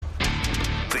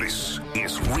This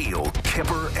is Real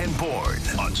Kipper and Bourne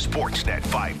on Sportsnet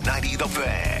 590 The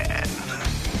Fan.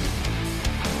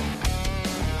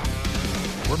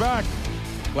 We're back.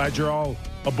 Glad you're all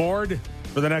aboard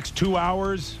for the next 2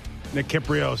 hours. Nick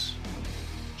Kypreos,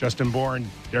 Justin Bourne,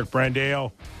 Derek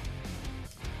Brandale,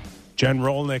 Jen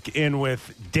Rolnick in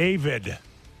with David.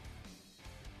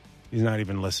 He's not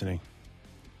even listening.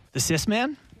 The cis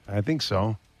man? I think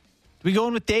so. We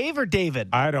going with Dave or David?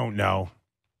 I don't know.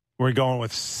 We're going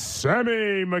with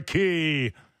Sammy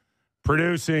McKee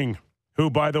producing, who,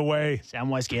 by the way,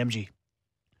 Samwise Gamgee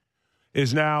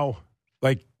is now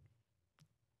like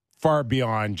far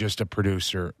beyond just a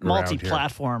producer.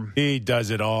 Multi-platform. He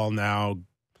does it all now.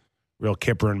 Real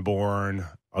Kipper and Bourne,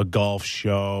 a golf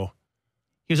show.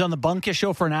 He was on the Bunkus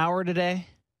show for an hour today.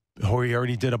 Oh, he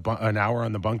already did an hour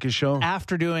on the Bunkus show?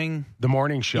 After doing the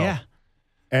morning show. Yeah.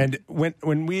 And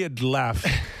when we had left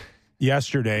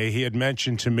yesterday, he had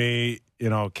mentioned to me,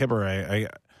 Kipper, I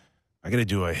got to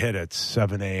do a hit at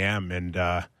 7 a.m. And,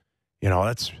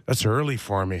 that's early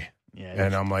for me. Yeah,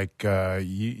 and I'm like,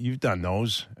 you've done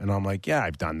those? And I'm like, yeah,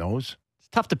 I've done those. It's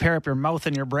tough to pair up your mouth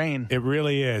and your brain. It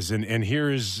really is. And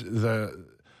here's the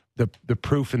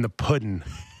proof in the pudding,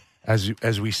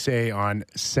 as we say on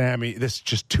Sammy. This is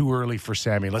just too early for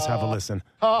Sammy. Let's have a listen.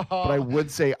 But I would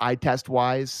say eye test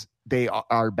wise, they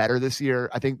are better this year.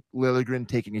 I think Liljegren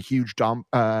taking a huge dump.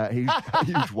 A huge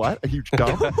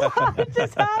dump. What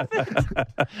just happened?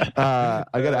 I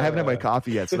haven't had my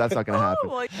coffee yet, so that's not going to happen.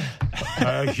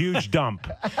 A huge dump.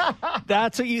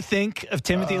 That's what you think of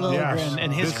Timothy Liljegren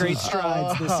and his great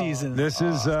strides this season. This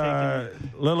is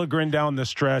Liljegren down the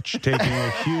stretch taking a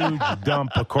huge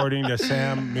dump, according to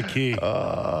Sam McKee.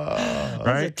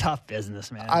 Right? It's a tough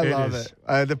business, man. I love it.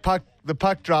 The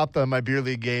puck dropped on my beer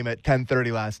league game at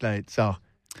 10:30 last night. So,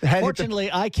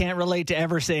 fortunately, I can't relate to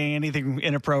ever saying anything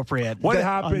inappropriate. What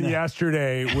happened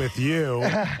yesterday with you?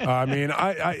 I mean,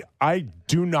 I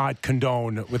do not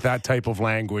condone with that type of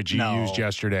language you used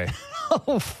yesterday.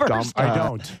 I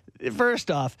don't. First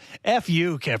off, F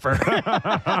you, Kipper.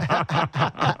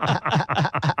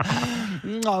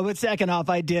 But second off,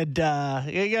 I got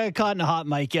caught in a hot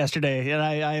mic yesterday, and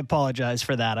I apologize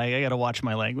for that. I got to watch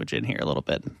my language in here a little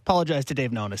bit. Apologize to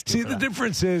Dave Nonis. See, the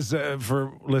difference is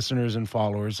for listeners and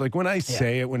followers, like when I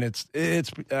say it, when it's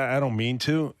I don't mean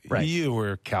to. Right. You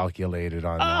were calculated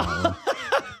on that one.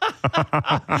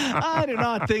 I do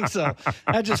not think so.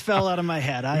 That just fell out of my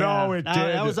head. It did.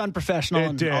 That was unprofessional,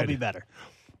 and I'll be better.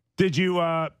 Did you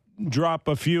drop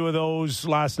a few of those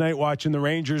last night watching the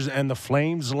Rangers and the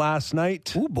Flames last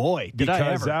night? Oh, boy.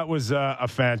 Because that was a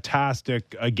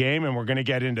fantastic game, and we're going to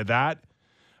get into that.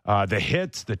 The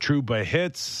hits, the Trouba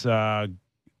hits.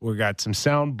 We got some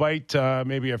sound bite,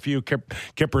 maybe a few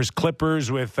Kipper's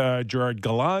Clippers with Gerard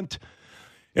Gallant.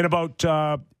 In about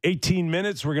 18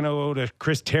 minutes, we're going to go to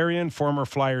Chris Therien, former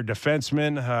Flyer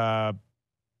defenseman,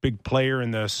 big player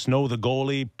in the Snow the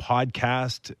Goalie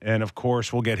podcast. And, of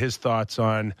course, we'll get his thoughts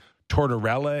on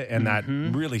Tortorella and that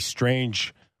really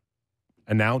strange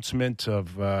announcement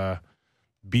of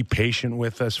be patient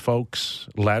with us, folks,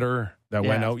 letter that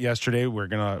went out yesterday. We're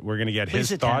gonna get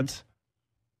his thoughts.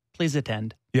 Please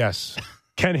attend. Yes.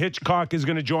 Ken Hitchcock is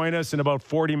going to join us in about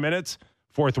 40 minutes.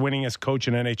 Fourth winningest coach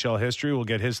in NHL history. We'll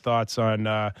get his thoughts on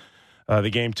the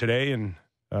game today and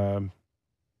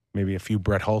maybe a few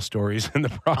Brett Hull stories in the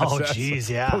process. Oh, geez,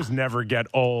 yeah. Those never get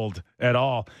old at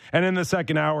all. And in the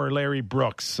second hour, Larry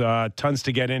Brooks. Tons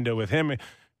to get into with him.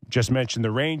 Just mentioned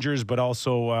the Rangers, but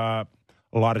also a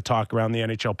lot of talk around the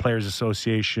NHL Players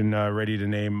Association, ready to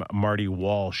name Marty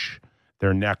Walsh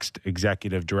their next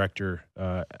executive director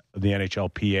of the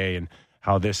NHLPA, and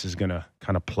how this is going to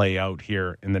kind of play out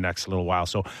here in the next little while.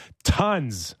 So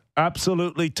tons,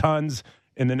 absolutely tons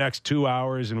in the next 2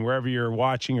 hours. And wherever you're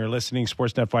watching or listening,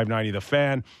 Sportsnet 590 The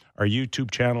Fan, our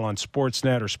YouTube channel on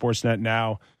Sportsnet or Sportsnet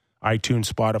Now,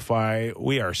 iTunes, Spotify.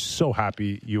 We are so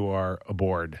happy you are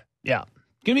aboard. Yeah.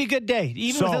 Going to be a good day,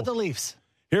 even without the Leafs.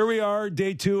 Here we are,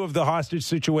 day 2 of the hostage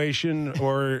situation,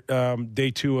 or day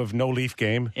 2 of no Leaf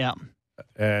game. Yeah.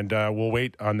 And we'll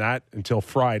wait on that until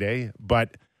Friday.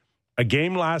 But a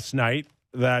game last night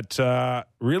that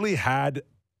really had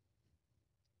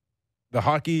the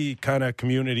hockey kind of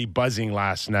community buzzing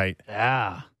last night.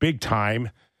 Yeah. Big time.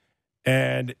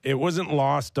 And it wasn't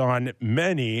lost on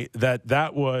many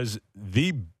that was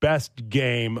the best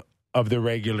game of the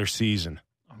regular season.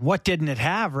 What didn't it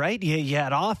have, right? You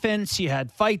had offense, you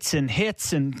had fights and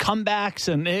hits and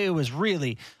comebacks, and it was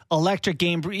really electric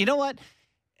game. You know what?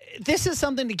 This is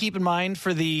something to keep in mind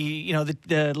for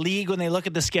the league when they look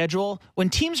at the schedule. When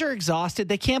teams are exhausted,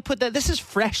 they can't put that. This is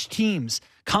fresh teams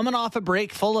coming off a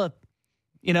break full of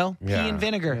Pea and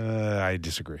vinegar. I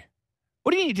disagree.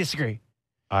 What do you mean you disagree?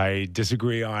 I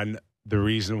disagree on the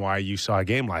reason why you saw a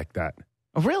game like that.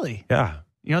 Oh, really? Yeah.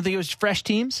 You don't think it was fresh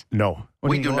teams? No.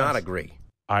 We do not agree.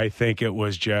 I think it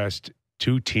was just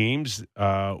two teams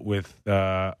with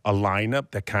a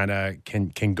lineup that kind of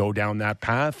can go down that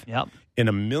path. Yep. In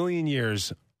a million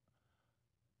years,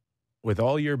 with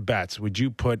all your bets, would you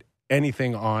put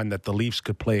anything on that the Leafs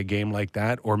could play a game like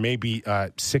that, or maybe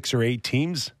 6 or 8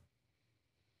 teams?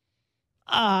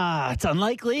 It's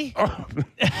unlikely.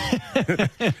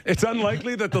 It's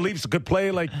unlikely that the Leafs could play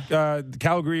like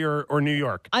Calgary or New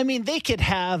York. I mean, they could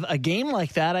have a game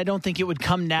like that. I don't think it would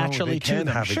come naturally to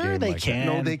them. Sure, they can.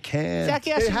 No, they can. Zach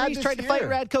Aston-Reese tried to fight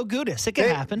Radko Gudas. It could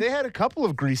happen. They had a couple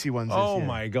of greasy ones this year.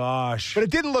 My gosh. But it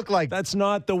didn't look like That's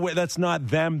not the way. That's not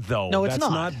them, though. No, it's that's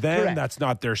not. them. Correct. That's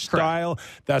not their style.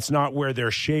 That's not where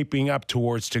they're shaping up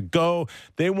towards to go.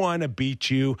 They want to beat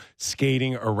you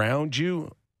skating around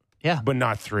you, but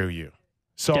not through you.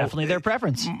 So definitely their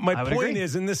preference. My point agree.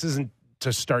 is, and this isn't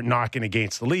to start knocking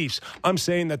against the Leafs, I'm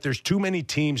saying that there's too many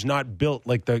teams not built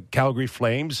like the Calgary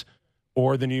Flames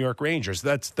or the New York Rangers.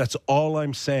 That's all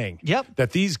I'm saying. Yep.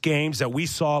 That these games that we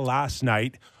saw last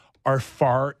night are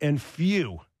far and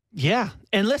few. Yeah.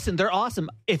 And listen, they're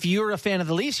awesome. If you're a fan of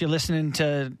the Leafs, you're listening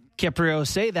to Kiprio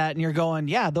say that, and you're going,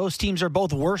 yeah, those teams are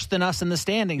both worse than us in the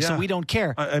standings, so we don't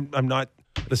care. I'm not,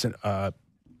 listen,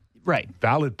 right.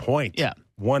 valid point. Yeah.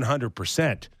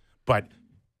 100%. But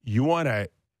you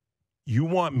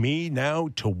want me now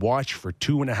to watch for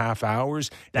 2.5 hours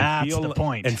That's the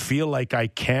point. And feel like I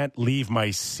can't leave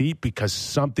my seat because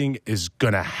something is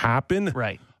going to happen.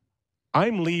 Right.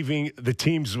 I'm leaving the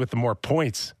teams with the more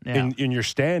points in your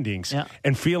standings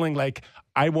and feeling like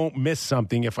I won't miss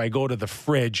something if I go to the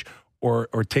fridge or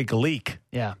take a leak.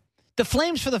 Yeah. The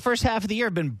Flames for the first half of the year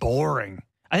have been boring.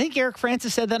 I think Eric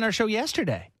Francis said that on our show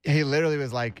yesterday. he literally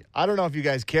was like, I don't know if you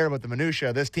guys care about the minutia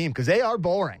of this team because they are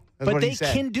boring. That's but what they he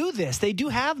said. Can do this. They do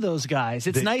have those guys.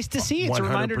 It's nice to see. It's 100%. A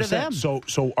reminder to them.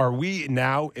 So are we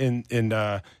now in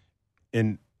a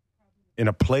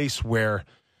place where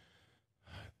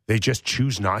they just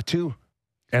choose not to?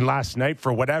 And last night,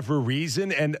 for whatever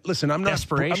reason, and listen, I'm not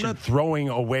throwing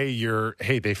away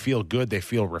they feel good, they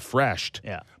feel refreshed.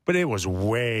 Yeah. But it was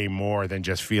way more than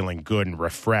just feeling good and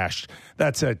refreshed.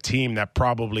 That's a team that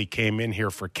probably came in here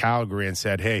for Calgary and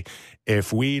said, hey,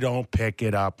 if we don't pick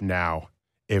it up now,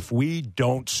 if we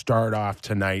don't start off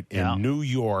tonight in New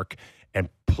York and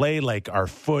play like our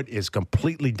foot is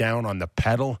completely down on the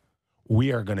pedal,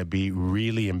 we are going to be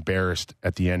really embarrassed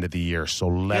at the end of the year. So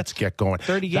let's get going.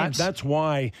 30 games. That's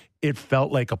why it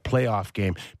felt like a playoff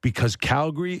game, because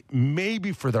Calgary,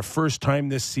 maybe for the first time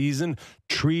this season,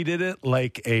 treated it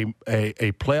like a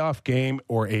playoff game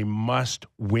or a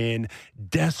must-win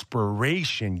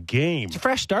desperation game. It's a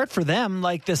fresh start for them.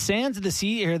 Like the sands of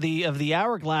the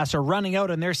hourglass are running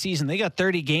out in their season. They got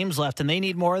 30 games left, and they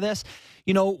need more of this.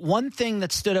 You know, one thing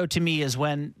that stood out to me is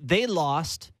when they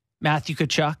lost Matthew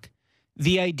Tkachuk,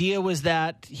 the idea was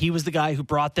that he was the guy who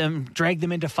dragged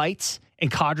them into fights, and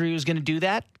Kadri was going to do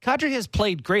that. Kadri has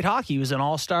played great hockey. He was an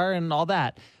all-star and all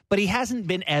that, but he hasn't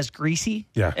been as greasy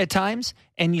at times.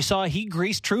 And you saw he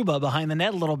greased Trouba behind the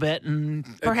net a little bit and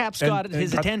perhaps got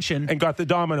his attention. And got the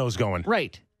dominoes going.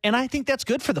 Right. And I think that's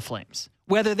good for the Flames,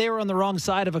 whether they were on the wrong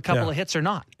side of a couple of hits or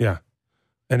not. Yeah.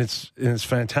 And it's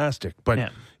fantastic.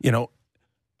 But,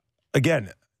 again,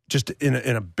 just in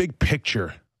a big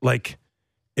picture, like,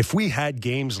 if we had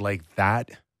games like that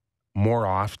more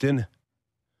often,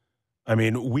 I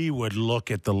mean, we would look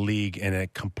at the league in a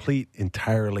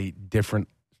entirely different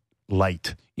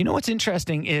light. You know what's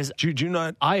interesting is... Do you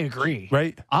not? I agree.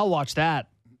 Right? I'll watch that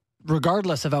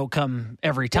regardless of outcome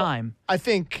every time. Well, I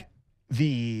think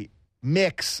the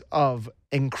mix of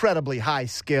incredibly high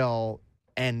skill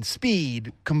and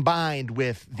speed combined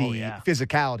with the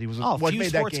physicality was what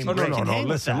made that game great. No.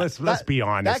 Listen, let's be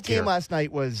honest. That game last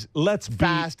night was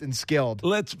fast and skilled.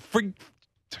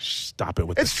 Stop it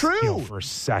with it's true for a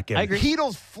second. I agree.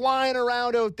 Heedle's flying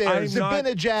around out there.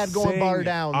 Zibanejad going bar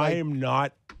down. I am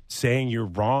not saying you're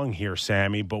wrong here,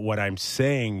 Sammy, but what I'm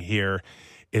saying here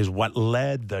is what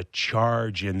led the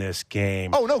charge in this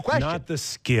game. Oh, no question. Not the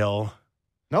skill.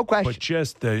 No question. But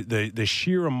just the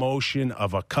sheer emotion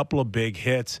of a couple of big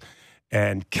hits.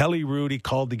 And Kelly Rudy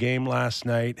called the game last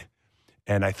night.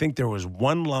 And I think there was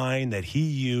one line that he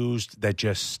used that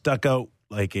just stuck out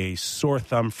like a sore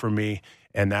thumb for me.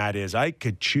 And that is, I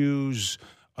could choose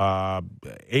 8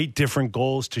 different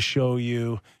goals to show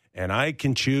you. And I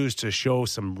can choose to show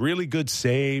some really good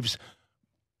saves.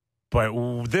 But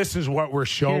this is what we're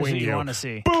showing Here's what you. Want to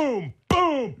see. Boom,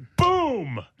 boom,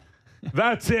 boom.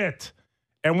 That's it.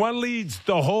 And what leads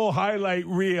the whole highlight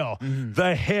reel?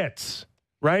 The hits,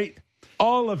 right?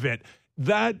 All of it.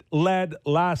 That led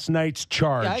last night's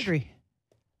charge. Yeah, I agree.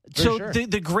 So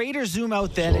the greater zoom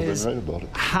out then is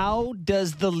how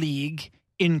does the league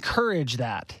encourage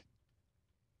that?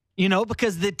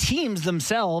 Because the teams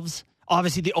themselves,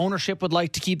 obviously the ownership would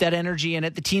like to keep that energy in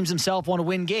it. The teams themselves want to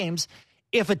win games.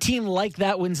 If a team like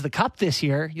that wins the cup this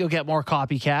year, you'll get more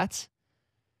copycats.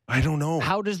 I don't know.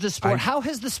 How has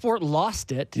the sport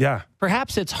lost it? Yeah.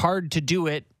 Perhaps it's hard to do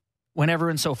it when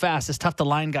everyone's so fast. It's tough to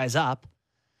line guys up.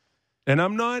 And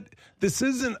this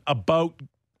isn't about,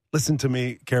 listen to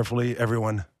me carefully,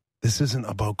 everyone. This isn't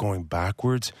about going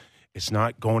backwards. It's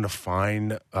not going to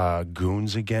find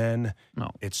goons again.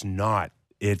 No. It's not.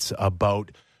 It's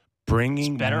about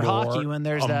bringing better more hockey when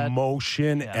there's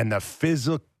emotion and the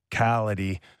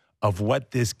physicality of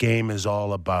what this game is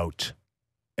all about.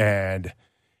 And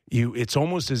it's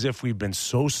almost as if we've been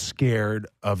so scared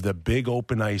of the big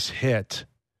open ice hit.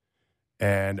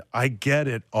 And I get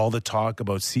it, all the talk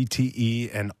about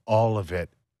CTE and all of it,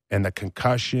 and the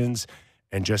concussions,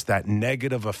 and just that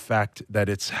negative effect that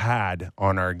it's had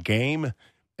on our game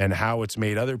and how it's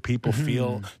made other people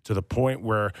feel, to the point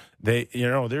where they,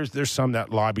 there's some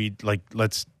that lobbied, like,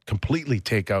 let's completely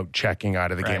take out checking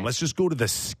out of the game. Let's just go to the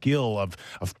skill of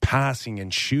passing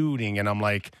and shooting. And I'm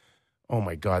like, oh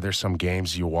my God, there's some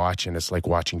games you watch and it's like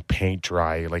watching paint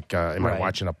dry. Like, am I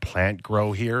watching a plant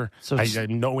grow here? So I have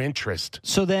no interest.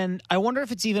 So then I wonder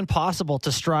if it's even possible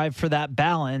to strive for that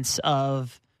balance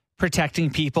of protecting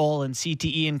people and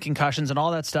CTE and concussions and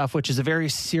all that stuff, which is a very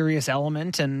serious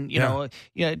element. And,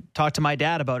 talk to my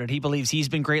dad about it. He believes he's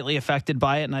been greatly affected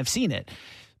by it, and I've seen it.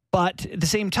 But at the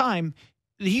same time,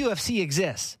 the UFC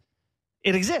exists.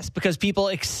 It exists because people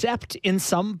accept in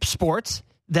some sports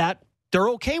that they're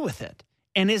okay with it.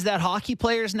 And is that hockey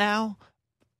players now?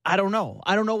 I don't know.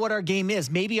 I don't know what our game is.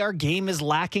 Maybe our game is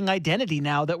lacking identity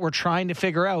now that we're trying to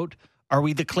figure out, are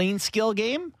we the clean skill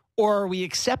game or are we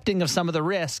accepting of some of the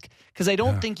risk? Because I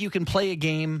don't think you can play a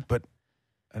game. But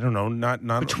I don't know. Not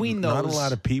between those. Not a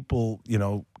lot of people,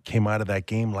 came out of that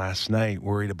game last night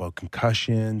worried about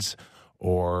concussions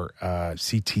or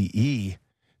CTE.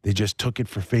 They just took it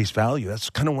for face value. That's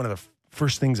kind of one of the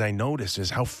first things I noticed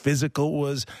is how physical it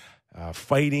was.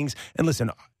 Fightings. And listen,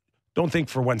 don't think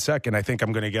for 1 second I think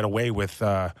I'm going to get away with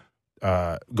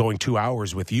going 2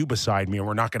 hours with you beside me and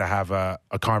we're not going to have a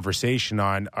conversation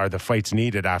on are the fights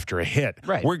needed after a hit.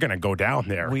 Right. We're going to go down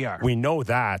there. We are. We know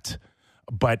that.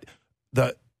 But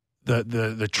the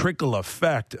trickle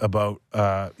effect about,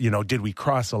 did we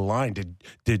cross a line?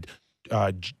 Did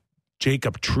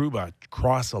Jacob Trouba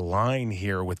cross a line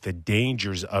here with the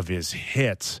dangers of his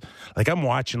hits? Like, I'm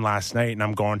watching last night and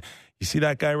I'm going, you see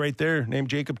that guy right there named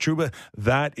Jacob Trouba?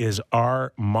 That is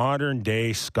our modern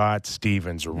day Scott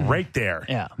Stevens right there.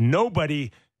 Yeah.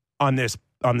 Nobody on this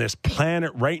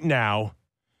planet right now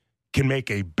can make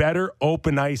a better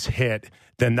open ice hit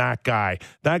than that guy.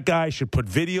 That guy should put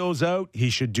videos out.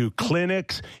 He should do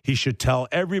clinics. He should tell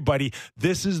everybody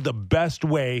this is the best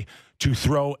way to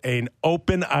throw an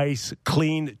open ice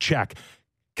clean check.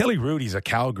 Kelly Rudy's a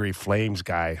Calgary Flames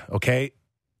guy, okay?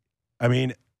 I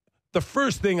mean, the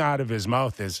first thing out of his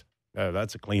mouth is, oh,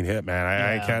 that's a clean hit, man.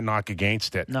 I can't knock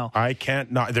against it. No. I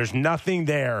can't knock. There's nothing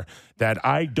there that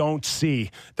I don't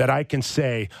see that I can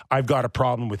say, I've got a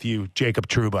problem with you, Jacob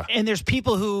Trouba. And there's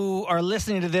people who are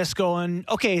listening to this going,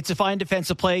 okay, it's a fine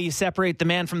defensive play. You separate the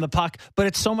man from the puck. But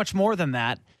it's so much more than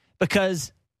that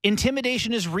because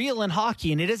intimidation is real in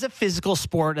hockey and it is a physical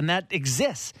sport and that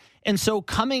exists. And so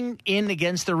coming in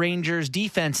against the Rangers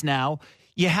defense now,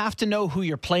 you have to know who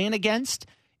you're playing against.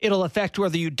 It'll affect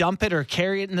whether you dump it or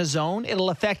carry it in the zone.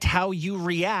 It'll affect how you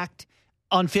react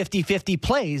on 50-50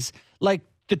 plays. Like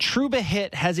the Trouba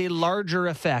hit has a larger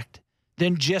effect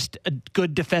than just a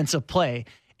good defensive play.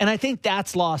 And I think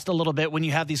that's lost a little bit when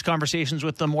you have these conversations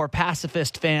with the more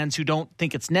pacifist fans who don't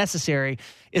think it's necessary,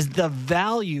 is the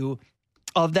value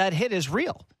of that hit is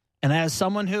real. And as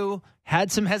someone who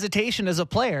had some hesitation as a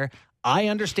player, I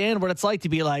understand what it's like to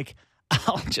be like,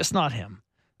 oh, just not him.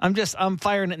 I'm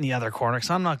firing it in the other corner because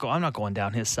I'm not going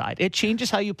down his side. It changes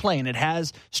how you play, and it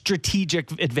has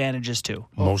strategic advantages too.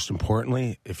 Most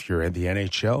importantly, if you're in the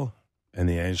NHL and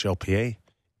the NHLPA,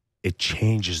 it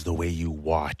changes the way you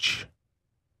watch.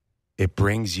 It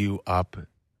brings you up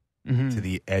to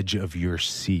the edge of your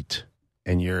seat,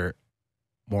 and you're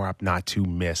more up not to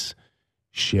miss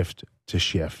shift to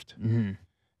shift. Mm-hmm.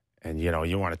 And,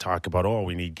 you want to talk about,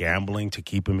 we need gambling to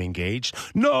keep them engaged.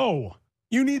 No!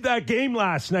 You need that game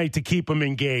last night to keep them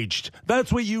engaged.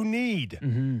 That's what you need.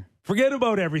 Mm-hmm. Forget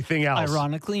about everything else.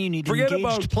 Ironically, you need Forget engaged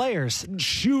about players.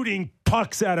 Shooting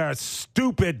pucks at a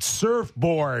stupid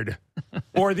surfboard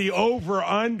or the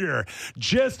over-under.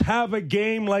 Just have a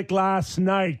game like last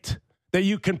night that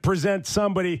you can present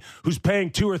somebody who's paying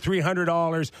 $200 or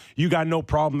 $300. You got no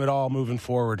problem at all moving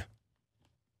forward.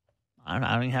 I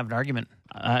don't even have an argument.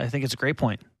 I think it's a great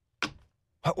point.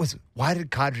 Why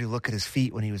did Kadri look at his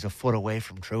feet when he was a foot away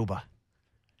from Trouba?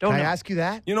 Can I ask you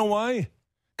that? You know why?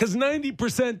 Because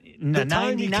 90% the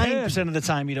time 99% of the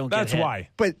time you don't get hit. That's why.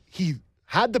 But he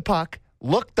had the puck,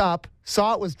 looked up,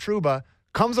 saw it was Trouba,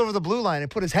 comes over the blue line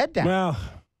and put his head down. Well,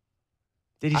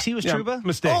 did he see it was Trouba?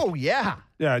 Mistake. Oh, yeah.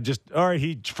 Yeah,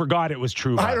 he forgot it was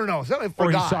Trouba. I don't know. Forgot. Or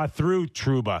he saw through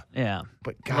Trouba. Yeah.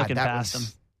 But God, that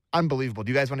was unbelievable.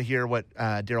 Do you guys want to hear what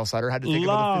Daryl Sutter had to think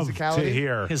about the physicality? To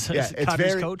hear. His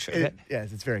coach.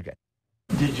 Yes, it's very good.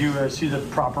 Did you see the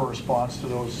proper response to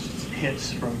those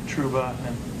hits from Trouba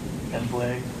and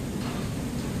Blake?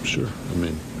 Sure. I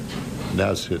mean,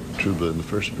 Naz hit Trouba in the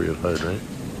first period hard, right?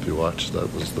 If you watch,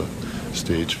 that was the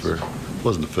stage for. It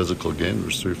wasn't a physical game. There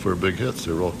was 3 or 4 big hits.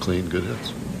 They were all clean, good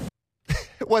hits.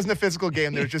 It wasn't a physical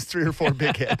game. There were just 3 or 4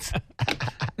 big hits.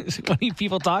 What are you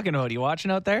people talking about? Are you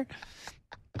watching out there?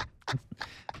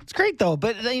 It's great though,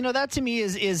 but that to me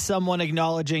is someone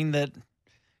acknowledging that.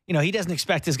 He doesn't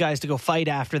expect his guys to go fight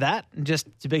after that. Just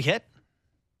it's a big hit.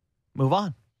 Move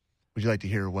on. Would you like to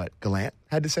hear what Gallant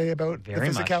had to say about the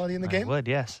physicality in the game? I would,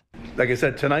 yes. Like I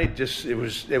said, tonight it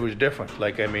was different.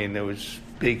 There was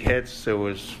big hits. There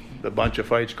was a bunch of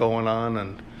fights going on,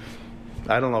 and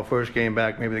I don't know. First game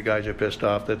back, maybe the guys are pissed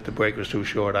off that the break was too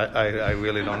short. I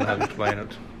really don't know how to explain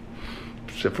it.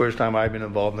 It's the first time I've been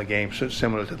involved in the game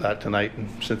similar to that tonight, and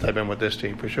since I've been with this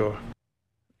team for sure.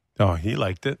 Oh, he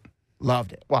liked it.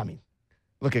 Loved it. Well, I mean,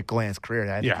 look at Glant's career.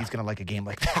 I think he's going to like a game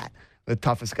like that. The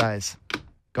toughest guys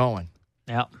going.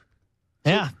 Yeah.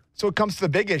 Yeah. So it comes to the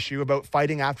big issue about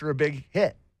fighting after a big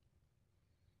hit.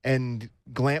 And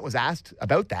Gallant was asked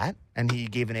about that, and he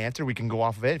gave an answer. We can go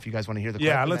off of it if you guys want to hear the clip.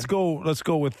 Yeah, let's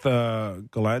go with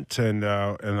Gallant, and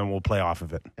then we'll play off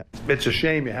of it. Yeah. It's a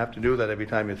shame you have to do that every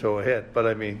time you throw a hit. But,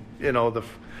 I mean,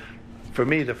 for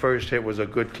me, the first hit was a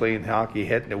good, clean hockey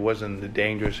hit, and it wasn't a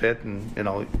dangerous hit.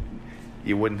 And,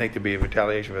 you wouldn't think there'd be a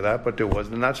retaliation for that, but there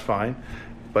wasn't, and that's fine.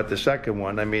 But the second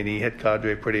one, I mean, he hit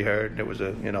Kadri pretty hard, and it was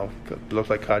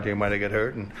looked like Kadri might have got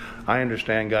hurt. And I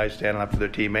understand guys standing up for their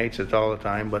teammates, it's all the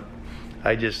time, but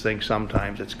I just think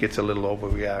sometimes it gets a little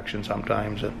overreaction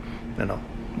sometimes.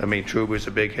 Trouba's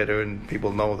a big hitter, and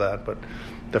people know that, but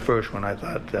the first one I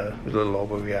thought was a little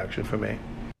overreaction for me.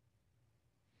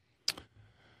 What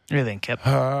do you think, Kip?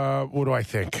 What do I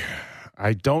think?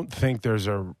 I don't think there's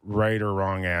a right or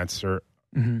wrong answer.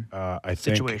 Mm-hmm. I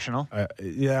think situational.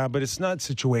 Yeah, but it's not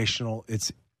situational.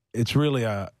 It's really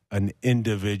an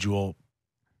individual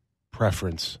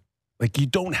preference. Like, you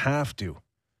don't have to.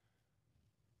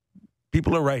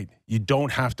 People are right. You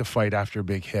don't have to fight after a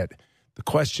big hit. The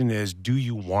question is, do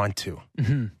you want to?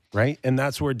 Mm-hmm. Right? And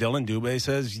that's where Dylan Dubé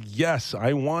says, yes,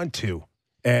 I want to.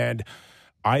 And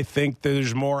I think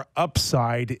there's more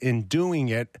upside in doing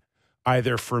it,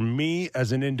 either for me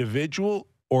as an individual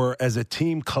or as a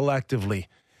team collectively.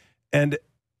 And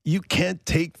you can't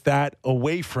take that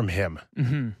away from him.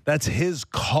 Mm-hmm. That's his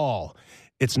call.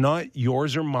 It's not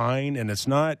yours or mine, and it's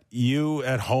not you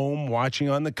at home watching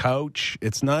on the couch.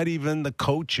 It's not even the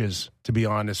coaches, to be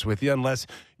honest with you, unless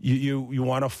you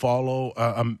want to follow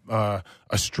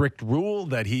a strict rule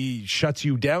that he shuts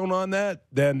you down on that,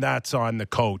 then that's on the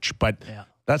coach. But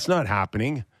that's not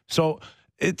happening. So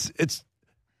it's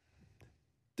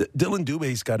Dylan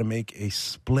Dubé's got to make a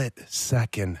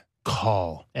split-second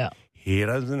call. Yeah. He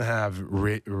doesn't have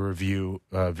review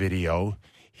video.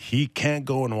 He can't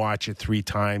go and watch it 3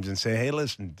 times and say, hey,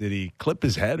 listen, did he clip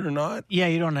his head or not? Yeah,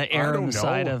 you don't want to err on the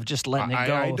side of just letting it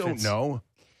go. I don't know.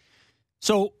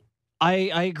 So I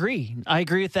agree. I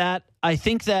agree with that. I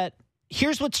think that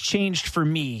here's what's changed for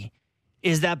me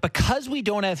is that because we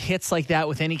don't have hits like that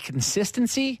with any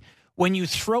consistency, when you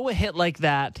throw a hit like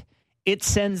that, it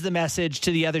sends the message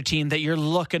to the other team that you're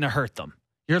looking to hurt them.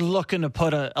 You're looking to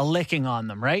put a licking on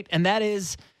them, right? And that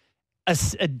is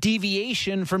a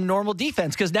deviation from normal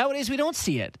defense because nowadays we don't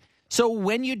see it. So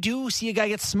when you do see a guy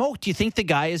get smoked, you think the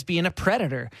guy is being a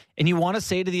predator. And you want to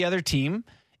say to the other team,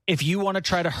 if you want to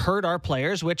try to hurt our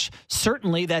players, which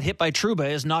certainly that hit by Trouba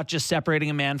is not just separating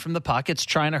a man from the puck. It's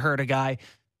trying to hurt a guy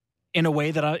in a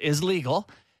way that is legal.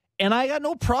 And I got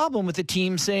no problem with the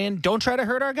team saying, don't try to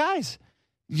hurt our guys.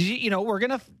 We're going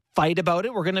to fight about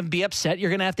it. We're going to be upset. You're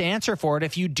going to have to answer for it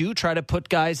if you do try to put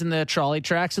guys in the trolley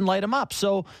tracks and light them up.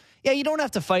 So Yeah, you don't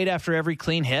have to fight after every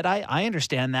clean hit. I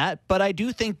understand that. But I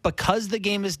do think because the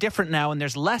game is different now and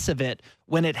there's less of it,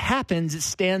 when it happens, it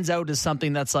stands out as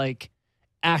something that's like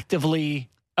actively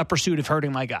a pursuit of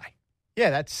hurting my guy.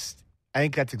 Yeah, I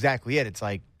think that's exactly it. It's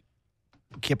like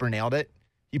Kipper nailed it.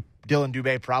 Dylan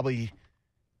Dubé probably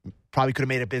could have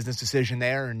made a business decision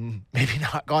there and maybe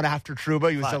not gone after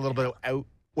Trouba. He was a little bit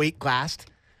outweight classed.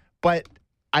 But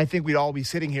I think we'd all be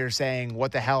sitting here saying,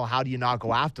 what the hell, how do you not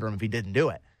go after him if he didn't do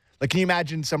it? Like, can you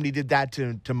imagine somebody did that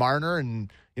to Marner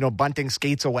and, Bunting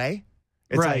skates away?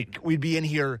 It's like we'd be in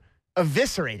here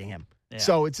eviscerating him. Yeah.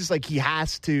 So it's just like he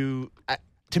has to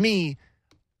me,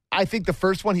 I think the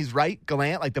first one, he's right,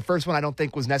 Gallant. Like the first one I don't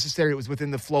think was necessary. It was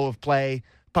within the flow of play.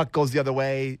 Puck goes the other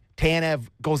way. Tanev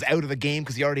goes out of the game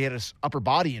because he already had his upper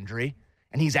body injury.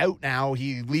 And he's out now.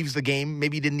 He leaves the game.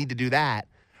 Maybe he didn't need to do that.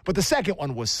 But the second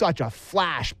one was such a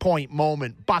flashpoint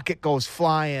moment. Bucket goes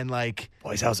flying, like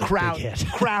boys, that was a big hit.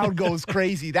 Crowd goes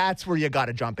crazy. That's where you got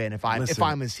to jump in. If I'm his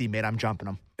teammate, I'm jumping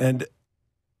him. And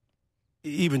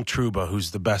even Trouba,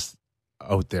 who's the best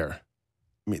out there,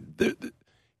 I mean,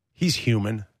 he's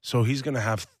human, so he's going to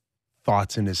have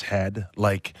thoughts in his head.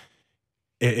 Like,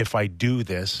 if I do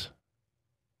this,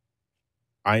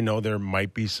 I know there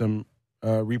might be some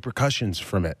repercussions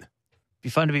from it. Be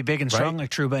fun to be big and strong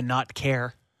like Trouba and not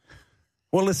care.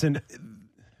 Well, listen,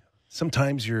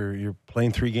 sometimes you're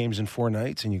playing 3 games in 4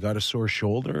 nights and you got a sore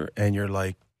shoulder and you're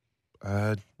like,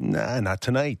 nah, not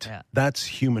tonight. Yeah. That's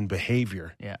human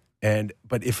behavior. Yeah.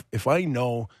 But if I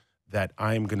know that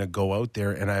I'm going to go out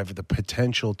there and I have the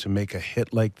potential to make a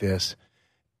hit like this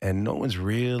and no one's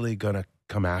really going to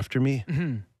come after me,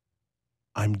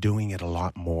 I'm doing it a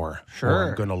lot more. Sure. Or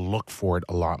I'm going to look for it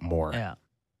a lot more. Yeah.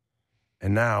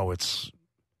 And now it's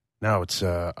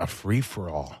a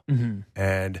free-for-all. Mm-hmm.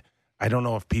 And I don't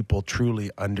know if people truly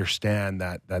understand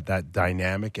that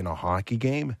dynamic in a hockey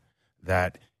game,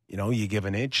 that, you give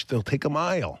an inch, they'll take a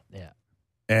mile. Yeah.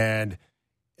 And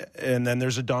then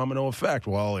there's a domino effect.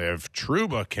 Well, if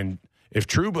Trouba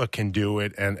can do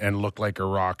it and look like a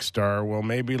rock star, well,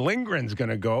 maybe Lindgren's going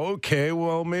to go, okay,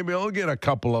 well, maybe I'll get a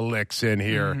couple of licks in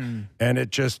here. Mm-hmm. And it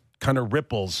just kind of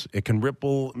ripples. It can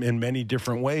ripple in many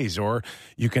different ways. Or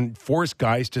you can force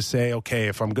guys to say, okay,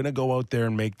 if I'm going to go out there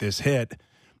and make this hit,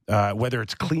 whether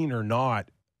it's clean or not,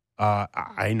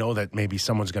 I know that maybe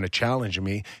someone's going to challenge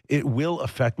me. It will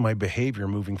affect my behavior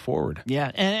moving forward.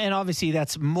 Yeah, and obviously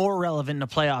that's more relevant in a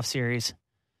playoff series.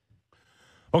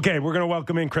 Okay, we're going to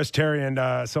welcome in Chris Terry,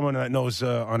 and someone that knows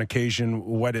on occasion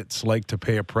what it's like to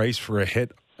pay a price for a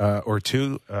hit or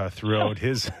two throughout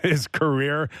his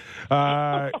career.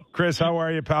 Chris, how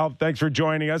are you, pal? Thanks for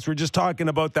joining us. We're just talking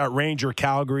about that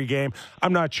Ranger-Calgary game.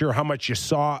 I'm not sure how much you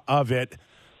saw of it,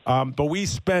 but we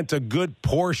spent a good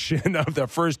portion of the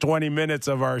first 20 minutes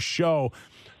of our show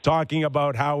talking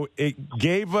about how it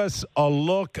gave us a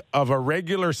look of a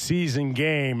regular season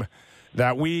game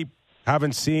that we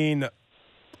haven't seen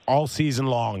all season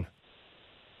long.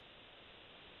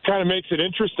 Kind of makes it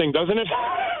interesting, doesn't it?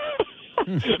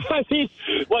 I mean,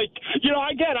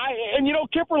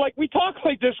 Kipper, like, we talk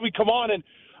like this, we come on, and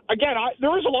again, there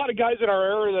was a lot of guys in our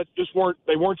era that just weren't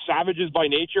savages by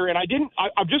nature, and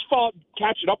I've just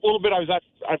catching up a little bit. I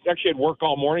actually had work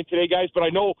all morning today, guys, but I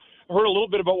heard a little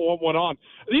bit about what went on.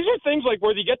 These are things like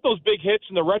where you get those big hits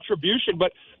and the retribution,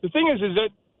 but the thing is that,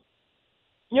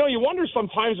 you wonder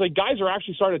sometimes, like, guys are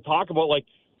actually starting to talk about, like,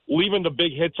 leaving the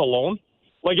big hits alone.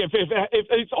 Like, if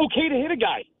it's okay to hit a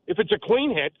guy if it's a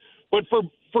clean hit, but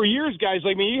for years, guys,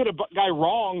 like, you hit a guy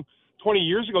wrong 20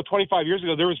 years ago, 25 years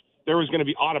ago, there was going to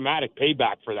be automatic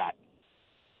payback for that.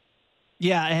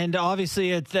 Yeah, and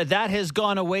obviously that has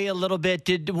gone away a little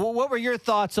bit. What were your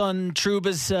thoughts on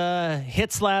Trouba's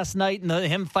hits last night and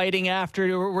him fighting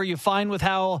after? Were you fine with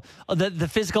how the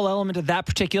physical element of that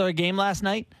particular game last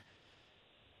night?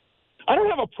 I don't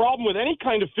have a problem with any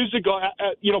kind of physical,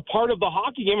 part of the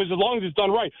hockey game as long as it's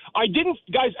done right.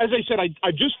 Guys, as I said,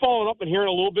 I just followed up and hearing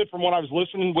a little bit from what I was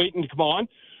listening, waiting to come on.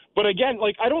 But again,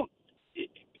 like,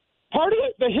 part of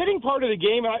the hitting part of the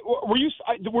game,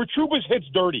 were Trouba's hits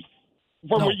dirty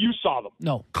from what you saw them?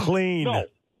 No. Clean. No.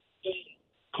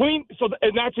 Clean.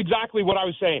 And that's exactly what I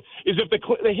was saying, is if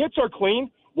the hits are clean,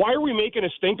 why are we making a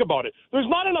stink about it? There's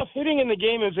not enough hitting in the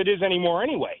game as it is anymore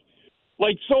anyway.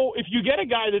 Like, so if you get a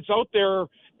guy that's out there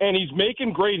and he's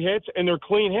making great hits and they're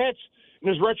clean hits and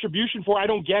there's retribution for it, I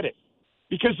don't get it.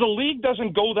 Because the league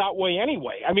doesn't go that way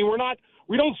anyway. I mean,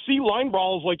 we don't see line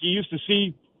brawls like you used to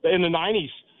see in the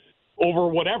 90s over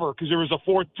whatever, because there was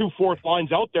two fourth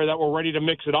lines out there that were ready to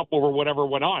mix it up over whatever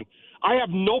went on. I have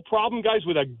no problem, guys,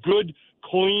 with a good,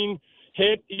 clean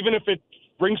hit, even if it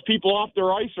brings people off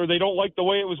their ice or they don't like the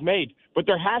way it was made. But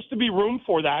there has to be room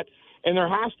for that, and there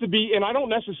has to be – and I don't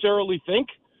necessarily think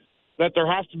that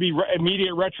there has to be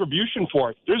immediate retribution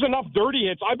for it. There's enough dirty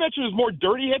hits. I bet you there's more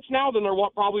dirty hits now than there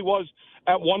probably was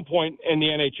at one point in the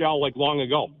NHL like long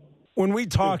ago. When we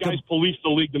talk, guys police the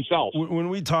league themselves. When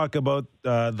we talk about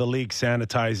the league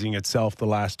sanitizing itself the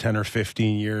last 10 or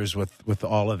 15 years with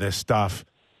all of this stuff,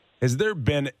 has there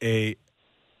been a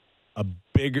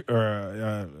big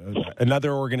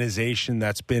another organization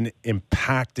that's been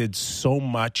impacted so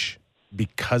much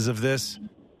because of this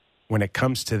when it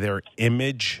comes to their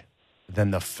image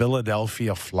than the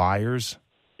Philadelphia Flyers?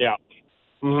 Yeah.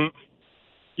 Mm-hmm.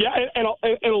 Yeah, and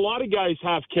a lot of guys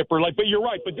have, Kipper. But you're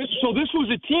right. But this was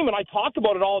a team, and I talk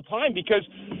about it all the time because,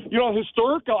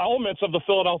 historical elements of the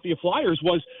Philadelphia Flyers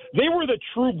was they were the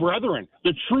true brethren,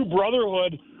 the true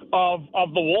brotherhood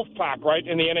of the Wolfpack, right,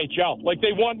 in the NHL. Like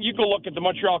they won. You can look at the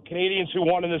Montreal Canadiens who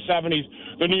won in the 70s.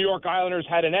 The New York Islanders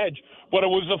had an edge, but it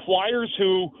was the Flyers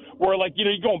who were like,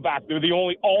 you're going back. They're the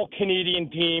only all-Canadian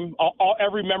team.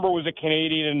 Every member was a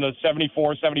Canadian in the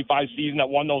 74-75 season that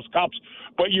won those cups.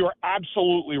 But you're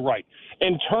absolutely right.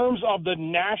 In terms of the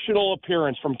national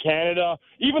appearance from Canada,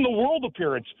 even the world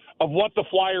appearance of what the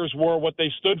Flyers were, what they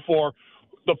stood for,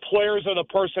 the players and the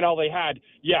personnel they had,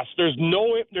 yes, there's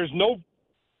no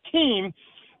team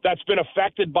that's been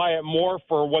affected by it more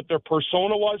for what their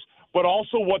persona was, but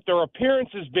also what their appearance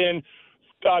has been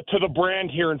to the brand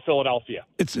here in Philadelphia.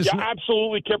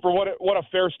 Absolutely, Kipper. What a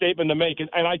fair statement to make, and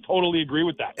I totally agree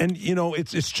with that. And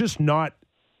it's just not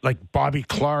like Bobby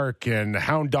Clark and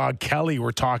Hound Dog Kelly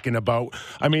we're talking about.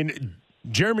 I mean,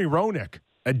 Jeremy Roenick,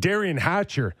 Darian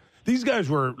Hatcher. These guys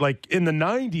were like in the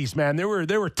 90s, man. They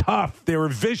were tough. They were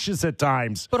vicious at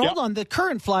times. But hold on, the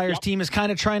current Flyers team is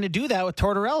kind of trying to do that with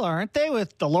Tortorella, aren't they?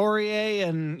 With Delorier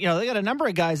and they got a number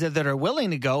of guys that are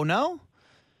willing to go. No.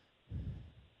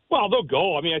 Well, they'll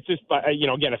go. I mean, it's just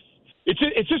again, it's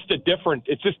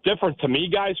just different to me,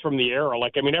 guys, from the era.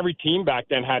 Like, I mean, every team back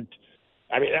then had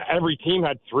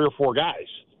 3 or 4 guys.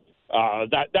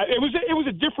 It was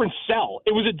a different sell.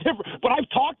 It was a different. But I've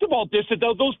talked about this. That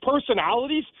those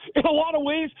personalities, in a lot of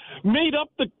ways, made up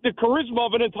the charisma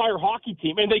of an entire hockey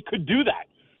team, and they could do that.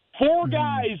 4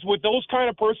 guys with those kind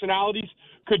of personalities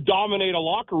could dominate a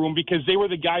locker room because they were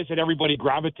the guys that everybody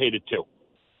gravitated to.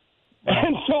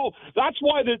 And so that's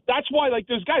why like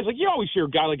there's guys like you always hear a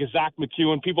guy like a Zach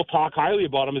McEwen, people talk highly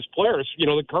about him as players,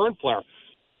 the current player.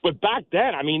 But back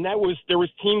then, I mean, there was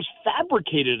teams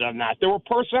fabricated on that. There were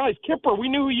personalities. Kipper, we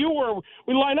knew who you were.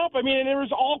 We line up. I mean, and there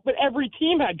was but every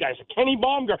team had guys like Kenny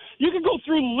Baumgar. You could go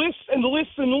through lists and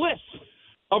lists and lists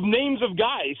of names of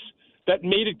guys that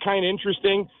made it kind of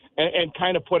interesting and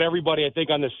kind of put everybody, I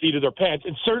think, on the seat of their pants.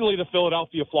 And certainly the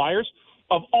Philadelphia Flyers,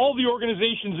 of all the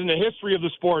organizations in the history of the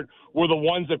sport, were the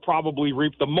ones that probably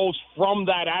reaped the most from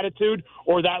that attitude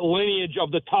or that lineage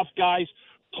of the tough guys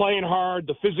playing hard,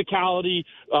 the physicality,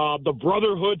 the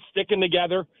brotherhood, sticking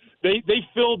together. They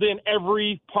filled in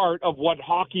every part of what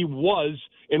hockey was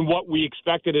and what we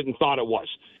expected it and thought it was.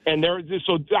 And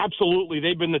so absolutely,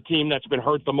 they've been the team that's been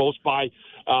hurt the most by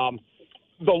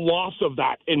the loss of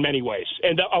that in many ways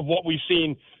and of what we've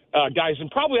seen guys.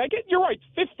 And probably, you're right,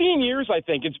 15 years, I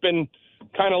think it's been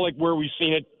kind of like where we've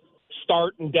seen it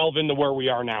start and delve into where we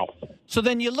are now. So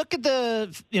then you look at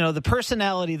the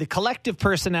personality, the collective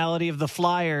personality of the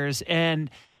Flyers, and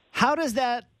how does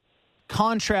that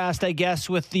contrast, I guess,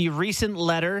 with the recent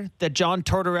letter that John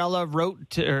Tortorella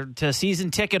wrote to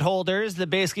season ticket holders that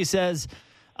basically says,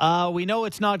 we know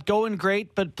it's not going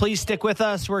great, but please stick with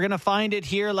us. We're going to find it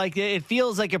here. Like, it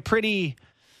feels like a pretty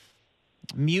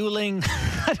mewling.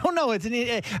 I don't know. It's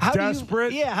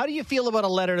desperate. How do you feel about a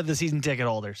letter to the season ticket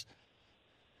holders?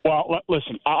 Well,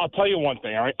 listen, I'll tell you one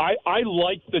thing, all right? I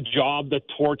like the job that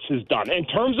Torts has done in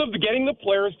terms of getting the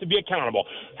players to be accountable.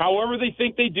 However they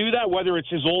think they do that, whether it's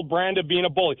his old brand of being a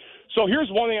bully. So here's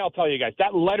one thing I'll tell you guys.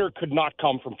 That letter could not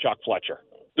come from Chuck Fletcher.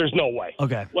 There's no way.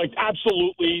 Okay. Like,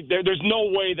 absolutely. There's no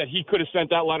way that he could have sent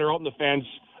that letter out and the fans,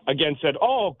 again, said,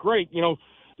 oh, great,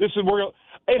 this is where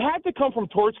it had to come from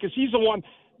Torts because he's the one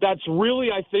that's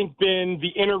really, I think, been the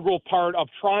integral part of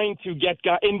trying to get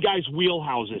in guys'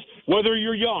 wheelhouses, whether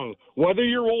you're young, whether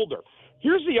you're older.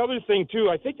 Here's the other thing,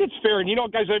 too. I think it's fair.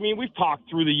 And, guys, I mean, we've talked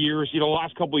through the years, the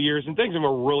last couple of years, and things have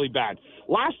been really bad.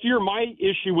 Last year, my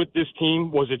issue with this team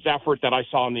was its effort that I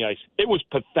saw on the ice. It was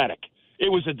pathetic.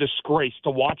 It was a disgrace to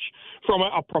watch from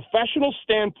a professional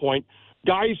standpoint.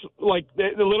 Guys, like,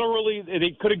 they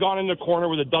could have gone in the corner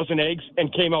with a dozen eggs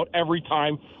and came out every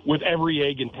time with every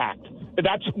egg intact.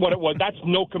 That's what it was. That's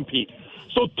no compete.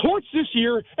 So Torts this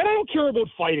year, and I don't care about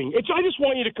fighting. I just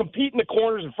want you to compete in the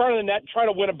corners in front of the net, try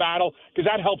to win a battle, because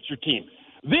that helps your team.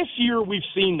 This year, we've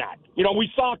seen that. You know, we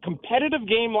saw a competitive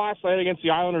game last night against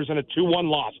the Islanders and a 2-1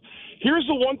 loss. Here's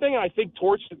the one thing, and I think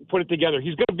Torts put it together.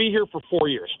 He's going to be here for 4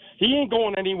 years. He ain't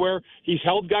going anywhere. He's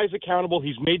held guys accountable.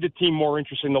 He's made the team more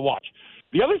interesting to watch.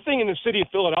 The other thing in the city of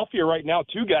Philadelphia right now,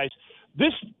 too, guys,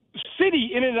 this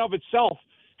city in and of itself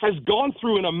has gone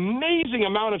through an amazing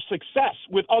amount of success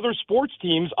with other sports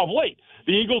teams of late.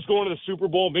 The Eagles going to the Super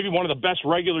Bowl, maybe one of the best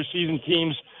regular season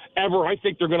teams ever. I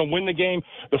think they're going to win the game.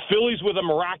 The Phillies with a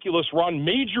miraculous run.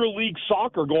 Major League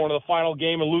Soccer going to the final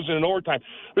game and losing in overtime.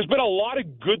 There's been a lot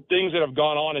of good things that have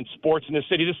gone on in sports in the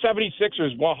city. The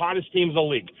 76ers, one of the hottest teams in the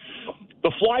league.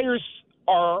 The Flyers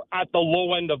are at the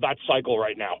low end of that cycle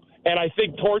right now. And I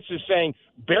think Torts is saying,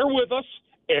 bear with us.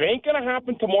 It ain't going to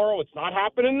happen tomorrow. It's not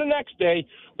happening the next day.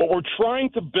 But we're trying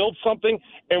to build something,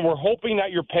 and we're hoping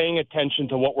that you're paying attention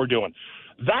to what we're doing.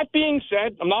 That being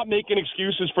said, I'm not making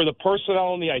excuses for the personnel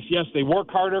on the ice. Yes, they work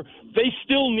harder. They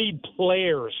still need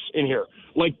players in here,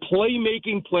 like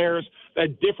playmaking players,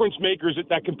 that difference makers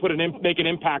that can make an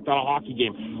impact on a hockey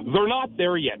game. They're not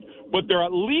there yet, but they're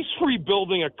at least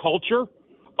rebuilding a culture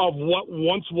of what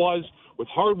once was with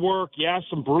hard work. Yeah,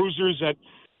 some bruisers that,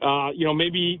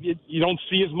 maybe you don't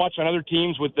see as much on other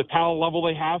teams with the talent level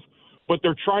they have, but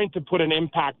they're trying to put an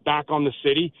impact back on the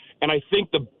city. And I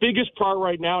think the biggest part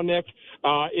right now, Nick,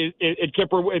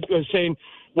 Kipper was saying,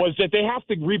 was that they have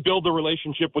to rebuild the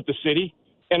relationship with the city.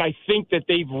 And I think that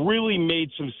they've really made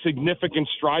some significant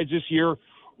strides this year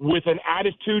with an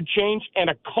attitude change and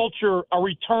a culture, a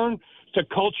return to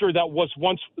culture that was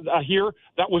once here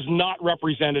that was not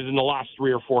represented in the last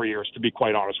 3 or 4 years, to be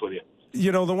quite honest with you.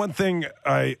 You know, the one thing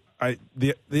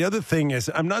the other thing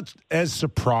is I'm not as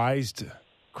surprised,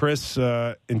 Chris,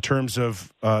 in terms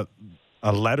of a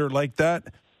letter like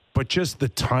that, but just the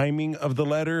timing of the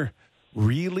letter.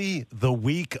 Really, the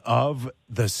week of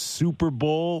the Super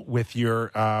Bowl with your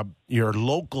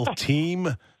local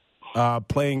team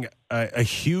playing a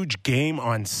huge game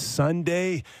on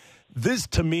Sunday. This,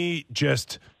 to me,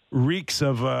 just reeks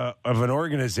of an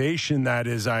organization that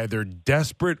is either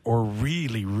desperate or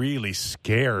really, really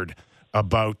scared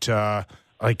about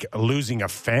losing a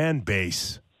fan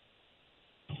base.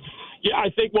 Yeah,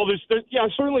 I think. Well,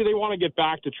 certainly they want to get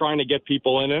back to trying to get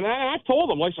people in, and I've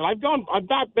told them. Listen, I've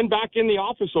been back in the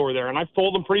office over there, and I've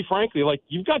told them pretty frankly, like,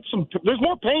 there's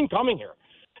more pain coming here,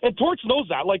 and Torts knows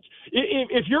that. Like,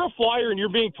 if you're a Flyer and you're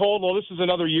being told, well, this is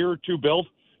another year or two build,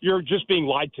 you're just being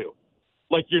lied to.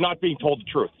 Like, you're not being told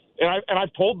the truth. And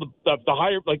I've told the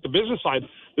higher, like the business side,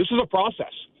 this is a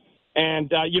process.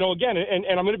 And again, and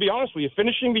I'm going to be honest with you,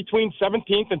 finishing between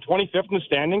 17th and 25th in the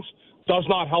standings does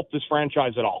not help this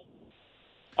franchise at all.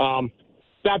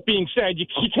 That being said, you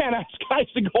can't ask guys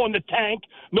to go in the tank.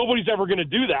 Nobody's ever going to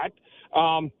do that.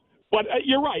 But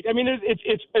you're right. I mean,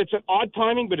 it's an odd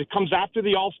timing, but it comes after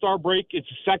the All-Star break. It's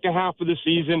the second half of the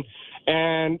season.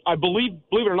 And I believe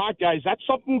it or not, guys, that's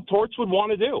something Torts would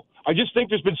want to do. I just think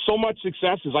there's been so much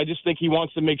successes. I just think he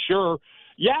wants to make sure,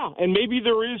 and maybe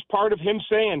there is part of him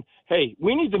saying, hey,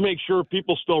 we need to make sure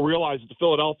people still realize that the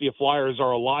Philadelphia Flyers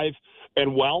are alive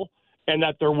and well, and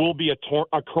that there will be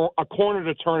a corner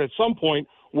to turn at some point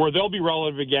where they'll be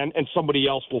relevant again and somebody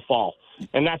else will fall.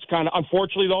 And that's kind of,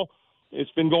 unfortunately, though,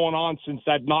 it's been going on since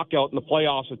that knockout in the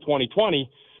playoffs of 2020,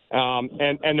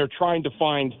 and they're trying to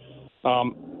find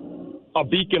a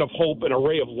beacon of hope, an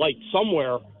array of light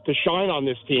somewhere to shine on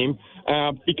this team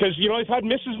because, they've had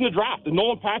misses in the draft. The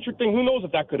Nolan Patrick thing, who knows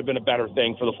if that could have been a better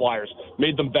thing for the Flyers,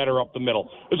 made them better up the middle.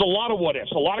 There's a lot of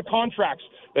what-ifs, a lot of contracts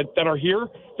that are here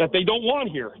that they don't want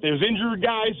here. There's injured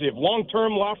guys. They have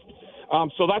long-term left.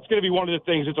 So that's going to be one of the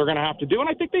things that they're going to have to do. And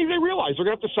I think they realize they're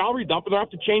going to have to salary dump and they're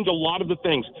going to have to change a lot of the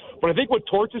things. But I think what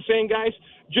Torts is saying, guys,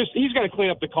 he's got to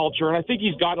clean up the culture. And I think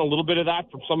he's gotten a little bit of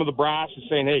that from some of the brass is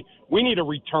saying, hey, we need a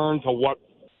return to what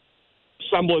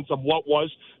semblance of what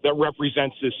was that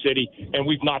represents this city. And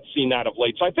we've not seen that of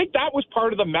late. So I think that was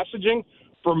part of the messaging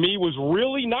for me, was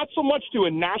really not so much to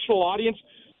a national audience,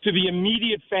 to the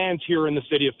immediate fans here in the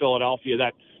city of Philadelphia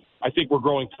that I think were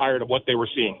growing tired of what they were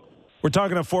seeing. We're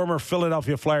talking to former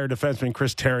Philadelphia Flyer defenseman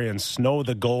Chris Therien. Snow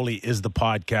the Goalie is the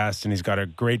podcast, and he's got a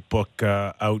great book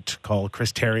out called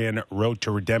Chris Therien, Road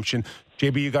to Redemption.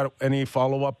 JB, you got any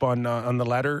follow-up on the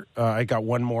letter? I got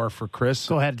one more for Chris.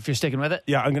 Go ahead if you're sticking with it.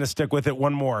 Yeah, I'm going to stick with it.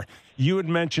 One more. You had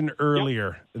mentioned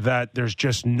earlier that there's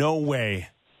just no way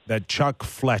that Chuck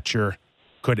Fletcher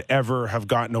could ever have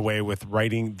gotten away with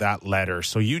writing that letter.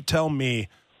 So you tell me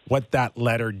what that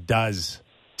letter does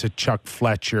to Chuck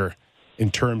Fletcher in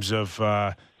terms of,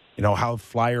 how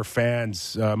Flyer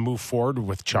fans move forward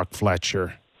with Chuck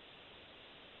Fletcher.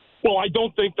 Well, I don't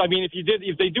think. I mean,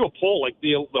 if they do a poll like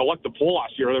the elected poll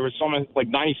last year, there was someone like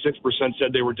 96%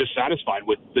 said they were dissatisfied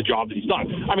with the job that he's done.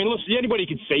 I mean, listen, anybody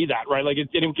could say that, right? Like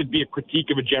it could be a critique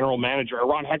of a general manager.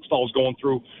 Ron Hextall is going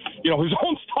through, his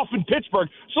own stuff in Pittsburgh,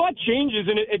 so that changes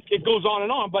and it goes on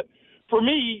and on. But for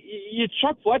me,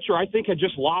 Chuck Fletcher, I think, had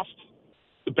just lost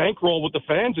the bankroll with the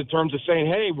fans in terms of saying,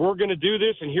 "Hey, we're going to do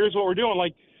this, and here's what we're doing."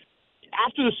 Like.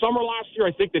 After the summer last year,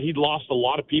 I think that he'd lost a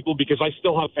lot of people because I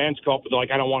still have fans come up and they're like,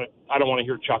 I don't want to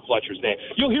hear Chuck Fletcher's name.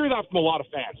 You'll hear that from a lot of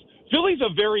fans. Philly's a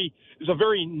very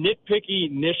nitpicky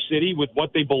niche city with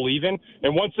what they believe in,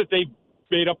 and once that they've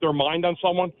made up their mind on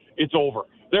someone, it's over.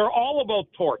 They're all about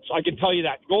torts. I can tell you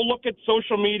that. Go look at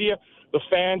social media, the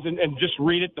fans, and just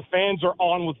read it. The fans are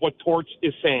on with what Torts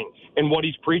is saying and what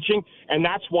he's preaching, and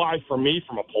that's why, for me,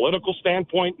 from a political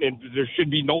standpoint, and there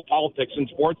should be no politics in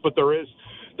sports, but there is.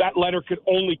 That letter could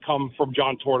only come from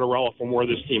John Tortorella from where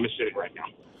this team is sitting right now.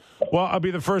 Well, I'll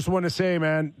be the first one to say,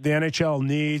 man, the NHL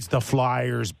needs the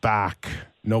Flyers back.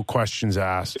 No questions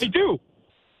asked. They do.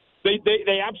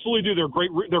 They absolutely do. They're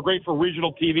great. They're great for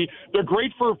regional TV. They're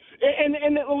great for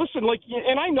and listen, like,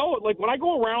 and I know it. Like when I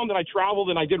go around and I traveled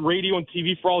and I did radio and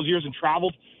TV for all those years and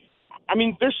traveled. I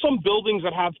mean, there's some buildings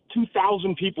that have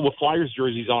 2,000 people with Flyers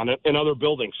jerseys on it, and other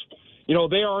buildings.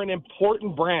 They are an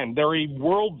important brand. They're a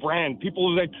world brand.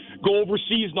 People that go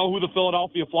overseas know who the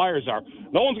Philadelphia Flyers are.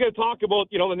 No one's going to talk about,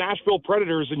 the Nashville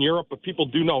Predators in Europe, but people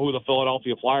do know who the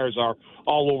Philadelphia Flyers are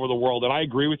all over the world. And I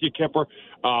agree with you, Kipper.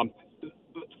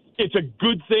 It's a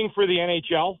good thing for the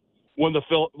NHL when the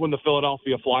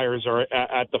Philadelphia Flyers are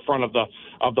at the front of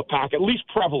the pack, at least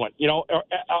prevalent,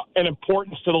 an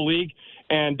importance to the league.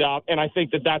 And I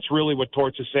think that's really what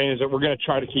Torts is saying, is that we're going to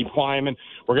try to keep climbing.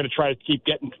 We're going to try to keep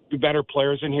getting better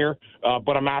players in here.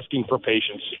 But I'm asking for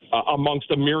patience amongst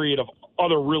a myriad of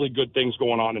other really good things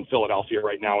going on in Philadelphia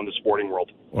right now in the sporting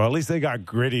world. Well, at least they got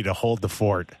Gritty to hold the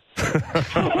fort.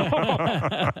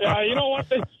 Yeah, you know what?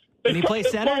 Can he play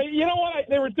center? You know what?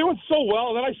 They were doing so well.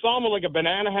 And then I saw him with like a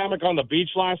banana hammock on the beach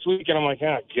last week, and I'm like,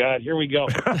 oh, God, here we go.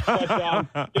 But,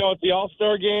 at the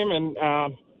All-Star game, and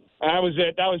that was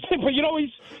it. But,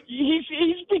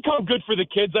 he's become good for the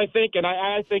kids, I think. And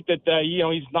I think that,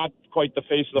 he's not quite the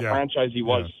face of the franchise he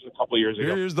was a couple of years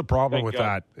ago. Here's the problem with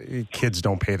that. Kids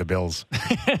don't pay the bills.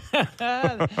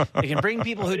 They can bring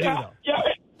people who do, though. Yeah.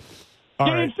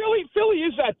 And Philly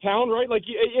is that town, right? Like,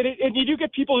 and you do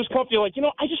get people who's come to you like,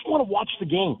 I just want to watch the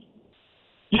game.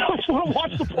 I just want to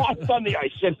watch the product on the ice.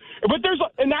 But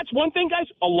and that's one thing, guys.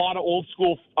 A lot of old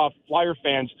school Flyer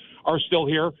fans are still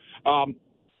here,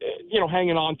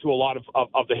 hanging on to a lot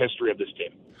of the history of this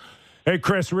team. Hey,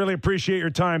 Chris, really appreciate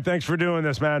your time. Thanks for doing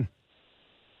this, man.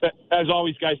 As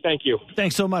always, guys, thank you.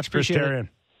 Thanks so much. Appreciate it.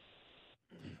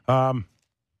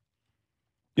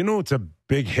 It's a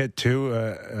big hit,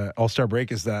 too. All-Star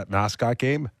break is that mascot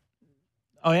game.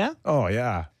 Oh, yeah? Oh,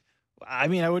 yeah. I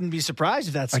mean, I wouldn't be surprised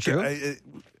if that's true.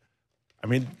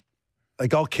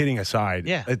 All kidding aside,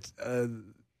 yeah. It's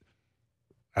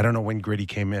I don't know when Gritty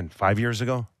came in. 5 years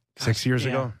ago? 6 years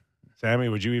ago? Sammy,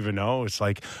 would you even know? It's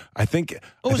like, I think...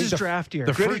 What was his draft year?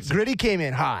 Gritty came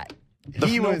in hot.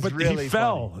 He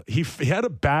fell. He had a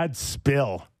bad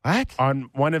spill. What?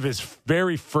 On one of his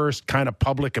very first kind of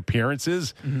public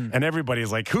appearances. Mm-hmm. And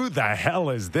everybody's like, who the hell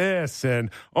is this?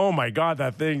 And, oh, my God,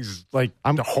 that thing's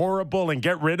horrible and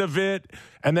get rid of it.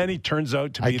 And then he turns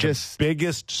out to be the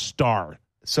biggest star.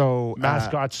 So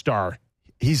mascot star.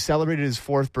 He celebrated his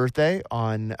 4th birthday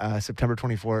on September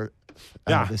 24th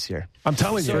this year. I'm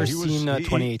telling you. First seen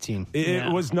 2018.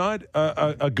 It was not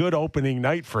a good opening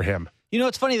night for him.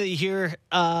 It's funny that you hear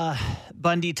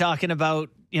Bundy talking about,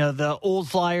 the old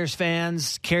Flyers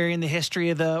fans carrying the history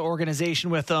of the organization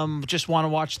with them, just want to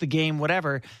watch the game,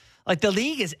 whatever. Like, the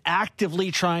league is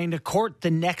actively trying to court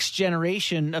the next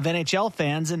generation of NHL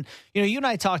fans. And, you and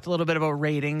I talked a little bit about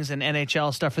ratings and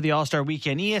NHL stuff for the All-Star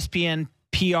weekend. ESPN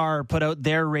PR put out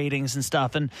their ratings and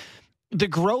stuff. And the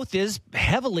growth is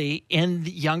heavily in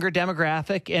the younger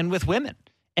demographic and with women.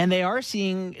 And they are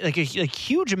seeing a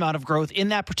huge amount of growth in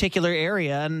that particular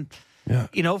area. And,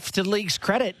 to the league's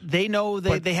credit, they know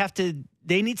they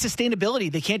need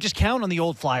sustainability. They can't just count on the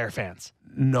old Flyer fans.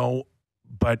 No,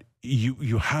 but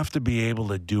you have to be able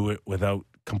to do it without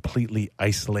completely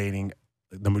isolating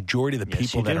the majority of the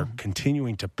people that are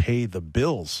continuing to pay the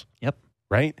bills. Yep.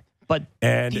 Right? But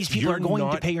these people are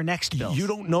going to pay your next bills. You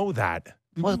don't know that.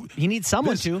 Well, you need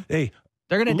someone to. Hey,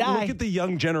 they're going to die. Look at the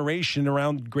young generation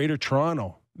around Greater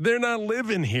Toronto. They're not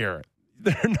living here.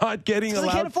 They're not getting allowed.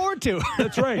 They can't afford to.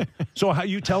 That's right. So how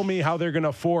you tell me how they're going to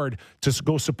afford to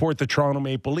go support the Toronto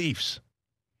Maple Leafs?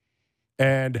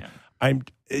 And I'm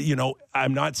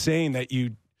not saying that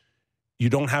you you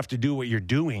don't have to do what you're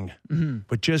doing,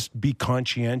 but just be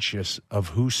conscientious of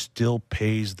who still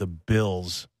pays the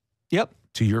bills Yep.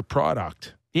 to your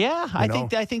product. Yeah, I know?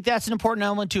 think that's an important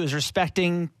element too, is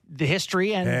respecting the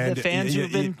history and the fans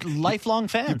who've been lifelong You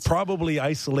fans. probably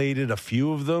isolated a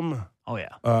few of them Oh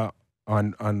yeah.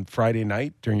 on Friday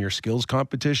night during your skills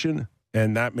competition,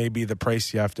 and that may be the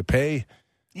price you have to pay.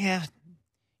 Yeah.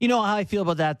 You know how I feel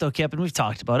about that though, Kip, and we've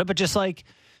talked about it, but just like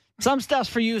some stuff's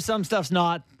for you, some stuff's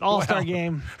not. All-Star Well,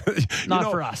 game,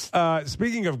 not for us.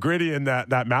 Speaking of gritty and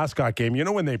that mascot game, you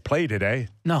know when they played it, eh?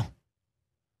 No.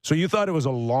 So you thought it was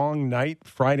a long night,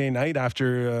 Friday night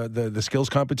after the skills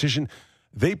competition?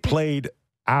 They played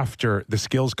after the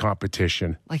skills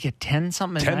competition, Like at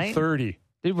 10-something at night? 10:30.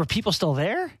 Were people still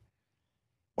there?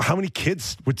 How many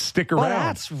kids would stick Well, around?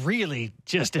 that's really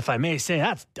just, if I may say,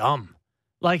 that's dumb.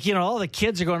 Like, you know, all the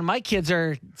kids are going, my kids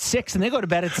are 6 and they go to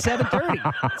bed at 7:30.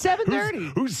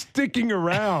 7:30. Who's sticking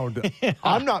around?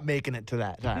 I'm not making it to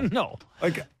that time. No.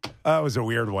 Like, that was a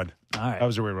weird one. All right. That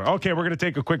was a weird one. Okay, we're going to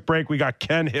take a quick break. We got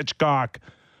Ken Hitchcock,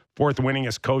 fourth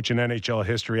winningest coach in NHL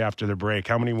history after the break.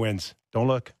 How many wins? Don't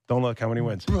look. How many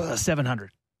wins?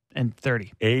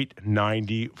 730.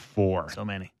 894. So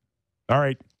many. All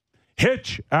right.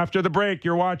 Hitch, after the break,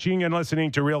 you're watching and listening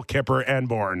to Real Kipper and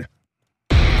Bourne.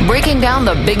 Breaking down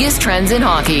the biggest trends in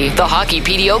hockey. The Hockey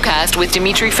PDO-cast with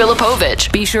Dmitry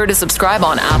Filipovich. Be sure to subscribe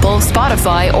on Apple,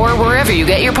 Spotify, or wherever you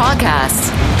get your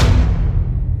podcasts.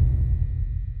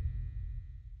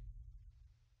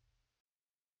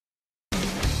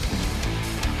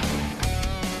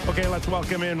 Okay, let's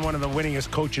welcome in one of the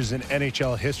winningest coaches in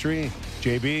NHL history.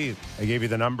 JB, I gave you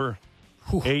the number.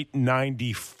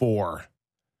 894.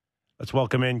 Let's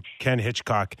welcome in Ken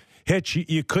Hitchcock. Hitch,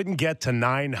 you couldn't get to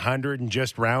 900 and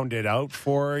just round it out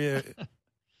for you?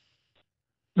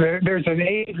 There's an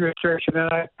age restriction,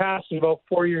 and I passed it about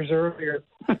 4 years earlier.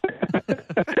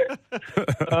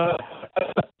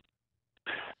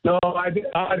 No, to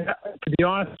be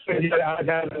honest with you, I'd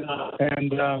had enough,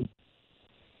 and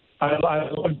I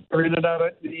loved every minute of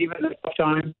it, even at the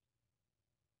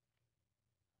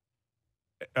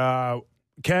time.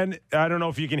 Ken, I don't know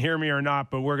if you can hear me or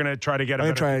not, but we're going to try to get I'm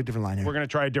going to try a different line here. We're going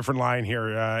to try a different line here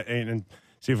and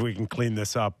see if we can clean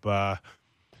this up.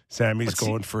 Sammy's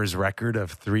going for his record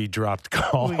of 3 dropped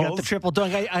calls. We got the triple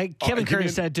dunk. Kevin Curry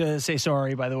said to say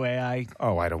sorry, by the way. I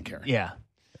don't care. Yeah.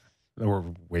 We're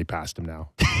way past him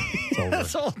now. It's over.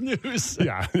 That's old news.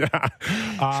 Yeah.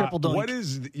 Triple dunk. What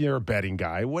is, you're a betting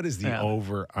guy, what is the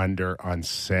over-under on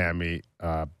Sammy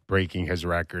breaking his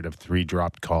record of 3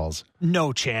 dropped calls?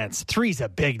 No chance. 3's a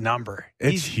big number.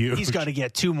 It's huge. He's got to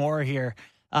get 2 more here.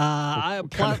 Plus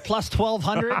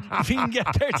 1,200 if he can get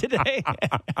there today.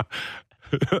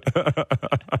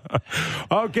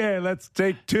 Okay, let's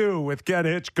take 2 with Ken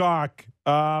Hitchcock.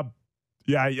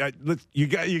 You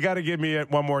got to give me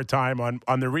it one more time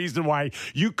on the reason why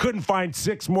you couldn't find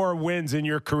 6 more wins in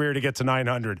your career to get to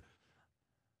 900.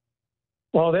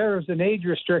 Well, there was an age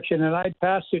restriction, and I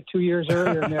passed it 2 years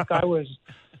earlier, Nick. I was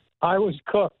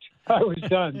cooked. I was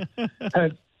done,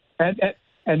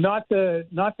 and not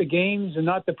the games and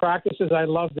not the practices. I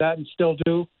loved that and still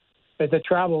do. But the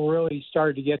travel really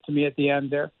started to get to me at the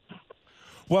end there.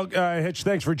 Well, Hitch,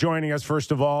 thanks for joining us,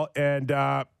 first of all. And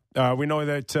we know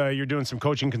that you're doing some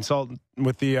coaching consultant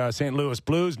with the St. Louis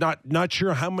Blues. Not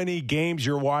sure how many games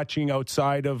you're watching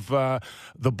outside of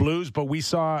the Blues, but we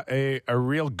saw a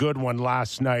real good one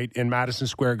last night in Madison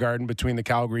Square Garden between the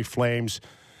Calgary Flames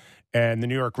and the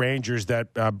New York Rangers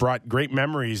that brought great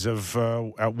memories of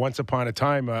once upon a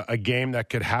time a game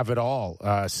that could have it all.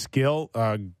 Skill,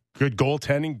 good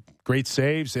goaltending, great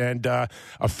saves, and a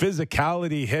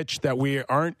physicality, Hitch, that we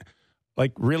aren't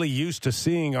really used to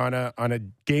seeing on a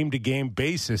game-to-game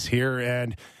basis here.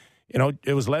 And,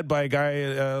 it was led by a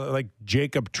guy like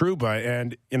Jacob Trouba.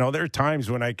 And, there are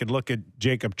times when I could look at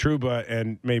Jacob Trouba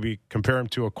and maybe compare him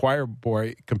to a choir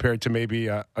boy compared to maybe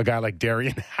a guy like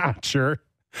Darian Hatcher,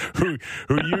 who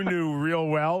you knew real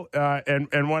well,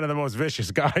 and one of the most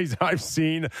vicious guys I've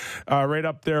seen, right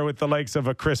up there with the likes of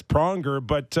a Chris Pronger.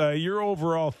 But your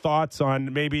overall thoughts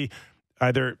on maybe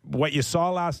either what you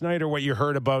saw last night or what you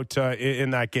heard about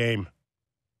in that game?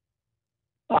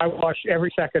 I watched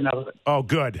every second of it. Oh,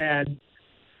 good. And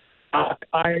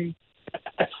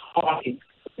that's hockey.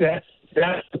 That's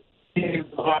the game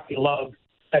of hockey love.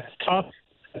 That's tough.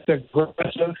 That's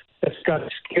aggressive. It's got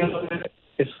skill in it.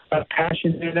 It's got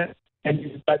passion in it. And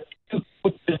you've got 2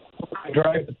 coaches who can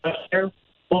drive the best there.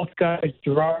 Both guys,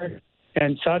 Gerard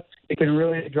and Sutz, they can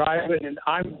really drive it. And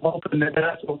I'm hoping that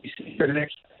that's what we see for the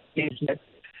next games,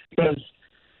 because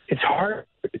it's hard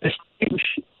to distinguish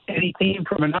any team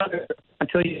from another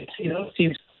until you see those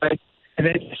teams play.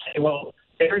 and then you say, well,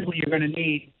 here's what you're going to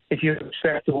need if you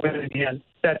expect to win again.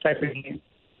 That type of game.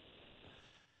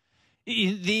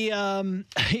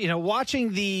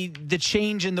 Watching the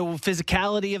change in the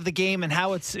physicality of the game and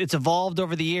how it's evolved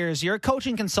over the years. You're a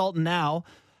coaching consultant now.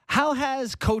 How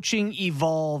has coaching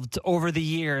evolved over the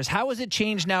years? How has it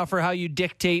changed now for how you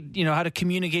dictate, how to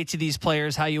communicate to these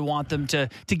players, how you want them to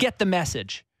get the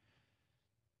message?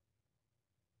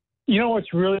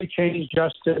 What's really changed,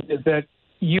 Justin, is that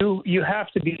you have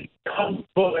to be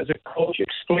comfortable as a coach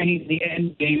explaining the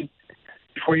end game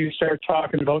before you start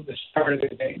talking about the start of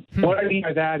the game. What I mean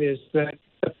by that is that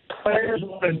the players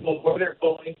want to know where they're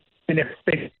going and if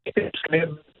they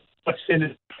what's in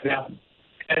it for them.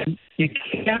 And you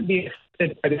can't be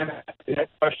offended by them asking that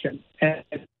question.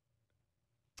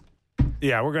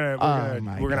 Yeah, we're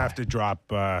gonna have to drop.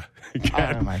 Oh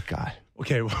my God.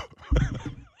 Okay.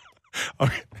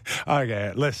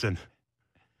 Okay. Listen,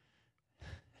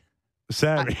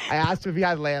 Sammy. I asked him if he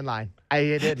had a landline. I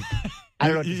didn't. I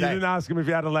don't know what to say. You didn't ask him if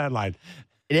he had a landline.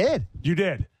 He did. You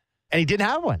did. And he didn't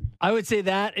have one. I would say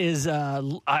that is,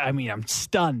 I'm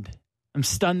stunned. I'm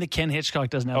stunned that Ken Hitchcock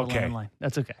doesn't have a landline.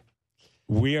 That's okay.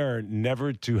 We are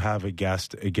never to have a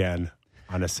guest again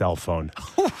on a cell phone.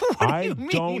 I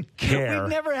don't care. We'd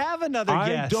never have another guest.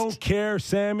 I don't care,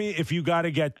 Sammy, if you got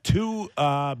to get 2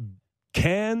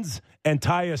 cans and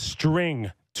tie a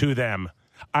string to them.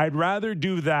 I'd rather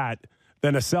do that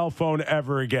than a cell phone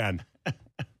ever again.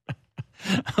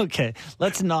 Okay,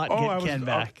 let's not get Ken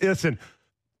back. Listen,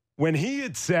 when he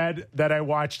had said that I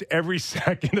watched every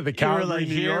second of the Calgary,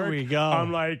 New York, we go.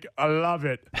 I'm like, I love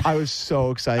it. I was so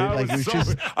excited.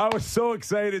 I was so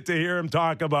excited to hear him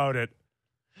talk about it.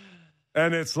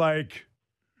 And it's like,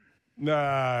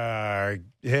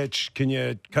 Hitch, can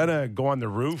you kind of go on the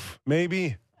roof,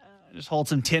 maybe? Just hold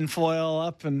some tinfoil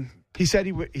up and... He said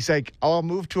he's like, I'll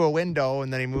move to a window,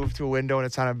 and then he moved to a window, and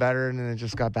it sounded better, and then it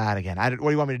just got bad again. What do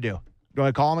you want me to do? Do you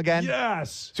want to call him again?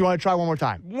 Yes. So you want to try one more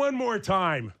time? One more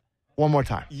time. One more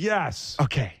time. Yes.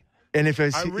 Okay. And if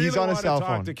he's on a cell phone.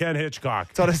 Talk to Ken Hitchcock.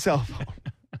 It's on a cell phone.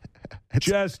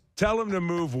 Just tell him to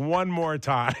move one more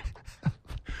time.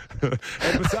 And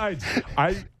besides,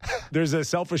 there's a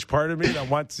selfish part of me that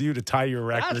wants you to tie your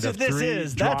record That's of what 3 this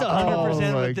is. drops. That's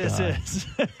 100% what this is.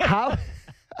 How?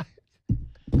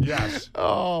 Yes.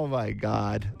 Oh, my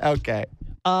God. Okay.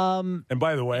 And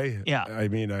by the way, yeah. I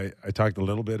mean, I talked a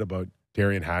little bit about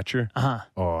Darian Hatcher. Uh-huh.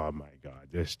 Oh, my God.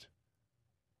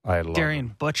 I love Darian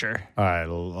him. Butcher. I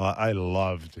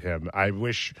loved him. I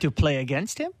wish... To play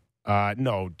against him?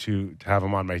 No, to have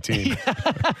him on my team.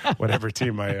 Whatever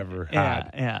team I ever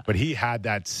had. Yeah. But he had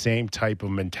that same type of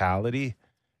mentality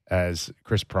as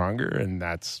Chris Pronger, and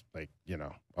that's like,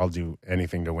 I'll do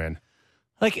anything to win.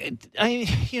 Like,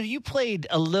 you played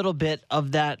a little bit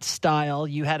of that style.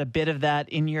 You had a bit of that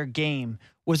in your game.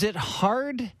 Was it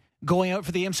hard going out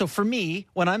for the game? So for me,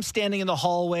 when I'm standing in the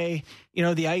hallway,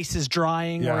 the ice is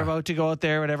drying. Yeah. We're about to go out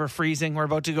there, whatever, freezing. We're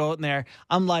about to go out in there.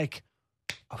 I'm like,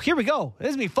 oh, here we go. This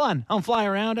is going to be fun. I'm flying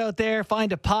around out there,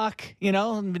 find a puck,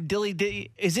 dilly.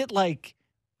 Is it like,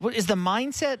 what is the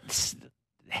mindset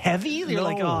heavy? You're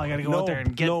like, oh, I got to go out there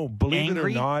and get angry? No, believe it or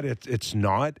not, it's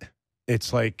not.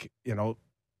 It's like,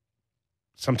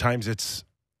 sometimes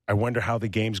I wonder how the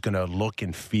game's going to look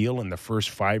and feel in the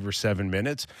first 5 or 7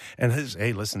 minutes. And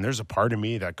hey, listen, there's a part of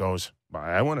me that goes,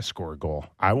 I want to score a goal.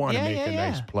 I want to make a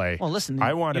nice play. Well, listen,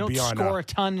 I want to be on score a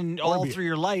ton all through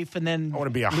your life, and then I want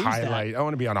to be a highlight. I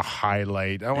want to be on a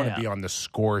highlight. I want to be on the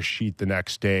score sheet the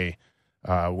next day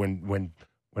when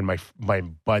my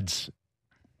buds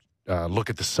look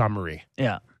at the summary.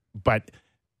 Yeah, but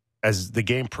as the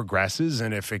game progresses,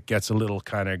 and if it gets a little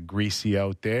kind of greasy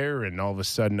out there, and all of a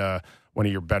sudden one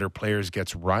of your better players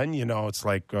gets run, it's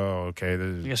like, oh, okay,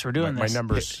 I guess we're doing this. My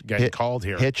number's getting called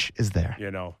here. Hitch is there.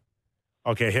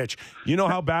 Okay, Hitch. You know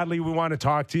how badly we want to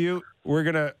talk to you? We're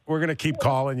gonna keep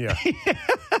calling you.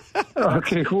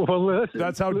 Okay, well, listen.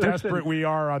 That's how desperate we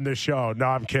are on this show. No,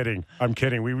 I'm kidding.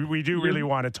 We do really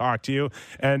want to talk to you,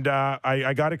 and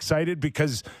I got excited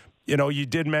because you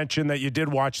did mention that you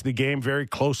did watch the game very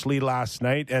closely last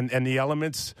night, and the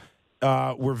elements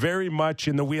were very much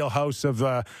in the wheelhouse of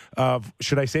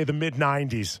should I say the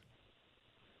mid-'90s.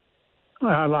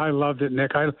 I loved it,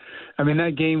 Nick. I mean,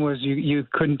 that game was you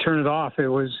couldn't turn it off. It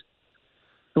was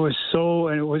so,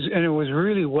 and it was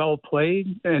really well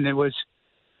played, and it was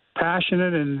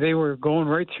passionate, and they were going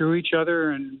right through each other,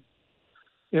 and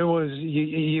it was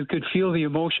you could feel the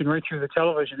emotion right through the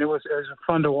television. It was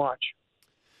fun to watch.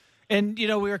 And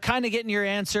we were kind of getting your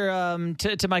answer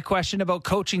to my question about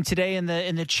coaching today and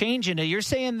the change in it. You're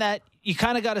saying that you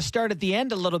kind of got to start at the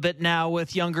end a little bit now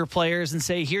with younger players and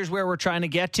say, here's where we're trying to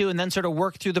get to, and then sort of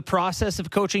work through the process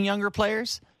of coaching younger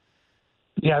players?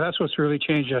 Yeah, that's what's really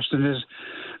changed, Justin, is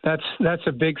that's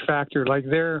a big factor. Like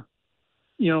they've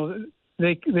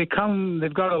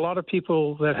got a lot of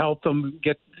people that help them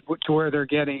get to where they're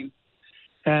getting,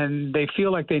 and they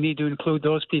feel like they need to include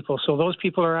those people. So those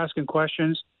people are asking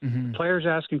questions, players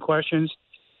asking questions,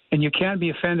 and you can't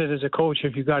be offended as a coach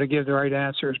if you've got to give the right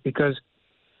answers, because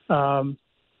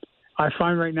I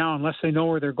find right now, unless they know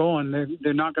where they're going,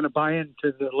 they're not going to buy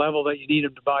into the level that you need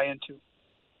them to buy into.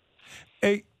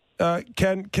 Hey,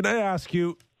 Ken, can I ask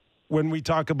you, when we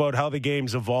talk about how the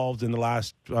game's evolved in the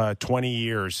last 20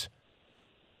 years,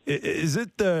 is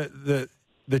it the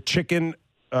chicken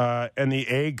and the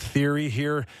egg theory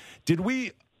here? Did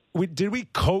we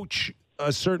coach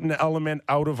a certain element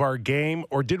out of our game,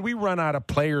 or did we run out of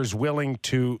players willing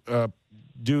to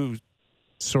do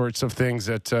sorts of things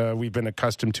that we've been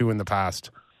accustomed to in the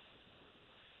past?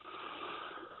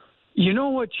 You know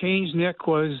what changed, Nick,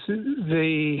 was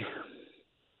in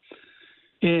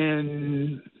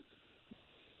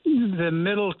the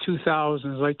middle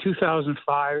 2000s, like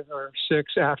 2005 or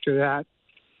 6 after that,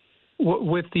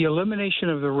 with the elimination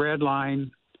of the red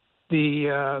line,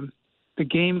 the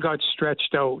game got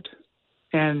stretched out.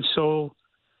 And so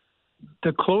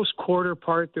the close quarter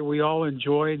part that we all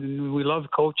enjoyed and we loved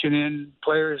coaching in,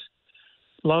 players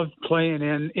loved playing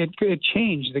in, it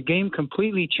changed. The game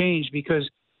completely changed because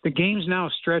the game's now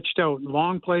stretched out.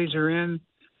 Long plays are in.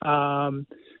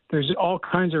 There's all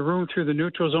kinds of room through the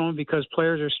neutral zone because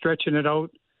players are stretching it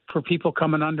out for people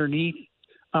coming underneath.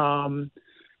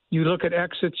 You look at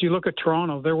exits, you look at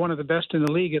Toronto, they're one of the best in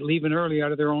the league at leaving early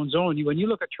out of their own zone. When you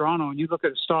look at Toronto and you look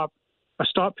at a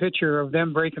stop picture of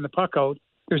them breaking the puck out,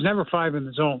 there's never 5 in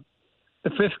the zone. The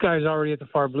 5th guy is already at the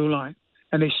far blue line,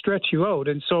 and they stretch you out.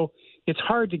 And so it's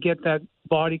hard to get that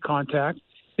body contact.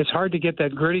 It's hard to get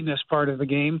that grittiness part of the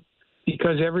game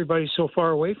because everybody's so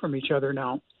far away from each other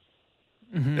now.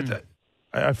 Mm-hmm.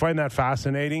 I find that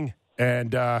fascinating.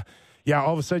 And, all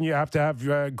of a sudden you have to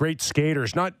have great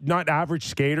skaters, not average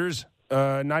skaters,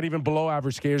 not even below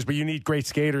average skaters, but you need great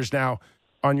skaters now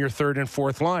on your 3rd and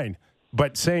 4th line.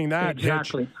 But saying that,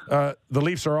 exactly. Hitch, the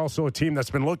Leafs are also a team that's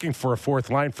been looking for a 4th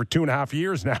line for 2.5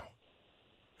 years now.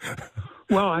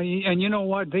 Well, and you know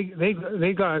what?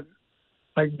 They got,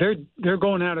 like, they're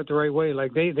going at it the right way.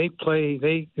 Like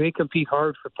they compete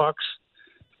hard for pucks.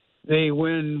 They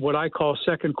win what I call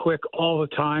second quick all the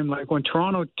time. Like when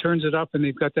Toronto turns it up and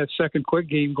they've got that second quick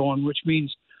game going, which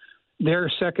means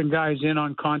their second guy's in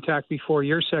on contact before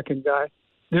your second guy,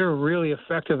 they're really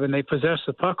effective and they possess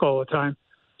the puck all the time.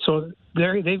 So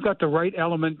they've got the right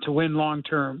element to win long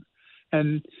term,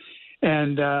 and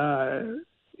they're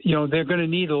going to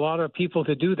need a lot of people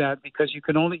to do that because you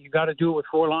got to do it with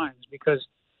 4 lines because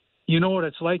you know what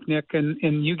it's like, Nick,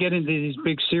 and you get into these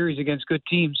big series against good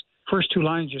teams. First 2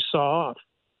 lines just saw off,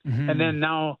 and then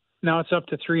now it's up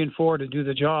to 3 and 4 to do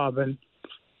the job, and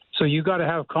so you got to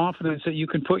have confidence that you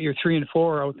can put your 3 and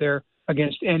 4 out there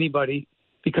against anybody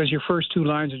because your first 2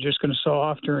 lines are just going to saw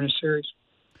off during a series.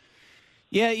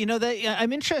 Yeah,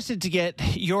 I'm interested to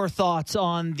get your thoughts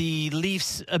on the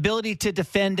Leafs' ability to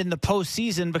defend in the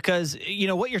postseason because,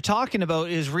 what you're talking about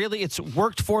is really it's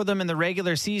worked for them in the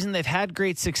regular season. They've had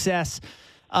great success,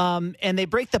 and they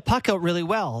break the puck out really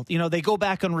well. They go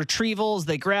back on retrievals,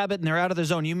 they grab it, and they're out of the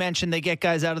zone. You mentioned they get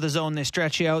guys out of the zone, they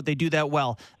stretch you out, they do that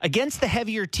well. Against the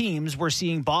heavier teams, we're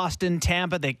seeing Boston,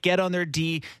 Tampa, that get on their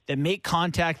D, that make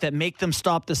contact, that make them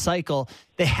stop the cycle.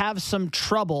 They have some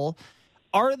trouble.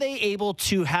 Are they able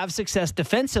to have success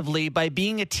defensively by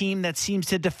being a team that seems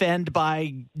to defend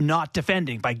by not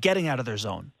defending, by getting out of their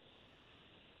zone?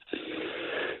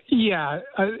 Yeah.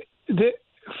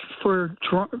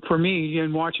 For me,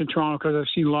 in watching Toronto, because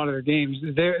I've seen a lot of their games,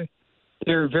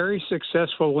 they're very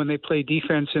successful when they play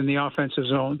defense in the offensive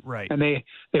zone. Right. And they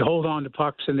hold on to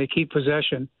pucks and they keep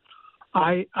possession.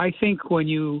 I think when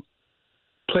you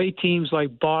play teams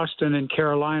like Boston and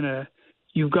Carolina,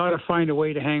 you've got to find a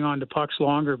way to hang on to pucks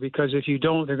longer because if you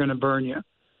don't, they're going to burn you.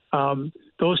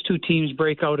 Those 2 teams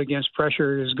break out against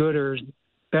pressure as good or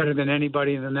better than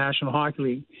anybody in the National Hockey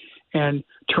League. And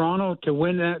Toronto, to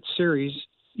win that series,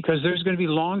 because there's going to be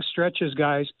long stretches,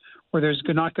 guys, where there's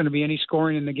not going to be any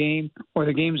scoring in the game or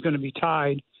the game's going to be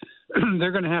tied,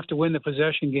 they're going to have to win the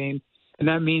possession game. And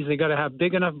that means they got to have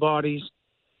big enough bodies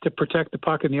to protect the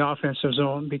puck in the offensive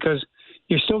zone because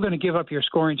you're still going to give up your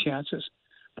scoring chances.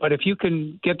 But if you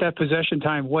can get that possession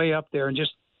time way up there and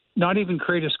just not even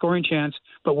create a scoring chance,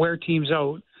 but wear teams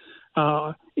out,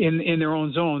 in their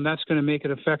own zone, that's going to make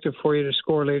it effective for you to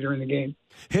score later in the game.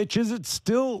 Hitch, is it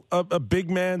still a big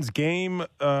man's game?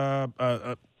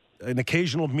 An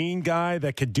occasional mean guy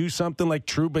that could do something like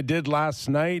Trouba did last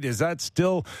night? Is that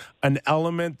still an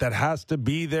element that has to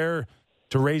be there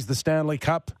to raise the Stanley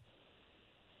Cup?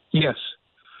 Yes,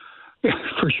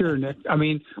 for sure, Nick. I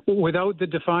mean, without the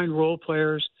defined role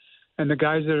players and the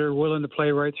guys that are willing to play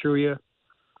right through you,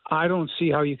 I don't see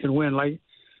how you can win. Like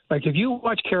if you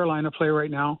watch Carolina play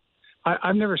right now,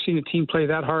 I've never seen a team play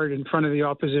that hard in front of the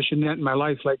opposition net in my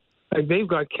life. Like they've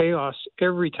got chaos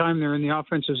every time they're in the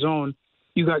offensive zone.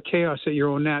 You got chaos at your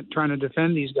own net trying to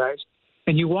defend these guys,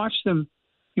 and you watch them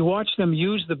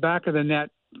use the back of the net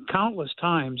countless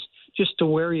times just to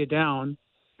wear you down,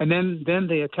 and then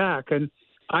they attack. And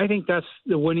I think that's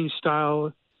the winning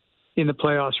style in the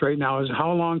playoffs right now: is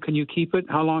how long can you keep it?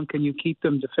 How long can you keep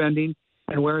them defending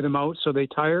and wear them out so they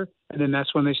tire, and then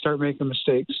that's when they start making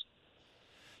mistakes.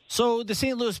 So the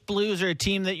St. Louis Blues are a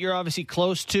team that you're obviously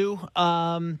close to,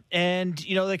 and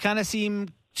they kind of seem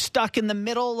stuck in the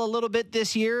middle a little bit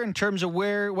this year in terms of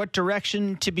what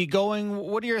direction to be going.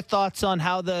 What are your thoughts on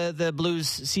how the Blues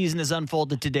season has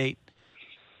unfolded to date?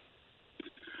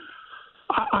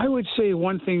 I would say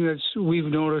one thing we've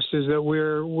noticed is that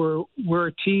we're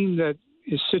a team that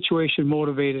is situation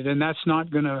motivated, and that's not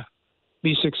going to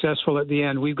be successful at the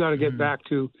end. We've got to get back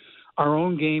to our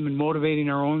own game and motivating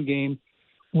our own game.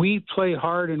 We play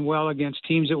hard and well against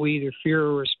teams that we either fear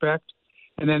or respect,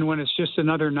 and then when it's just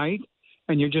another night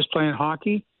and you're just playing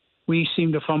hockey, we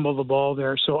seem to fumble the ball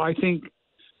there. So I think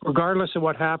regardless of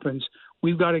what happens,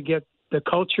 we've got to get the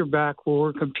culture back where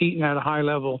we're competing at a high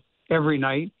level every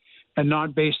night and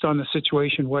not based on the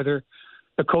situation, whether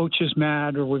the coach is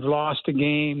mad or we've lost a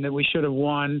game that we should have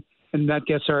won and that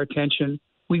gets our attention.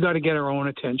 We got to get our own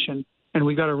attention, and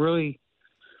we got to really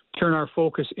turn our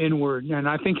focus inward. And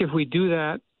I think if we do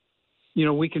that,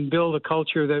 we can build a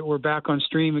culture that we're back on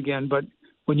stream again. But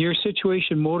when you're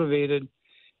situation motivated,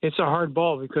 it's a hard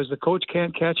ball because the coach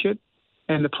can't catch it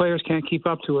and the players can't keep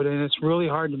up to it. And it's really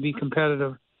hard to be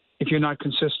competitive if you're not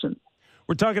consistent.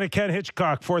 We're talking to Ken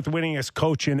Hitchcock, fourth winningest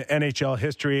coach in NHL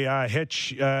history.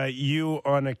 Hitch, you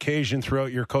on occasion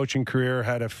throughout your coaching career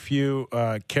had a few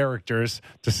characters,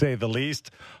 to say the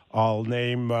least. I'll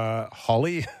name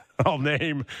Holly. I'll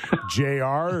name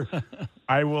JR.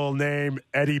 I will name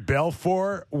Eddie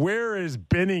Belfour. Where is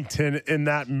Binnington in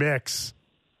that mix?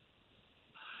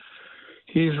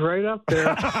 He's right up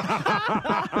there.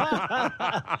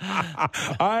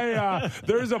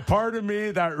 There's a part of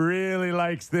me that really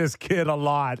likes this kid a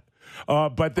lot.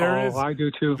 But I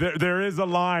do too. There is a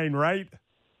line, right?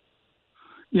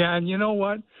 Yeah, and you know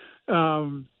what?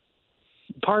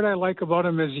 Part I like about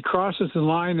him is he crosses the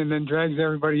line and then drags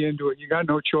everybody into it. You got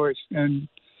no choice, and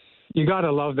you got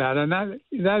to love that. And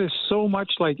that is so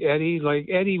much like Eddie. Like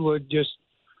Eddie would just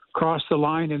cross the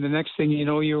line, and the next thing you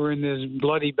know, you were in this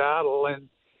bloody battle, and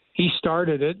he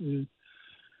started it,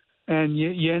 and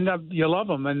you end up, you love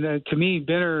him. And to me,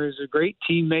 Binner is a great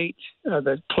teammate.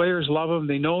 The players love him.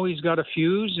 They know he's got a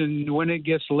fuse, and when it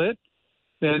gets lit,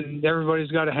 then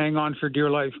everybody's got to hang on for dear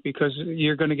life because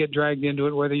you're going to get dragged into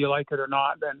it whether you like it or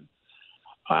not. And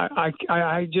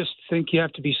I just think you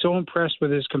have to be so impressed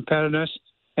with his competitiveness.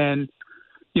 And,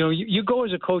 you go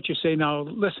as a coach, you say, now,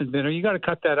 listen, Binner, you got to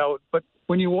cut that out. But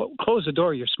when you close the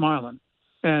door, you're smiling.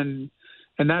 And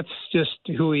that's just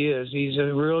who he is. He's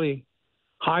a really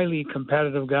highly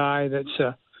competitive guy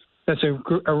that's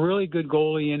a really good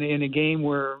goalie in a game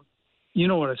where, you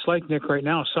know what it's like, Nick, right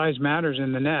now. Size matters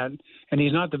in the net, and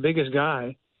he's not the biggest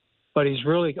guy, but he's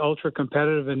really ultra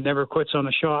competitive and never quits on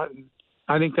a shot. And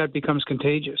I think that becomes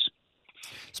contagious.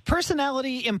 Is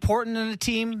personality important in a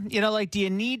team? Do you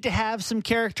need to have some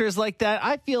characters like that?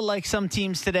 I feel like some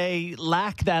teams today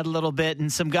lack that a little bit, and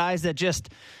some guys that just,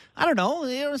 I don't know,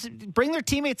 bring their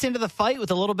teammates into the fight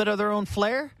with a little bit of their own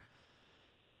flair.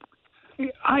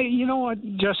 You know what,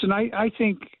 Justin, I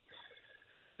think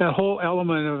that whole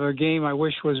element of a game I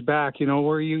wish was back,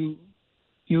 where you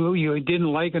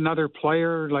didn't like another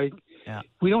player.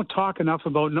 We don't talk enough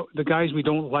about the guys we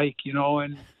don't like,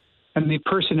 and the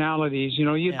personalities.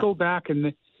 You go back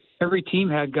and every team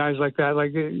had guys like that,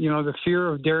 the fear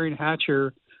of Derian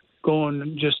Hatcher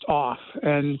going just off,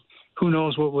 and who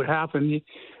knows what would happen.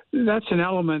 That's an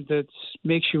element that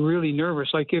makes you really nervous.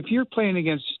 Like if you're playing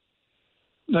against,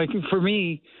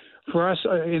 for us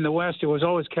in the West, it was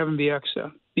always Kevin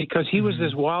Bieksa, because he was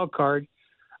this wild card.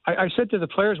 I said to the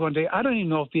players one day, I don't even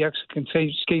know if Bieksa can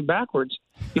skate backwards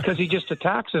because he just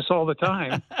attacks us all the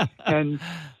time.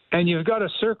 And you've got to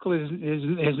circle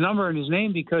his number and his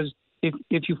name, because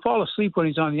if you fall asleep when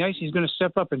he's on the ice, he's going to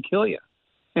step up and kill you.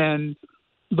 And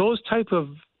those type of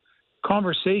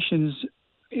conversations,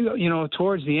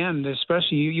 towards the end,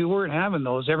 especially you weren't having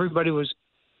those. Everybody was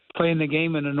playing the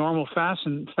game in a normal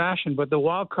fashion, but the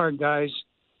wild card guys,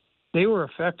 they were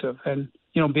effective. And,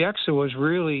 Bieksa was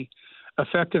really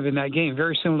effective in that game,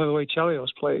 very similar to the way Chelios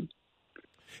played.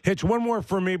 Hitch, one more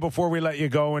for me before we let you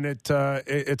go, and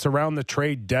it's around the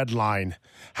trade deadline.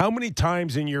 How many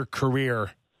times in your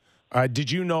career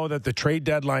did you know that the trade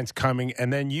deadline's coming,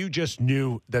 and then you just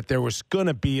knew that there was going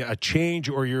to be a change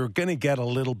or you're going to get a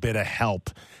little bit of help?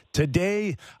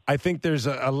 Today, I think there's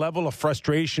a level of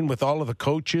frustration with all of the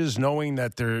coaches knowing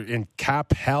that they're in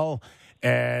cap hell,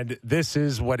 and this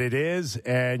is what it is,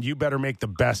 and you better make the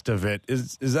best of it.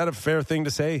 Is that a fair thing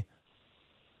to say?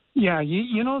 Yeah,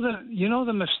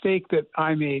 the mistake that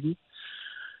I made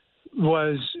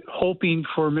was hoping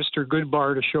for Mr.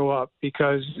 Goodbar to show up,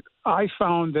 because I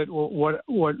found that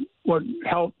what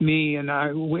helped me, and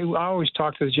I always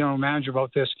talk to the general manager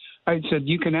about this. I said,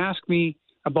 you can ask me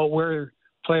about where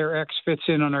player X fits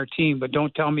in on our team, but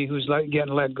don't tell me who's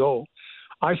getting let go.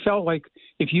 I felt like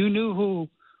if you knew who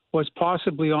was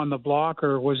possibly on the block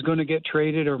or was going to get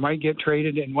traded or might get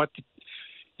traded, and what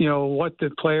the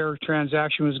player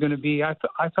transaction was going to be, I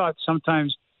thought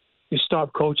sometimes you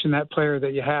stop coaching that player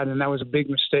that you had, and that was a big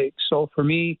mistake. So for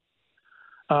me,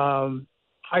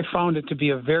 I found it to be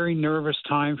a very nervous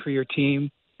time for your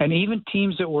team, and even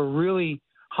teams that were really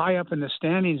high up in the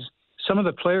standings, some of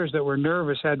the players that were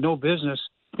nervous had no business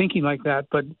thinking like that.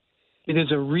 But it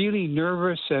is a really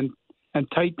nervous and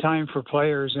tight time for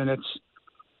players, and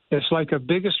it's like a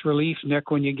biggest relief,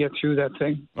 Nick, when you get through that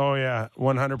thing. Oh, yeah,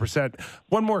 100%.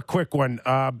 One more quick one.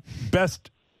 Best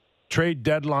trade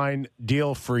deadline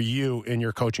deal for you in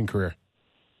your coaching career?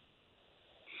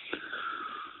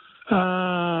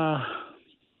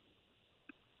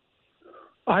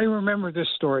 I remember this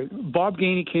story. Bob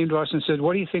Gainey came to us and said,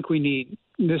 what do you think we need?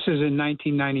 This is in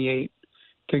 1998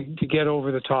 to get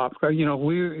over the top. It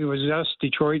was us,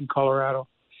 Detroit and Colorado.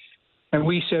 And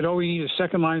we said, we need a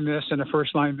second line this and a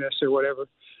first line this or whatever.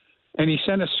 And he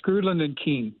sent us Skrudland and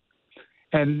Keene.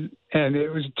 And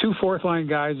it was 2 fourth line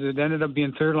guys that ended up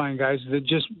being third line guys that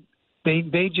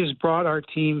they just brought our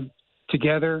team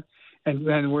together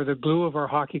and were the glue of our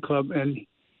hockey club. And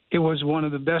it was one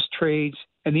of the best trades.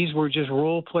 And these were just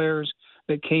role players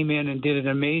that came in and did an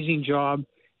amazing job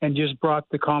and just brought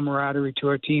the camaraderie to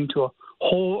our team to a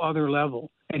whole other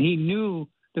level. And he knew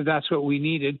that that's what we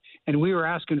needed. And we were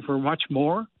asking for much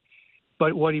more,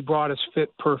 but what he brought us fit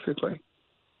perfectly.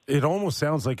 It almost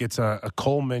sounds like it's a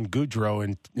Coleman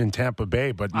Goudreau in Tampa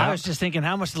Bay. But I was just thinking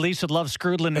how much the Leafs would love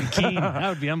Skrudland and Keene. That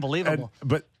would be unbelievable.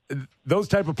 But those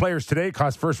type of players today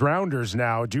cost first rounders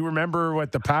now. Do you remember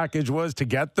what the package was to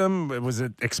get them? Was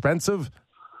it expensive?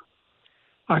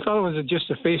 I thought it was just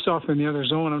a face-off in the other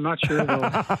zone. I'm not sure, though.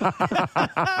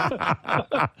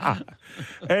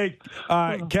 Hey,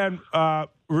 Ken,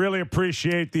 really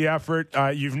appreciate the effort.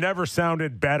 You've never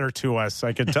sounded better to us.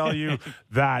 I can tell you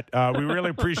that. We really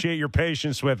appreciate your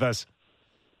patience with us.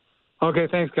 Okay,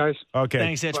 thanks, guys. Okay.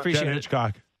 Thanks, Hitch. Appreciate it.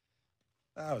 Hitchcock.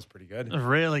 That was pretty good.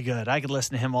 Really good. I could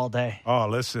listen to him all day. Oh,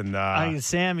 listen.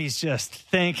 Sammy's just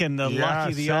thanking the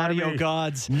Sammy, audio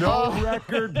gods. No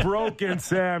record broken,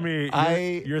 Sammy.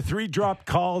 Your 3 dropped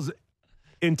calls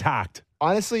intact.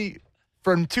 Honestly,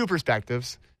 from 2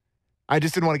 perspectives, I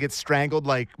just didn't want to get strangled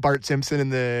like Bart Simpson in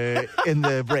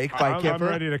the break by Kipper. I'm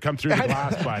ready to come through the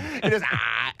glass, bud.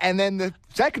 And then the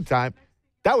second time,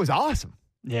 that was awesome.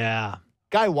 Yeah.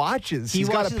 Guy watches. He's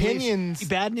got opinions.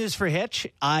 Bad news for Hitch.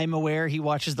 I'm aware he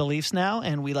watches the Leafs now,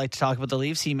 and we like to talk about the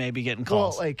Leafs. He may be getting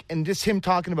calls. Well, and just him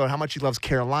talking about how much he loves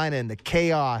Carolina and the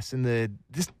chaos and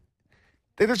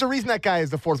there's a reason that guy is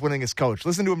the 4th winningest coach.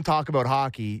 Listen to him talk about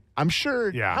hockey. I'm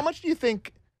sure. Yeah. How much do you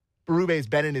think Berube's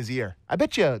been in his ear? I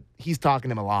bet you he's talking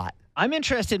to him a lot. I'm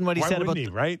interested in what he said about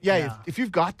right? Yeah. If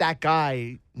you've got that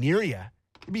guy near you,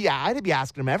 I'd be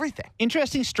asking him everything.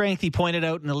 Interesting strength he pointed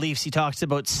out in the Leafs. He talks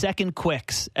about second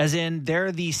quicks, as in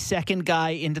they're the second guy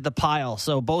into the pile.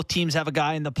 So both teams have a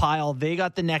guy in the pile. They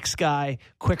got the next guy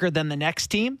quicker than the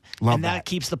next team. Love that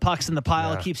keeps the pucks in the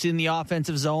pile, keeps it in the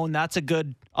offensive zone. That's a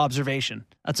good observation.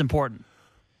 That's important.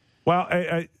 Well,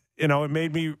 it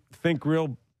made me think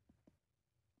real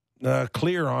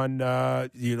clear on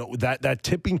that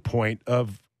tipping point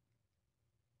of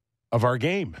our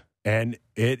game, and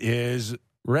it is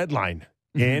red line,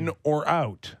 in or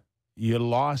out. You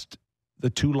lost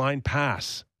the 2-line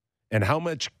pass. And how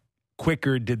much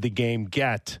quicker did the game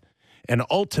get? And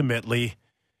ultimately,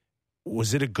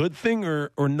 was it a good thing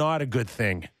or not a good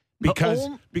thing?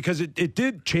 Because it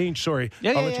did change. Sorry,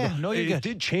 I'll let you go. No, you're good. It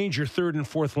did change your third and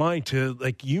fourth line to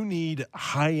you need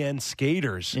high end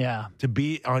skaters. To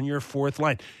be on your fourth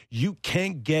line. You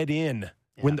can't get in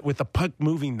with the puck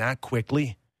moving that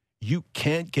quickly. You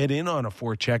can't get in on a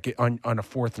forecheck on a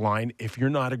fourth line if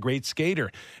you're not a great skater.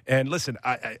 And listen,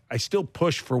 I still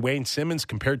push for Wayne Simmons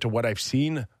compared to what I've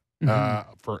seen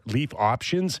for Leaf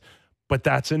options. But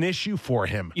that's an issue for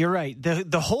him. You're right.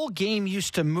 The whole game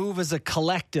used to move as a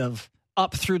collective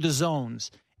up through the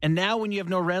zones. And now when you have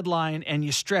no red line and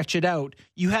you stretch it out,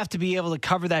 you have to be able to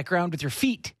cover that ground with your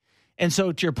feet. And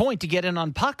so to your point, to get in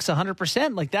on pucks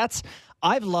 100%,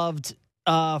 I've loved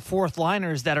fourth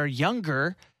liners that are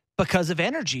younger because of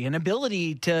energy and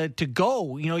ability to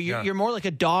go. You're more like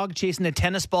a dog chasing a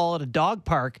tennis ball at a dog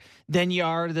park than you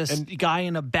are this guy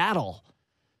in a battle.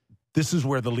 This is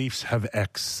where the Leafs have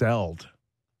excelled,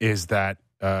 is that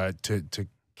to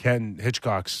Ken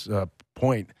Hitchcock's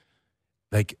point,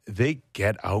 they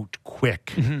get out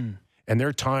quick. And there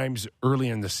are times early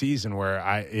in the season where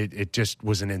it just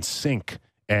wasn't in sync,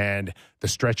 and the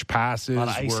stretch passes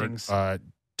were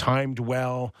timed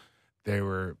well. There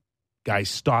were guys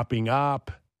stopping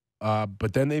up,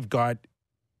 but then they got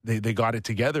it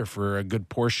together for a good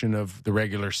portion of the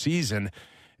regular season.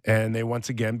 And they once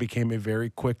again became a very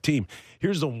quick team.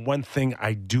 Here's the one thing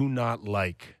I do not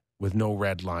like with no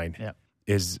red line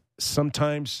is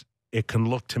sometimes it can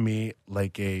look to me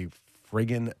like a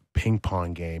friggin' ping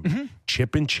pong game.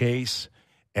 Chip and chase.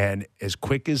 And as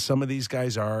quick as some of these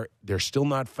guys are, they're still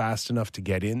not fast enough to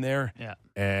get in there.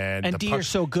 And D are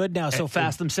so good now, so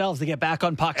fast themselves. They get back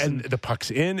on pucks. And the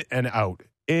puck's in and out.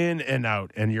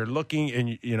 And you're looking,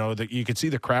 and you can see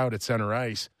the crowd at center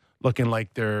ice looking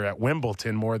like they're at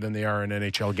Wimbledon more than they are an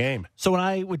NHL game. So when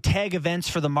I would tag events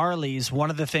for the Marlies,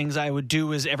 one of the things I would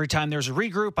do is every time there's a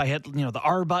regroup, I hit the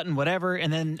R button, whatever,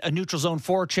 and then a neutral zone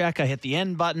forecheck, I hit the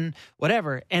N button,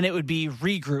 whatever, and it would be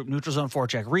regroup, neutral zone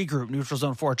forecheck, regroup, neutral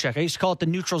zone forecheck. I used to call it the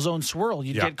neutral zone swirl.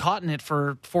 You'd get caught in it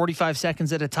for 45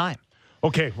 seconds at a time.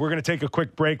 Okay, we're going to take a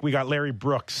quick break. We got Larry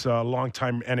Brooks, a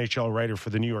longtime NHL writer for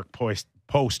the New York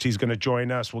Post. He's going to join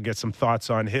us. We'll get some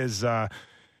thoughts on his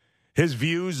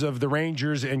views of the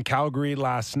Rangers in Calgary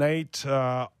last night.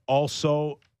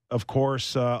 Also, of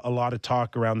course, a lot of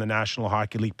talk around the National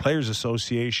Hockey League Players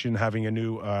Association having a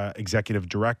new executive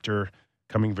director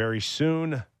coming very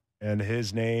soon, and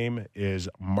his name is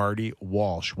Marty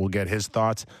Walsh. We'll get his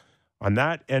thoughts on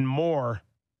that and more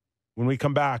when we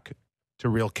come back to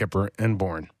Real Kipper and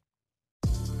Bourne.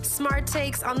 Smart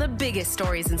takes on the biggest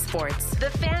stories in sports.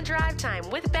 The Fan Drive Time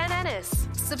with Ben Ennis.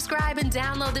 Subscribe and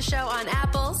download the show on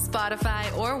Apple,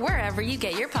 Spotify, or wherever you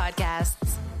get your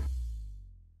podcasts.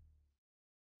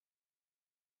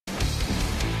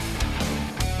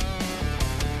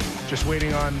 Just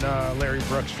waiting on Larry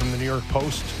Brooks from the New York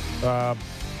Post. A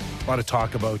lot of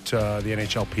talk about the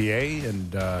NHLPA,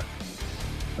 and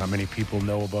not many people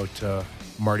know about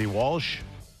Marty Walsh.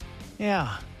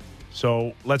 Yeah.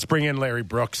 So let's bring in Larry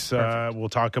Brooks. We'll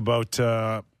talk about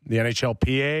the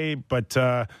NHLPA,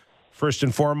 but first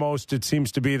and foremost, it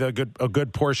seems to be a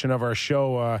good portion of our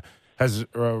show has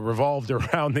revolved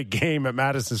around the game at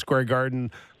Madison Square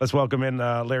Garden. Let's welcome in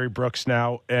Larry Brooks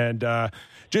now, and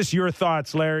just your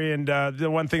thoughts, Larry. And the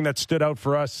one thing that stood out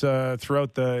for us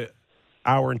throughout the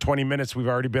hour and 20 minutes we've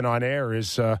already been on air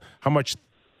is how much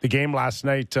the game last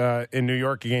night in New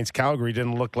York against Calgary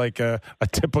didn't look like a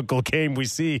typical game we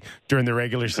see during the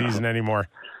regular season anymore.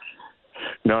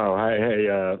 No,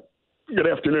 hey, good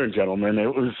afternoon, gentlemen.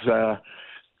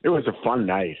 It was a fun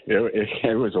night.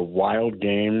 It was a wild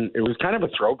game. It was kind of a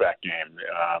throwback game.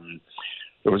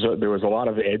 There was a lot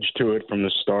of edge to it from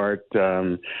the start.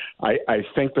 I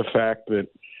think the fact that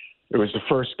it was the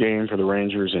first game for the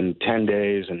Rangers in 10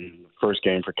 days and first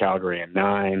game for Calgary in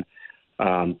 9.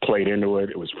 Played into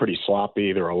it. It was pretty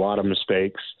sloppy. There were a lot of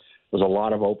mistakes. There was a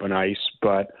lot of open ice,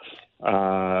 but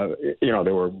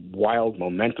there were wild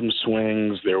momentum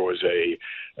swings. There was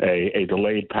a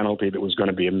delayed penalty that was going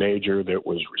to be a major that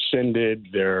was rescinded.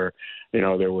 There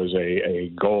was a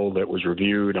goal that was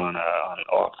reviewed on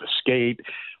off the skate.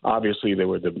 Obviously, there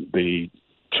were the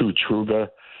two Trouba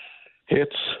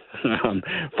hits,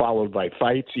 followed by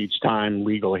fights. Each time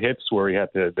legal hits where he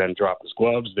had to then drop his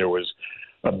gloves. There was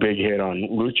a big hit on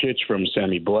Lucic from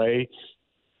Semi Blais.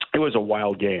 It was a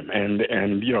wild game, and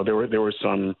there were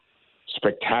some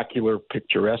spectacular,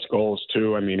 picturesque goals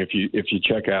too. I mean, if you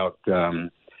check out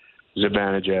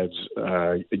Zibanejad's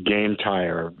game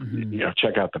tire,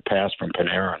 check out the pass from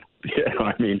Panarin.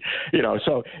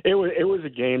 So it was a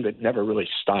game that never really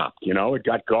stopped. It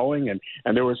got going,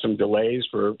 and there were some delays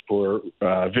for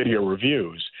video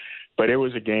reviews. But it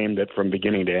was a game that from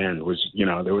beginning to end was,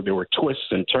 there were twists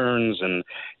and turns, and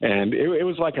it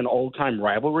was like an old time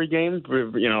rivalry game,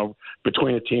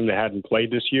 between a team that hadn't played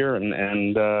this year and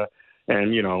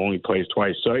only plays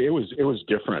twice. So it was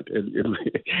different.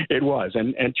 It was.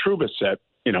 And Trouba said,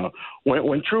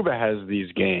 when Trouba has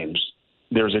these games,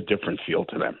 there's a different feel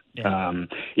to them. Yeah.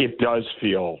 It does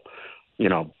feel,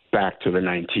 back to the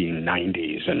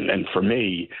 1990s, and for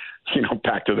me,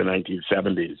 back to the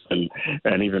 1970s,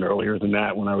 and even earlier than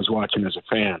that when I was watching as a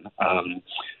fan.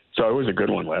 So it was a good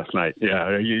one last night. Yeah,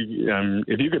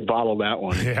 if you could bottle that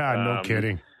one. Yeah, no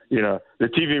kidding. The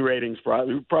TV ratings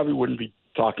probably wouldn't be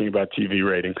talking about TV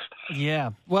ratings. Yeah.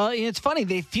 Well, it's funny.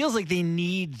 It feels like they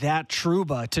need that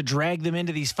Trouba to drag them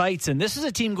into these fights. And this is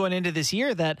a team going into this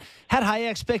year that had high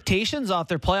expectations off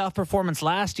their playoff performance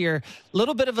last year. A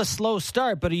little bit of a slow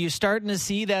start, but are you starting to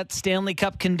see that Stanley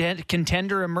Cup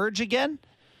contender emerge again?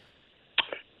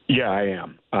 Yeah, I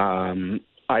am.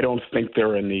 I don't think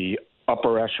they're in the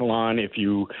upper echelon. If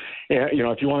you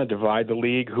want to divide the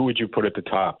league, who would you put at the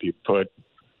top? You put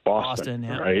Boston,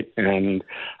 yeah. Right? And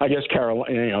I guess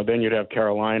Carolina. Then you'd have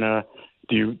Carolina.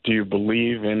 Do you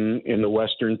believe in the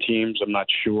Western teams? I'm not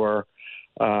sure.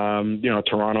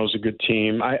 Toronto's a good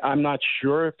team. I'm not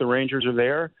sure if the Rangers are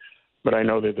there, but I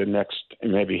know they're the next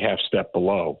maybe half step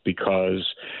below because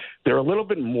they're a little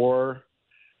bit more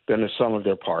than the sum of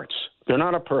their parts. They're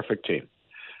not a perfect team.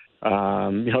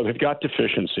 They've got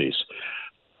deficiencies.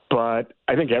 But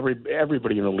I think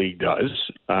everybody in the league does.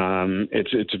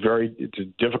 It's a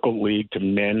difficult league to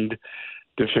mend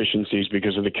deficiencies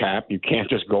because of the cap. You can't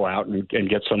just go out and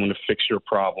get someone to fix your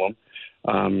problem.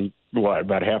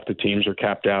 About half the teams are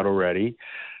capped out already,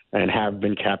 and have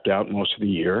been capped out most of the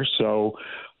year. So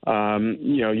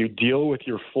you deal with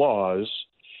your flaws,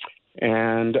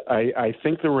 and I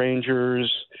think the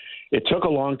Rangers. It took a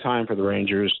long time for the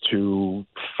Rangers to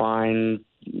find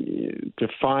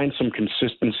some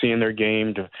consistency in their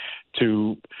game,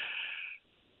 to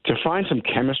find some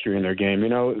chemistry in their game.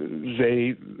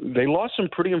 They lost some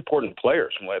pretty important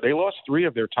players. They lost 3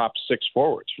 of their top 6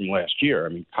 forwards from last year. I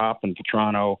mean, Kopp and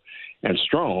Petrano and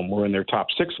Strome were in their top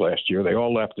 6 last year. They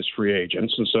all left as free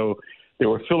agents, and so they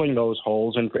were filling those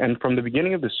holes. And from the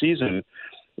beginning of the season,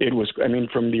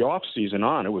 from the off season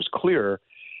on, it was clear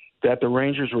that the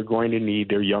Rangers were going to need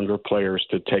their younger players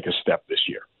to take a step this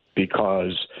year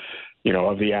because,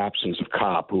 of the absence of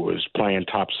Kopp, who was playing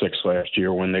top 6 last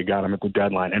year when they got him at the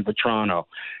deadline, and Petrano.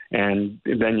 And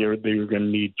then you're going to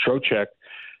need Trocheck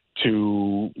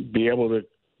to be able to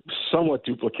somewhat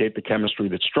duplicate the chemistry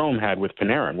that Strome had with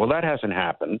Panarin. Well, that hasn't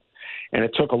happened, and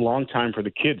it took a long time for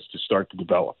the kids to start to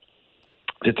develop,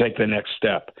 to take the next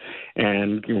step.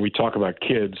 And when we talk about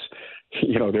kids,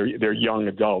 they're young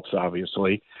adults,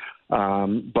 obviously.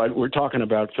 But we're talking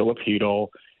about Philip Hedl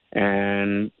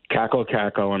and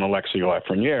Kakko and Alexis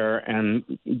Lafreniere. And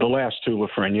the last 2,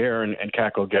 Lafreniere and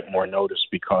Kakko, get more notice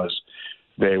because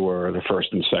they were the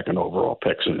first and second overall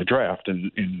picks in the draft in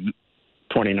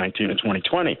 2019 and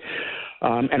 2020.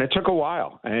 And it took a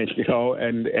while.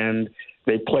 And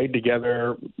they played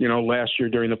together, last year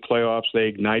during the playoffs. They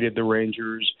ignited the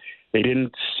Rangers. They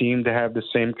didn't seem to have the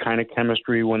same kind of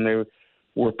chemistry when they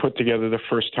were put together the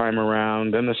first time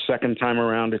around. Then the second time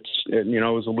around, it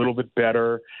was a little bit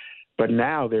better. But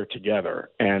now they're together,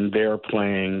 and they're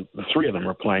playing. The 3 of them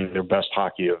are playing their best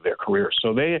hockey of their career.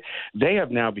 So they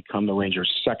have now become the Rangers'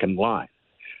 second line.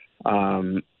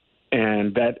 And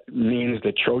that means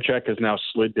that Trocheck has now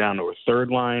slid down to a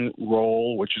third-line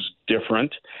role, which is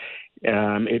different.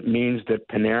 It means that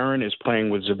Panarin is playing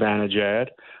with Zibanejad,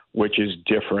 which is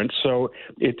different. So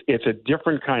it's a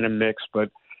different kind of mix, but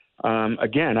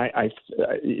again,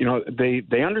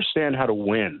 they understand how to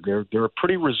win. They're a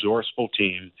pretty resourceful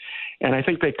team, and I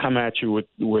think they come at you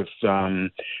with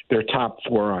their top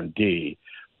 4 on D.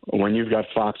 When you've got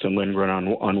Fox and Lindgren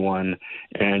on one,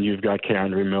 and you've got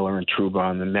K'Andre Miller and Trouba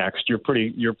on the next,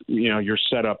 you're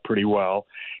set up pretty well,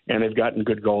 and they've gotten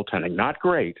good goaltending. Not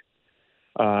great.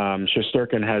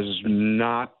 Shesterkin has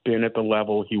not been at the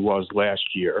level he was last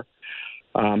year.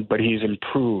 But he's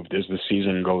improved as the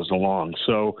season goes along.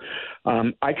 So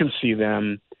I can see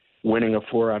them winning a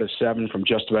 4 out of 7 from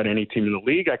just about any team in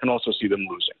the league. I can also see them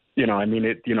losing.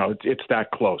 It's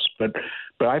that close. But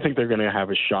I think they're going to have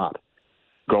a shot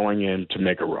going in to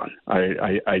make a run.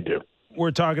 I do.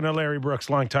 We're talking to Larry Brooks,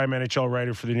 longtime NHL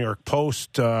writer for the New York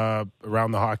Post,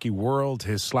 around the hockey world.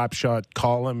 His Slapshot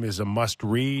column is a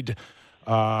must-read.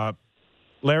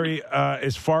 Larry,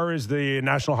 as far as the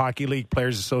National Hockey League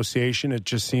Players Association, it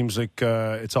just seems like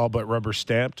it's all but rubber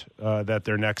stamped that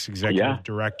their next executive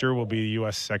director will be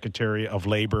U.S. Secretary of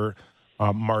Labor,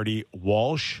 Marty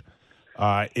Walsh.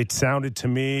 It sounded to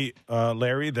me,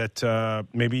 Larry, that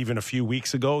maybe even a few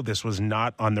weeks ago, this was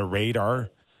not on the radar.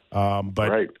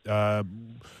 But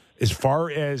as far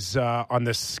as on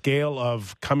the scale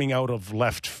of coming out of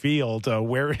left field,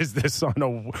 where is this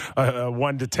on a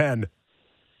 1 to 10?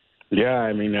 Yeah,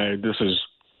 I mean, this is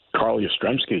Carl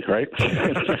Yastrzemski, right?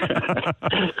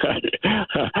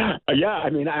 Yeah, I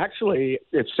mean, actually,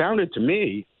 it sounded to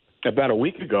me about a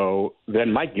week ago that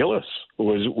Mike Gillis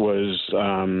was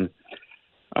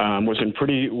in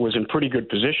pretty good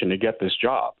position to get this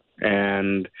job,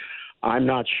 and I'm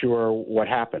not sure what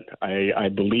happened. I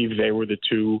believe they were the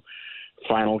two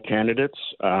final candidates.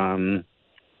 I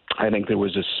think there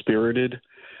was a spirited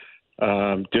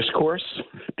discourse.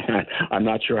 I'm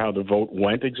not sure how the vote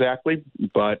went exactly,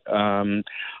 but I'm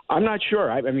not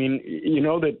sure. I mean,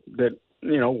 that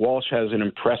Walsh has an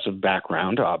impressive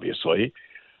background, obviously,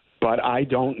 but I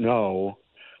don't know.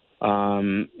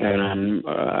 And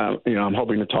I'm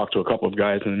hoping to talk to a couple of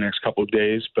guys in the next couple of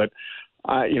days, but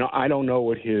I don't know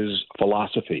what his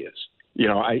philosophy is.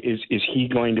 Is he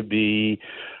going to be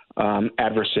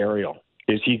adversarial?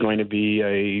 Is he going to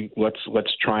be let's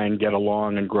try and get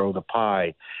along and grow the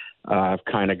pie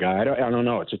kind of guy? I don't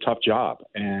know. It's a tough job,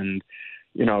 and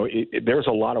there's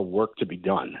a lot of work to be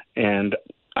done, and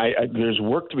there's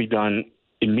work to be done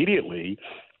immediately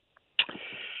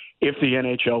if the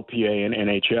NHLPA and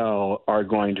NHL are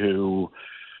going to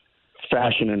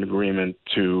fashion an agreement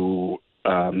to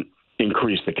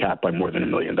increase the cap by more than $1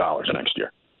 million next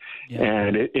year. Yeah.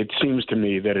 And it seems to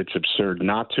me that it's absurd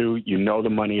not to. The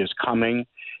money is coming.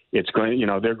 It's going.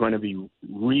 They're going to be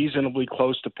reasonably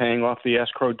close to paying off the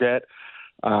escrow debt.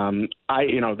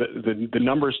 The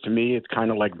numbers to me, it's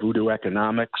kind of like voodoo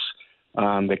economics.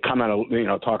 They come out of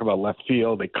talk about left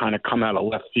field. They kind of come out of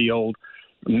left field.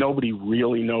 Nobody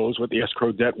really knows what the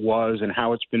escrow debt was and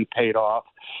how it's been paid off.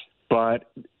 But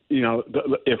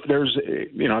if there's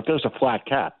a flat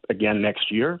cap again next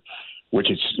year, which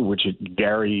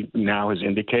Gary now has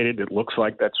indicated it looks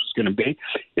like that's what's going to be,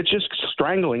 it's just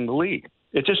strangling the league.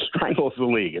 It just strangles the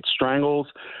league. It strangles,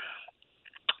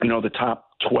 the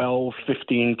top 12,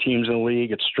 15 teams in the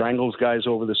league. It strangles guys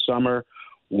over the summer.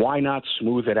 Why not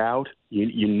smooth it out?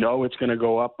 It's going to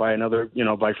go up by another,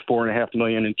 by $4.5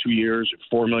 million in 2 years,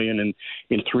 or $4 million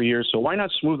in 3 years. So why not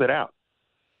smooth it out?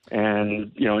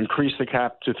 And, increase the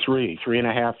cap to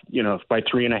 3.5, by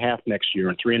 3.5 next year,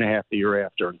 and 3.5 the year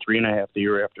after, and 3.5 the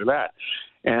year after that.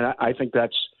 And I think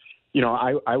that's,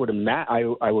 I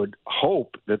would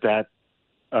hope that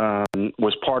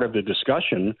was part of the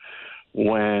discussion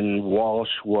when Walsh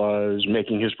was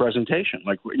making his presentation.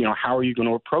 Like, how are you going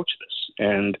to approach this?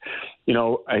 And,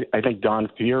 I think Don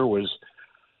Fehr was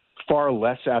far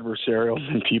less adversarial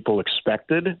than people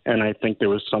expected. And I think there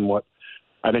was a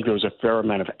fair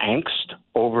amount of angst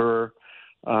over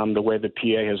the way the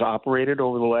PA has operated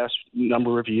over the last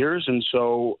number of years. And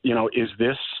so, I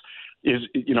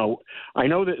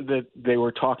know that they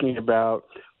were talking about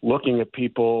looking at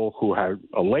people who had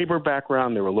a labor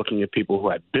background. They were looking at people who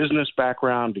had business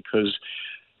background because,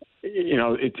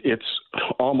 it's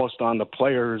almost on the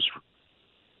players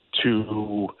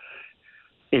to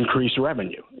increase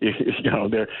revenue.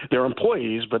 They're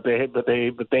employees, but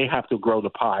they have to grow the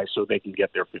pie so they can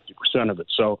get their 50% of it.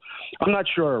 So I'm not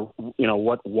sure,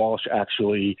 what Walsh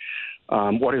actually,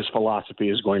 what his philosophy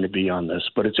is going to be on this,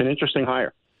 but it's an interesting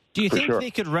hire. Do you think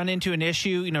they could run into an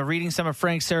issue? Reading some of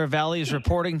Frank Saravalli's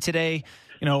reporting today,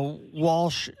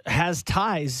 Walsh has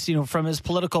ties, from his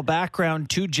political background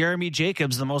to Jeremy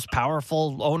Jacobs, the most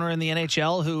powerful owner in the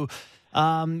NHL, who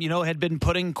had been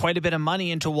putting quite a bit of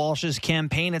money into Walsh's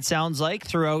campaign, it sounds like,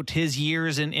 throughout his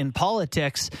years in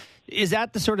politics. Is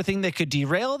that the sort of thing that could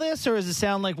derail this, or does it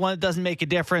sound like one that doesn't make a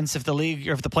difference if the league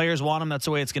or if the players want him, that's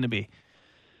the way it's going to be?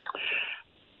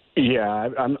 Yeah,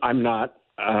 I'm not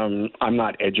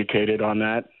educated on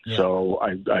that, so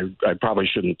I probably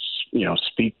shouldn't,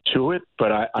 speak to it,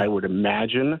 but I would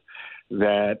imagine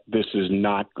that this is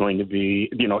not going to be,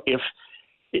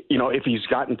 if he's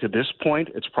gotten to this point,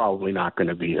 it's probably not going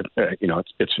to be,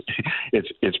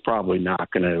 it's probably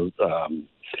not going to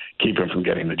keep him from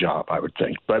getting the job, I would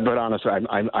think. But honestly,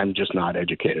 I'm just not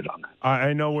educated on that.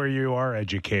 I know where you are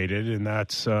educated, and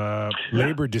that's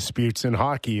labor disputes in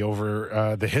hockey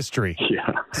over the history.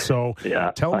 Yeah. So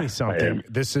tell me something.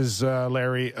 This is,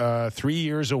 Larry, 3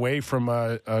 years away from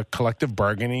a collective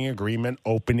bargaining agreement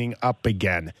opening up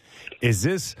again. Is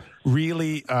this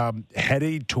really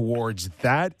headed towards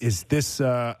that? Is this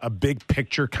a big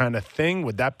picture kind of thing?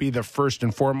 Would that be the first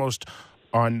and foremost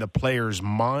on the players'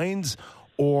 minds?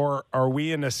 Or are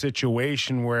we in a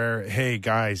situation where, hey,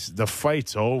 guys, the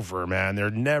fight's over, man?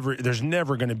 There's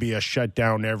never going to be a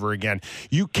shutdown ever again.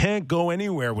 You can't go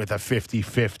anywhere with a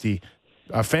 50-50.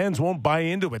 Fans won't buy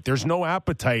into it. There's no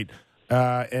appetite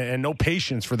and no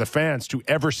patience for the fans to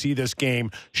ever see this game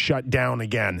shut down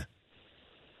again.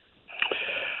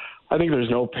 I think there's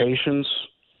no patience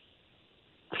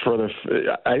for the.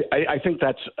 I think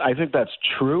that's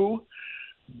true,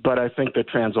 but I think that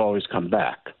fans always come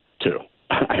back too.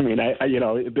 I mean,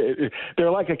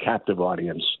 they're like a captive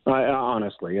audience,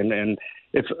 honestly, and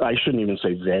it's. I shouldn't even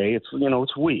say they. It's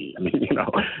it's we. I mean,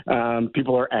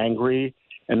 people are angry,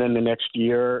 and then the next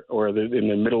year or in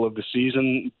the middle of the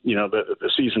season,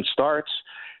 the season starts,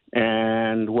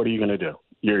 and what are you going to do?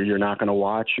 You're not going to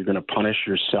watch. You're going to punish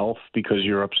yourself because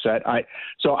you're upset.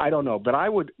 So I don't know, but I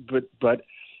would. But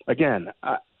again,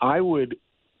 I would.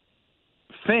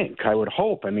 I would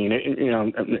hope. I mean,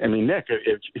 Nick,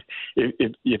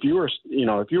 if you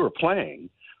were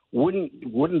playing,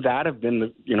 wouldn't that have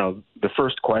been the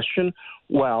first question?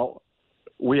 Well,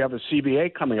 we have a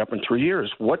CBA coming up in 3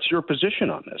 years. What's your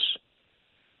position on this?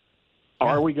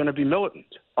 Are we going to be militant?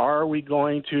 Are we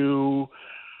going to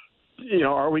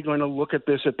look at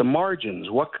this at the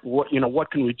margins? What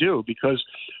can we do? Because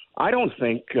I don't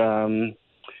think. Listen,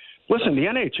 the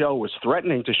NHL was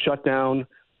threatening to shut down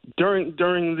during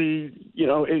the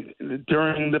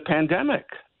pandemic.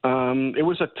 It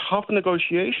was a tough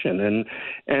negotiation,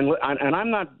 and I'm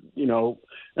not,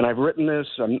 and I've written this.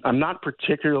 I'm not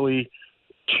particularly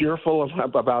cheerful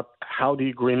about how the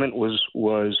agreement was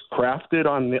crafted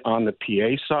on the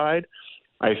PA side.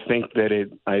 I think that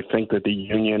the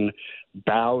union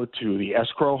bowed to the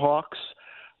escrow hawks.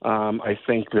 I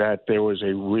think that there was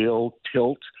a real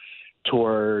tilt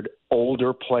toward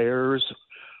older players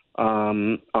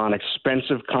on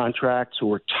expensive contracts who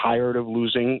were tired of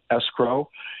losing escrow.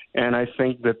 And I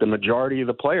think that the majority of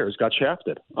the players got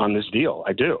shafted on this deal.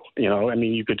 I do.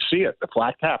 You could see it. The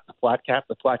flat cap.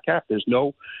 There's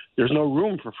no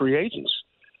room for free agents.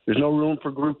 There's no room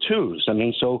for Group 2s. I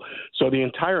mean, so the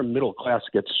entire middle class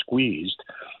gets squeezed.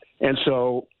 And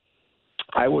so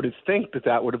I would think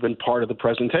that would have been part of the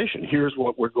presentation. Here's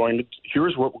what we're going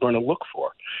to look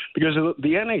for. Because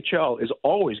the NHL is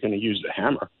always going to use the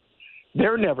hammer.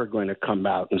 They're never going to come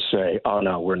out and say, oh,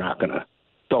 no,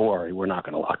 don't worry, we're not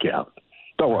going to lock you out.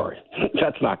 Don't worry.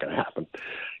 That's not going to happen.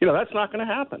 That's not going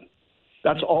to happen.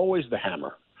 That's always the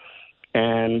hammer.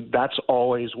 And that's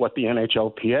always what the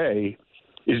NHLPA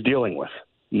is dealing with,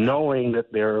 knowing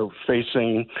that they're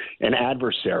facing an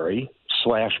adversary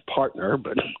 / partner,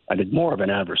 but I think more of an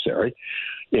adversary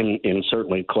in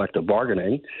certainly collective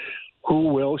bargaining, who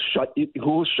will shut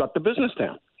the business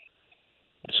down.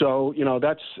 So,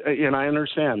 that's, and I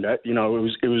understand that,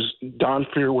 it was Don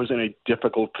Fehr was in a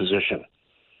difficult position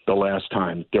the last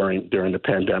time during the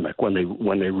pandemic when they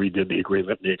redid the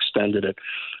agreement, they extended it.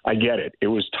 I get it. It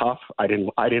was tough. I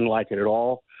didn't like it at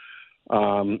all.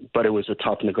 But it was a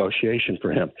tough negotiation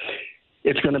for him.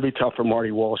 It's going to be tough for Marty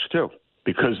Walsh too,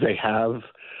 because they have,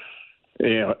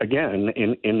 again,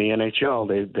 in the NHL,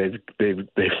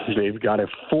 they've got a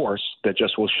force that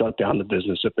just will shut down the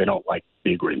business if they don't like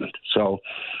the agreement. So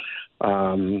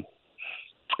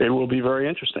it will be very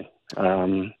interesting.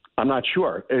 I'm not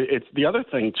sure. It's the other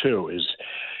thing too is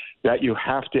that you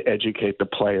have to educate the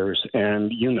players,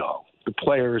 and the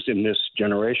players in this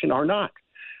generation are not.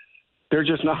 They're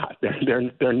just not.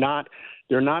 They're not.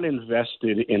 They're not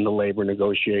invested in the labor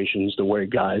negotiations the way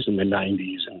guys in the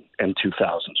 90s and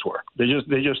 2000s were.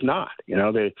 They're just not.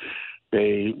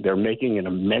 They're making an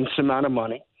immense amount of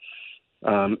money.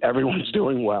 Everyone's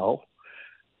doing well,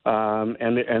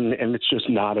 and it's just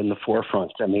not in the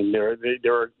forefront. I mean, there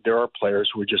are players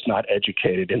who are just not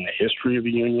educated in the history of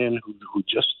the union, who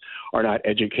just are not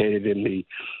educated in the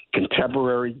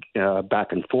contemporary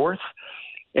back and forth.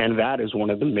 And that is one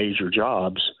of the major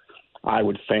jobs, I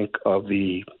would think, of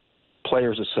the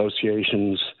Players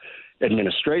Association's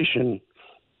administration,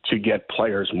 to get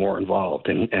players more involved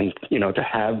and to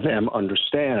have them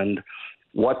understand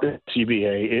what the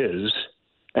CBA is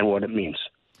and what it means.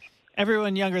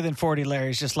 Everyone younger than 40,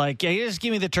 Larry, is just like, yeah, you just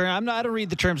give me the term. I don't read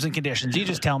the terms and conditions. You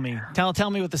just tell me. Tell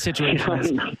me what the situation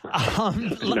is.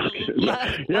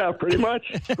 Yeah, pretty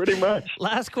much.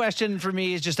 Last question for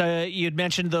me is just you'd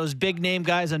mentioned those big name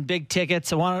guys on big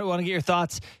tickets. I want to get your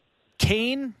thoughts.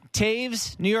 Kane,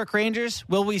 Taves, New York Rangers.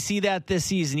 Will we see that this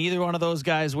season? Either one of those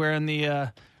guys wearing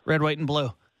the red, white, and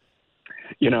blue.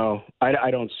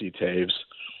 I don't see Taves.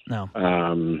 No.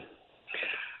 And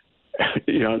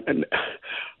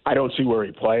I don't see where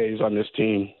he plays on this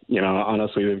team.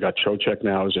 Honestly, they've got Trocheck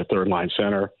now as their third line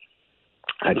center.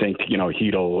 I think,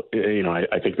 Hedel,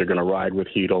 I think they're going to ride with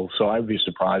Hedel. So I'd be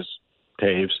surprised,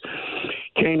 Taves.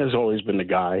 Kane has always been the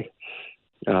guy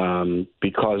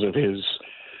because of his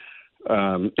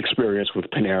experience with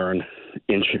Panarin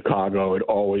in Chicago. It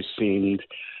always seemed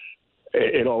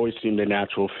a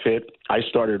natural fit. I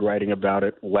started writing about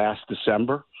it last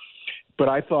December, but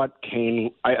I thought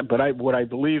what I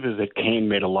believe is that Kane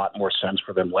made a lot more sense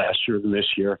for them last year than this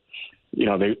year.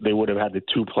 They would have had the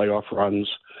 2 playoff runs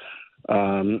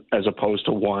as opposed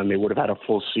to 1. They would have had a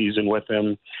full season with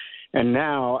him. And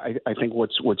now I think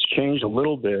what's changed a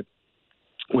little bit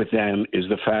with them is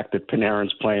the fact that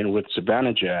Panarin's playing with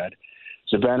Zibanejad.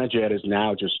 Zibanejad is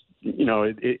now just,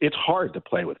 it's hard to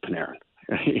play with Panarin.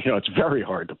 It's very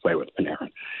hard to play with Panarin.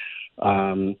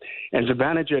 And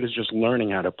Zibanejad is just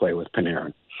learning how to play with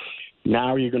Panarin.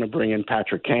 Now you're going to bring in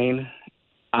Patrick Kane.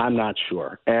 I'm not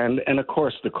sure. And of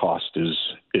course the cost is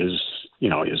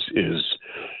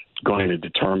going to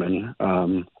determine,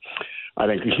 I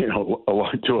think,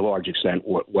 to a large extent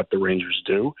what the Rangers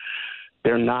do.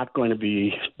 They're not going to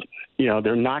be,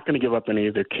 they're not going to give up any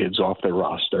of their kids off their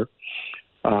roster.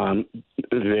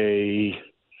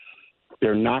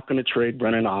 They're not going to trade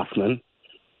Brennan Hoffman,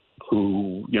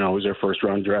 who, was their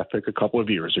first-round draft pick a couple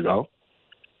of years ago.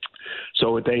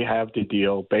 So what they have to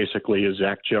deal basically is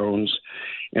Zach Jones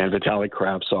and Vitaly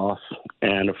Kravtsov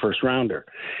and a first-rounder.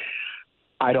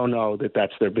 I don't know that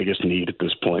that's their biggest need at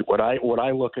this point. What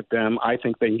I look at them, I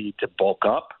think they need to bulk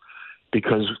up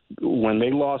because when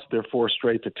they lost their 4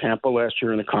 straight to Tampa last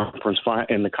year in the conference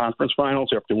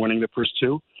finals after winning the first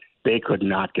 2, they could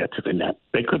not get to the net.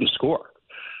 They couldn't score.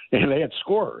 And they had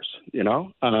scorers,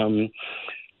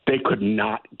 they could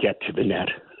not get to the net,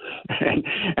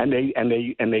 and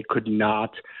they could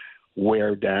not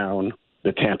wear down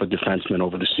the Tampa defensemen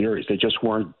over the series. They just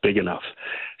weren't big enough.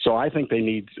 So I think they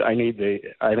need to add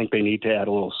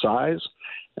a little size,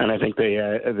 and I think they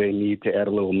need to add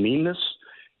a little meanness,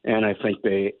 and I think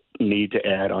they need to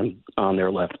add on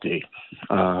their left D.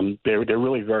 They're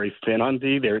really very thin on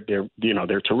D.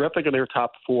 They're terrific in their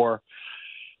top 4.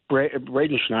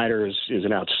 Braden Schneider is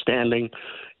an outstanding,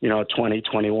 20,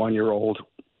 21-year-old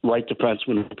right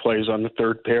defenseman who plays on the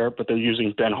third pair, but they're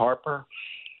using Ben Harper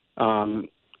on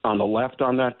the left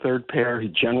on that third pair. He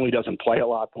generally doesn't play a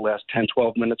lot the last 10,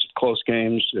 12 minutes of close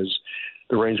games, as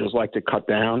the Rangers like to cut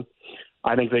down.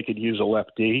 I think they could use a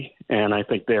lefty, and I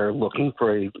think they're looking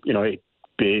for a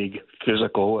big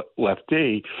physical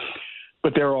lefty.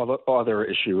 But their other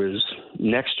issue is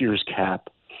next year's cap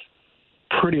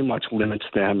pretty much limits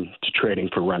them to trading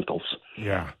for rentals.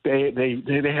 Yeah, they're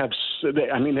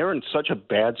in such a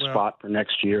bad spot for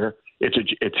next year.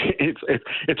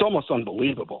 It's almost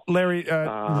unbelievable. Larry,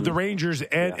 the Rangers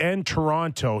and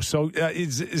Toronto. So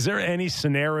is there any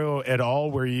scenario at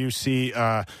all where you see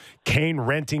Kane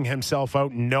renting himself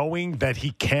out, knowing that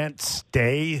he can't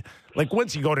stay? Like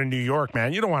once you go to New York,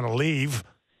 man, you don't want to leave.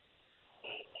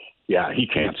 Yeah, he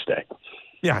can't stay.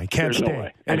 Yeah, he can't stay. No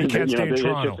way. And he can't stay in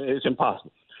Toronto. It's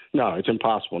impossible. No, it's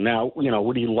impossible. Now,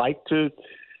 would he like to?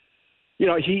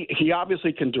 He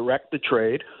obviously can direct the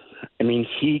trade. I mean,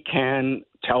 he can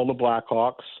tell the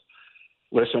Blackhawks,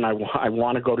 listen, I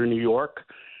want to go to New York,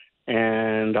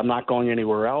 and I'm not going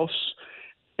anywhere else,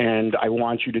 and I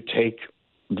want you to take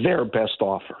their best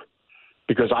offer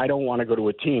because I don't want to go to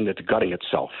a team that's gutting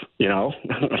itself,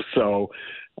 So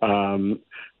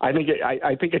I think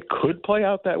it could play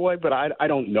out that way, but I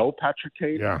don't know Patrick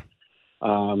Kane. Yeah.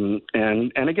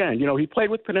 And again, he played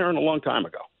with Panarin a long time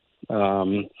ago.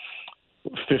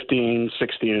 15,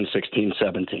 16, and 16,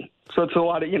 17. So it's a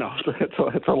lot of,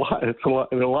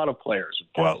 it's a lot of players.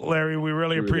 Well, Larry, we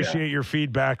really appreciate your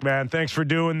feedback, man. Thanks for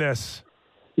doing this.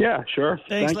 Yeah, sure.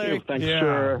 Thanks, Thank Larry. you. Thanks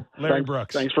Larry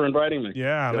Brooks. Thanks for inviting me.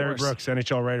 Yeah, Larry Brooks,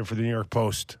 NHL writer for the New York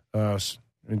Post.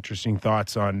 Interesting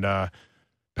thoughts on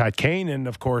Pat Kane and,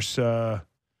 of course, what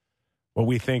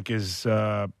we think is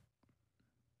going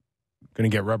to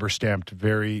get rubber stamped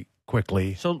very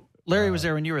quickly. So Larry was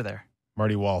there when you were there?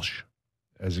 Marty Walsh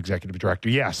as executive director.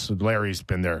 Yes, Larry's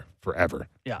been there forever.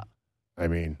 Yeah. I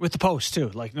mean. With the Post, too.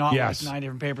 Like, not like 9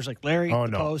 different papers. Like Larry, the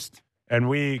Post. And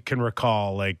we can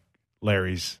recall, like,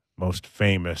 Larry's most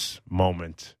famous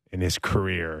moment in his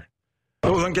career.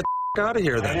 Oh, then get the out of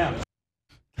here, then.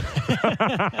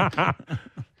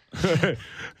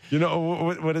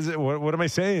 What is it? What am I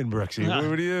saying, Brooksy?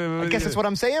 I guess that's what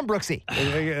I'm saying, Brooksy.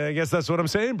 I guess that's what I'm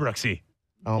saying, Brooksy.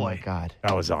 Oh, my God.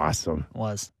 That was awesome.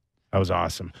 That was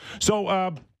awesome. So,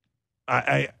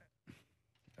 I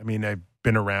mean, I've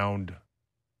been around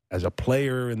as a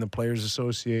player in the Players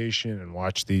Association and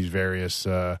watched these various.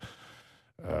 I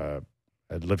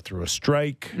lived through a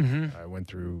strike. Mm-hmm. I went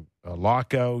through a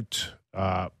lockout.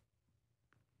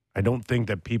 I don't think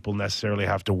that people necessarily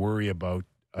have to worry about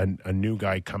a new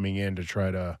guy coming in to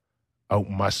try to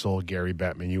outmuscle Gary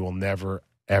Bettman. You will never,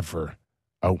 ever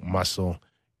outmuscle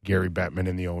Gary Bettman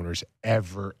and the owners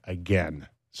ever again.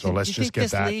 So let's just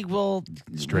get that league will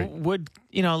straight. Would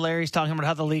Larry's talking about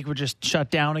how the league would just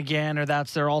shut down again, or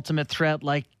that's their ultimate threat?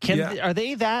 Like, are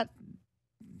they that?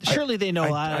 Surely they know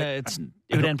it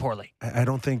would end poorly. I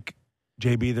don't think,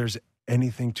 JB, there's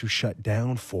anything to shut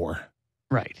down for.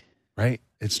 Right.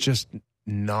 It's just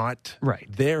not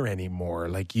there anymore.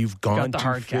 Like, you've gone to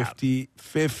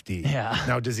 50-50. Yeah.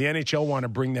 Now, does the NHL want to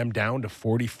bring them down to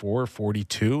 44,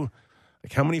 42?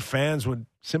 Like, how many fans would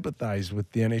sympathize with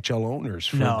the NHL owners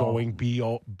for going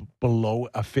below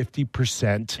a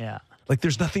 50%? Yeah. Like,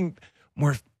 there's nothing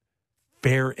more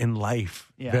fair in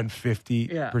life than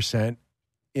 50%,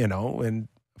 and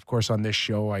of course on this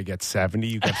show I get 70,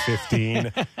 you get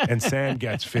 15, and Sam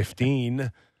gets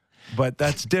 15, but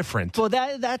that's different. Well,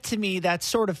 that to me, that's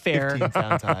sort of fair,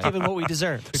 given what we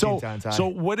deserve. So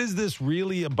what is this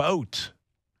really about?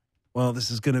 Well,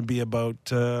 this is going to be about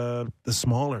the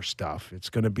smaller stuff. It's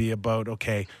going to be about,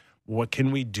 okay, what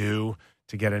can we do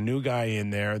to get a new guy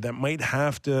in there that might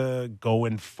have to go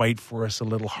and fight for us a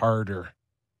little harder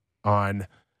on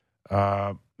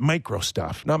micro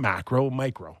stuff, not macro,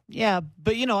 micro. Yeah,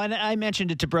 but, and I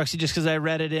mentioned it to Brooksy just because I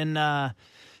read it in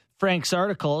Frank's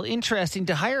article. Interesting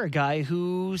to hire a guy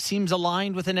who seems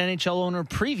aligned with an NHL owner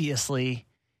previously.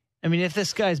 I mean, if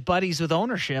this guy's buddies with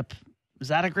ownership, is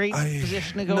that a great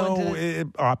position to go into?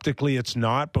 No, optically it's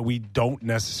not, but we don't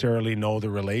necessarily know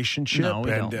the relationship. No, we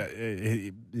don't.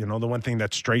 The one thing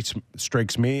that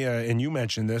strikes me, and you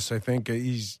mentioned this, I think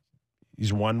he's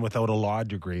won without a law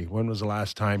degree. When was the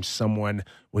last time someone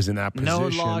was in that position? No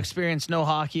law experience, no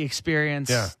hockey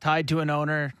experience, tied to an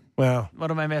owner. Well, what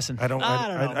am I missing? I don't know.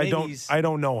 I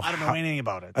don't know anything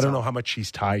about it. I don't know how much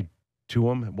he's tied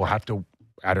to him. We'll have to,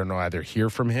 either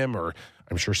hear from him, or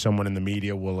I'm sure someone in the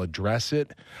media will address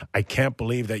it. I can't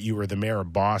believe that you were the mayor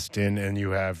of Boston and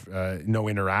you have no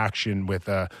interaction with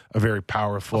a very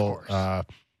powerful,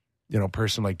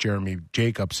 person like Jeremy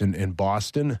Jacobs in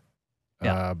Boston.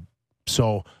 Yeah.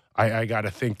 So I got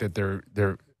to think that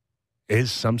there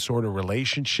is some sort of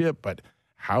relationship, but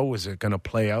how is it going to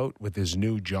play out with his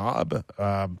new job?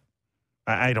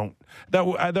 I don't.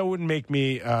 That wouldn't make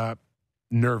me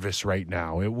nervous right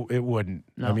now. It wouldn't.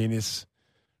 No. I mean, he's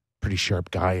a pretty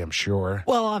sharp guy, I'm sure.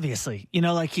 Well, obviously,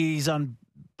 like he's on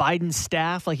Biden's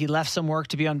staff. Like, he left some work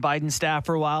to be on Biden's staff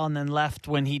for a while, and then left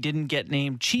when he didn't get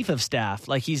named chief of staff.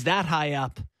 Like, he's that high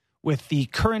up with the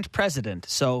current president.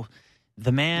 So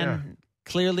the man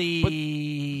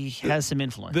clearly has some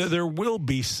influence. There will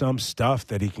be some stuff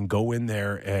that he can go in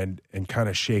there and kind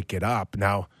of shake it up.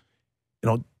 Now,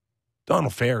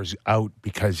 Donald Fair's out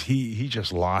because he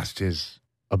just lost his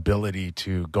ability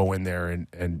to go in there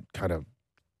and kind of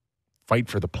fight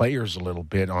for the players a little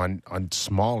bit on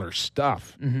smaller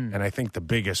stuff. Mm-hmm. And I think the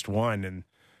biggest one, and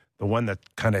the one that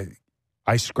kind of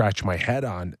I scratch my head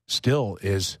on still,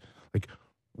 is like,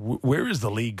 where is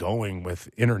the league going with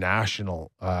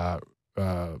international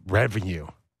revenue,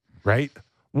 right?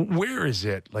 Where is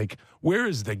it? Like, where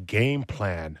is the game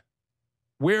plan?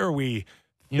 Where are we?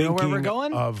 You know where we're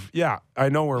going? I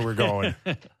know where we're going.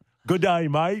 Good day,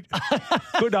 mate.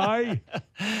 Good day.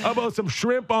 How about some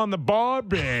shrimp on the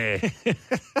barbie?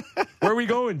 Where are we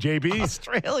going, JB?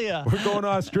 Australia. We're going to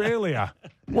Australia.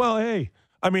 Well, hey,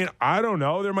 I mean, I don't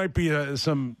know. There might be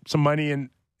some money in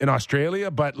Australia,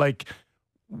 but like,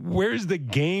 where's the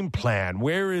game plan?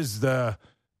 Where is the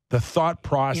thought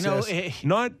process?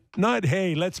 Not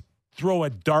hey, let's throw a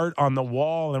dart on the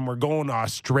wall and we're going to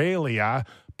Australia,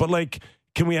 but like,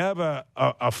 can we have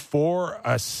a 4,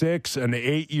 a 6, an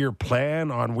 8-year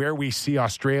plan on where we see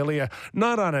Australia?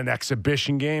 Not on an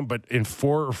exhibition game, but in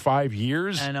 4 or 5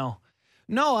 years? I know.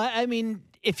 No, I mean,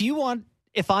 if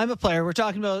I'm a player, we're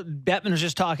talking about, Bettman was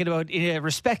just talking about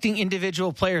respecting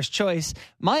individual players' choice.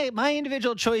 My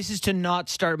individual choice is to not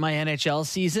start my NHL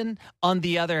season on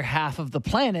the other half of the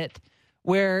planet,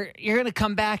 where you're going to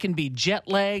come back and be jet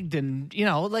lagged, and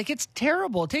it's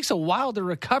terrible. It takes a while to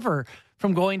recover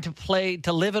from going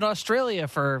to live in Australia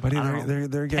for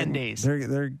they're 10 days.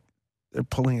 They're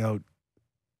pulling out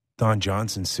Don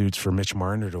Johnson suits for Mitch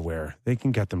Marner to wear. They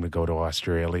can get them to go to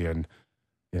Australia and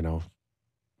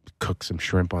cook some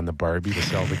shrimp on the barbie to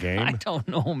sell the game. I don't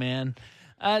know, man.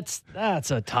 That's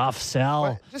a tough sell.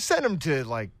 Well, just send them to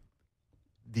like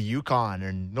the Yukon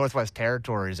or Northwest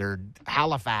Territories or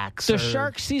Halifax. The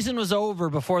Shark season was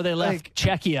over before they left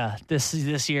Czechia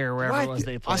this year, wherever it was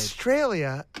they played.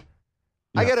 Australia.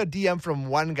 Yeah. I got a DM from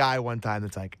one guy one time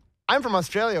that's like, I'm from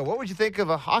Australia. What would you think of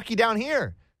a hockey down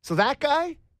here? So that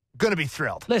guy going to be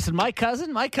thrilled. Listen, my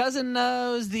cousin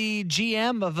was the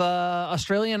GM of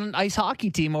Australian ice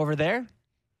hockey team over there.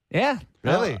 Yeah.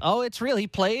 Really? It's real. He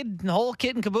played the whole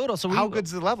kit and caboodle. So how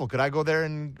good's the level? Could I go there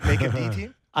and make a D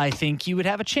team? I think you would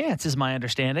have a chance, is my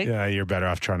understanding. Yeah, you're better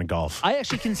off trying to golf. I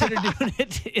actually considered doing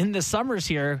it in the summers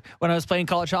here when I was playing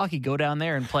college hockey. Go down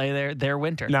there and play their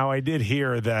winter. Now, I did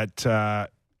hear that,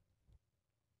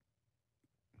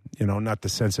 not the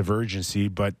sense of urgency,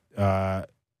 but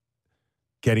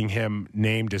getting him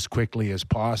named as quickly as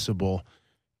possible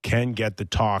can get the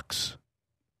talks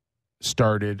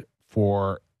started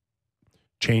for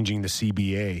changing the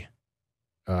CBA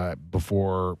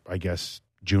before, I guess,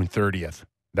 June 30th.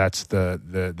 That's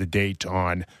the date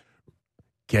on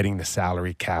getting the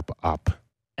salary cap up.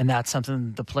 And that's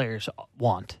something the players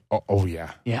want. Oh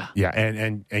yeah. Yeah. Yeah,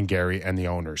 and Gary and the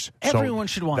owners. Everyone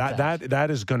should want that. That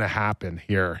is going to happen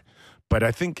here. But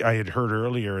I think I had heard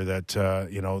earlier that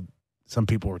some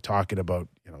people were talking about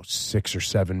 $6 or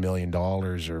 $7 million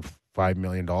or $5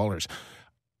 million.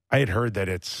 I had heard that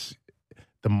it's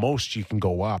the most you can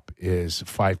go up is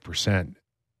 5%,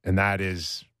 and that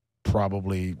is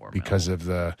probably because of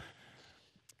the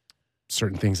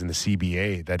certain things in the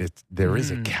CBA that there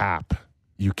is a cap.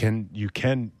 You can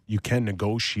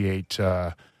negotiate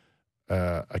a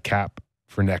cap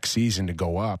for next season to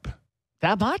go up.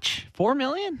 That much? $4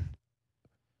 million?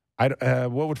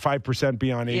 What would 5%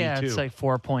 be on 82? Yeah, it's like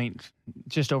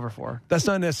just over 4. That's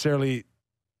not necessarily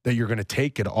that you're going to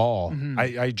take it all. Mm-hmm.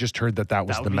 I just heard that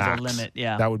was the max. The limit,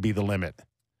 yeah. That would be the limit.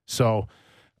 So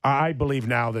I believe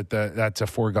now that that's a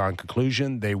foregone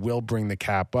conclusion. They will bring the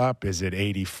cap up. Is it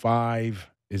 85?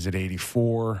 Is it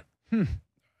 84?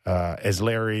 As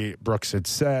Larry Brooks had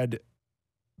said,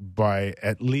 by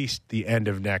at least the end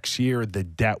of next year, the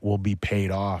debt will be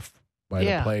paid off by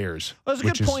the players. Well, it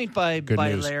was a good point by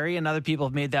Larry, and other people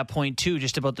have made that point too,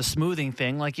 just about the smoothing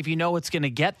thing. Like, if you know it's going to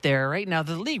get there, right now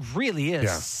the league really is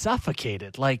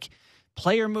suffocated. Like,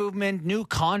 player movement, new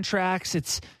contracts.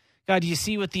 It's, God, you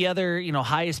see what the other,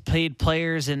 highest paid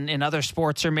players in other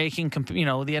sports are making. The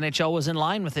NHL was in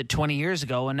line with it 20 years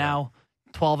ago, and now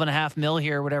 $12.5 million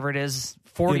here, whatever it is,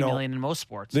 $40 million in most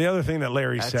sports. The other thing that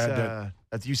Larry said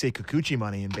that's you say Kikuchi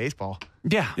money in baseball.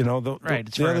 Yeah.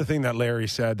 The other thing that Larry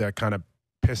said that kind of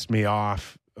pissed me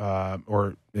off,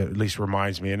 or at least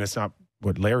reminds me, and it's not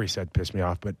what Larry said pissed me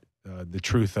off, but the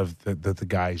truth of the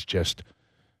guys just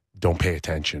don't pay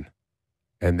attention.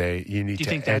 And you need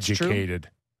to educated.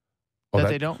 Well,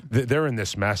 they don't? They're in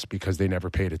this mess because they never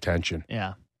paid attention.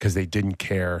 Yeah. Because they didn't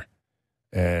care.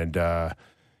 And a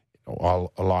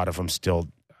lot of them still,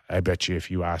 I bet you if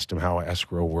you asked them how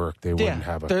escrow worked, they wouldn't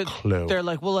have a clue. They're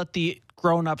like, we'll let the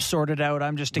grown-ups sort it out.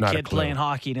 I'm just a kid playing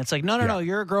hockey. And it's like, no,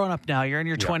 you're a grown-up now. You're in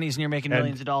your 20s and you're making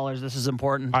millions of dollars. This is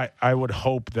important. I would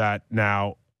hope that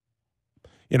now,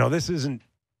 this isn't,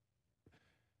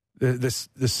 the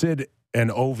Sid and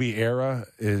Ovi era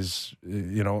is,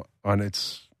 on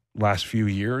its last few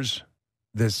years.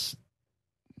 This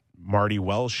Marty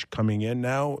Welsh coming in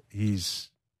now, it's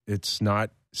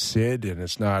not Sid and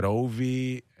it's not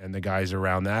Ovi and the guys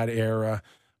around that era,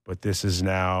 but this is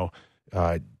now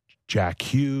Jack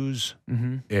Hughes.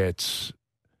 Mm-hmm. It's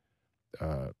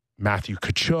Matthew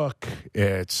Tkachuk.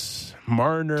 It's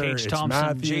Marner. Tage Thompson,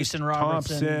 Matthews, Jason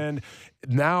Robertson. Thompson.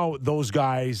 Now those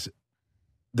guys,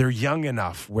 they're young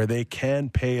enough where they can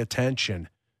pay attention,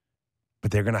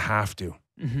 but they're going to have to.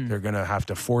 Mm-hmm. They're going to have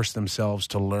to force themselves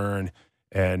to learn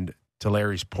and, to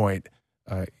Larry's point,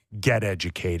 get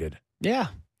educated. Yeah.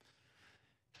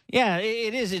 Yeah,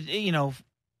 it is,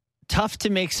 tough to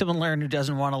make someone learn who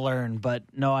doesn't want to learn. But,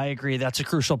 no, I agree. That's a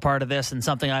crucial part of this, and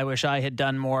something I wish I had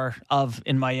done more of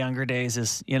in my younger days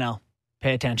is,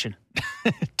 pay attention.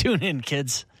 Tune in,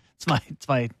 kids. It's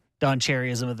my Don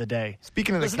Cherryism of the day.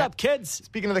 Listen up, kids.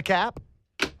 Speaking of the cap,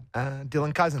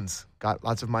 Dylan Cousins got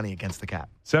lots of money against the cap.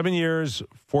 7 years,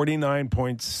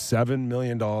 $49.7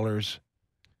 million.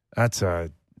 That's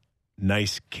a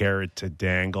nice carrot to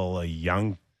dangle. A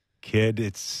young kid.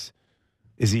 Is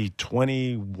he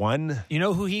 21? You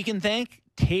know who he can thank?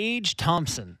 Tage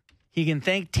Thompson. He can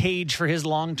thank Tage for his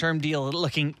long-term deal,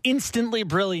 looking instantly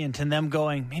brilliant, and them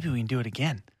going, maybe we can do it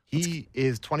again. He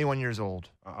is 21 years old.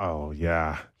 Oh,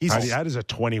 yeah. How does a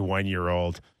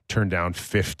 21-year-old turn down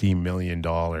 $50 million?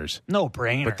 No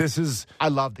brainer. But I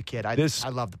love the kid. I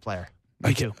love the player.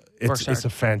 Me too. It's a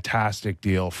fantastic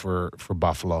deal for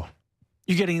Buffalo.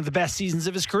 You're getting the best seasons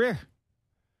of his career.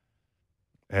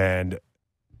 And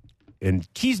in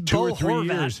he's 2 or 3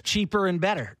 Horvat, years, cheaper and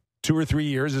better. 2 or 3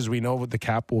 years, as we know, the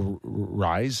cap will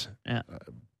rise. Yeah.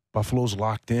 Buffalo's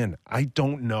locked in. I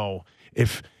don't know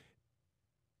if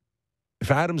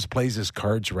Adams plays his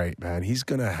cards right, man. He's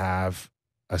going to have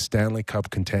a Stanley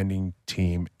Cup contending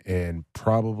team in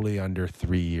probably under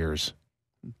 3 years.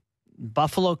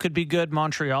 Buffalo could be good.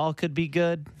 Montreal could be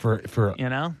good. For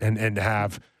and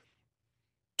have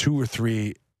 2 or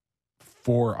 3,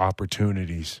 4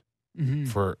 opportunities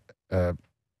for a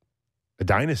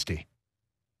dynasty.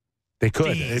 They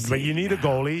could, but you need a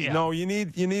goalie. Yeah. No, you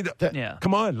need.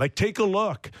 Come on, take a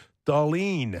look.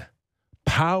 Dahlin,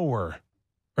 Power,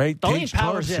 right? Dahlin,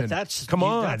 Power's Thompson. it. That's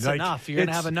That's enough. You're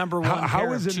gonna have a number one.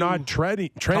 How is it not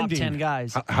trending? Top 10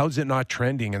 guys. How is it not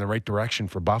trending in the right direction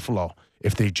for Buffalo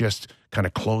if they just kind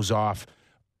of close off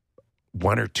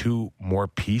 1 or 2 more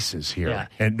pieces here? Yeah.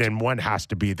 And then one has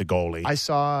to be the goalie. I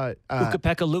saw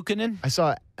Ukko-Pekka Luukkonen. I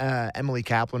saw Emily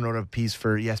Kaplan wrote a piece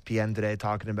for ESPN today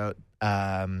talking about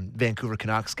Vancouver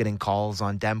Canucks getting calls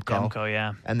on Demko. Demko,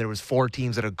 yeah. And there was 4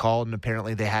 teams that had called, and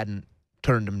apparently they hadn't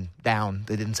turned him down.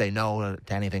 They didn't say no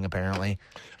to anything, apparently.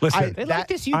 Listen, They like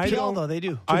this UPL, though. They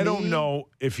do. I don't know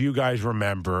if you guys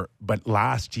remember, but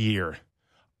last year,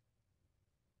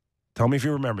 tell me if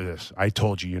you remember this. I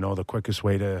told you, the quickest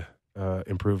way to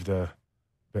improve the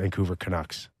Vancouver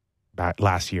Canucks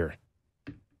last year.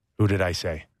 Who did I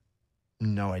say?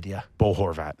 No idea. Bo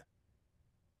Horvat.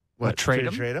 What, trade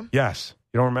him? Yes.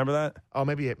 You don't remember that? Oh,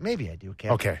 maybe I do.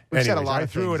 Okay. We've said a Anyways, lot I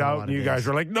of threw things it in a out, lot and of you days. guys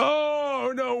were like,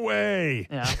 no way.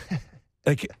 Yeah.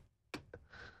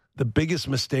 The biggest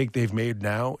mistake they've made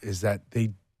now is that they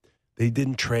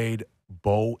didn't trade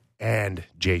Bo and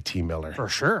JT Miller. For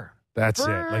sure. That's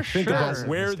For it. Think sure. about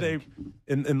where they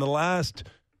in the last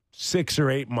 6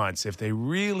 or 8 months, if they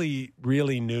really,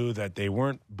 really knew that they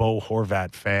weren't Bo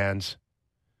Horvat fans,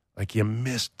 you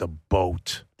missed the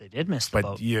boat. They did miss the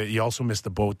boat. But you also missed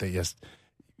the boat that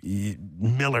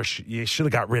Miller, you should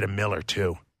have got rid of Miller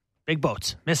too. Big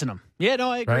boats. Missing them. Yeah,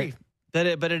 no, I agree.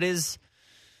 Right? But it is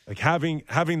having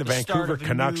the Vancouver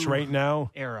Canucks right now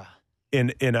era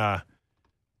in a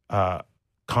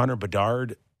Connor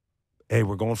Bedard. Hey,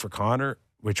 we're going for Connor,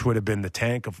 which would have been the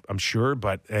tank, I'm sure.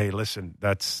 But hey, listen,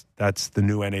 that's the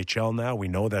new NHL now. We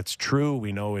know that's true.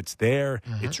 We know it's there.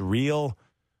 Mm-hmm. It's real.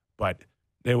 But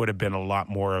there would have been a lot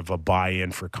more of a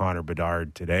buy-in for Connor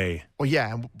Bedard today. Well,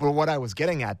 yeah, but what I was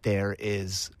getting at there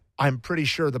is I'm pretty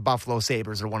sure the Buffalo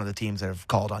Sabres are one of the teams that have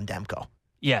called on Demko.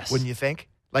 Yes. Wouldn't you think?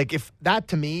 If that,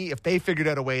 to me, if they figured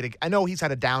out a way to... I know he's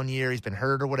had a down year, he's been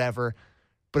hurt or whatever,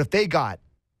 but if they got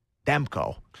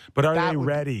Demko... But are they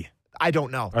ready? I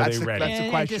don't know. Are they ready? That's the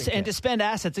question. And to spend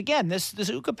assets. Again, this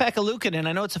Ukko-Pekka Luukkonen,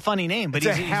 I know it's a funny name, but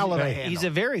It's a hell of a handle. he's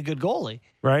a very good goalie.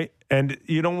 Right? And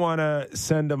you don't want to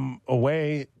send him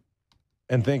away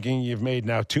and thinking you've made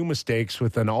now 2 mistakes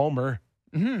with an Ulmer.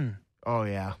 Mm-hmm. Oh,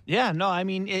 yeah. Yeah, no, I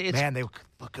mean... it's Man, they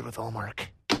look good with Ullmark.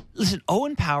 Listen,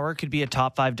 Owen Power could be a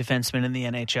top 5 defenseman in the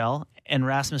NHL, and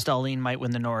Rasmus Dahlin might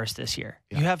win the Norris this year.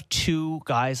 Yeah. You have 2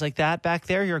 guys like that back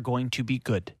there, you're going to be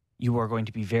good. You are going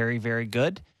to be very, very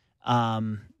good.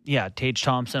 Tage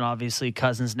Thompson, obviously,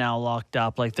 Cousins now locked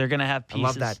up. They're going to have pieces. I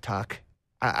love that tuck.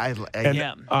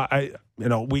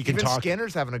 We can Even talk.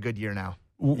 Skinner's having a good year now.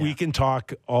 We can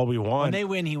talk all we want. When they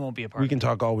win, he won't be a part We of can it.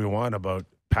 talk all we want about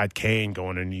Pat Kane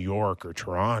going to New York or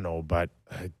Toronto, but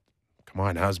come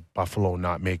on, how's Buffalo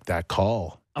not make that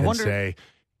call and say,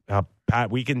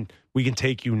 Pat, we can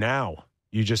take you now.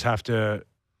 You just have to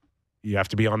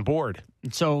be on board.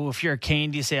 So if you're a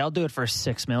Kane, do you say, I'll do it for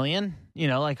 $6 million?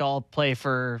 I'll play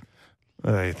for...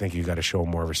 I think you got to show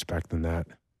more respect than that.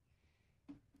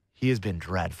 He has been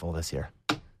dreadful this year.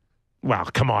 Well,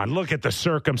 come on. Look at the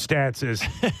circumstances.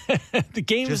 The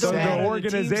game is the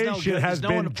organization has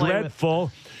been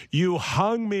dreadful. You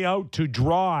hung me out to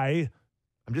dry.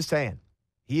 I'm just saying.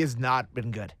 He has not been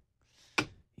good.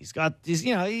 He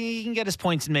can get his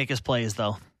points and make his plays,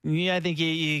 though. Yeah, I think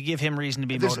you give him reason to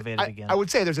be motivated again. I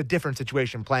would say there's a different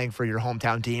situation playing for your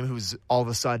hometown team who's all of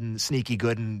a sudden sneaky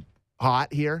good and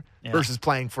hot here versus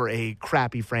playing for a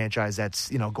crappy franchise that's,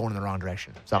 going in the wrong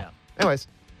direction. So, anyways.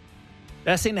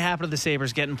 Best thing to happen to the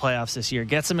Sabres, get in playoffs this year.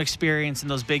 Get some experience in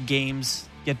those big games.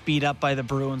 Get beat up by the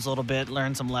Bruins a little bit.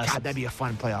 Learn some lessons. God, that'd be a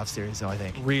fun playoff series, though, I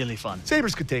think. Really fun.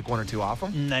 Sabres could take 1 or 2 off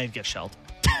them. They'd get shelled.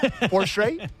 4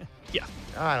 straight? Yeah.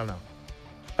 I don't know.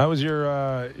 How was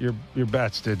your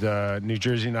bets? Did New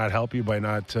Jersey not help you by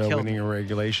not winning in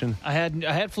regulation? I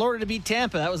had Florida to beat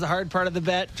Tampa. That was the hard part of the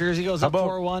bet. Jersey goes up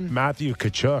 4-1. Matthew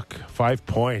Tkachuk, 5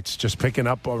 points, just picking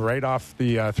up right off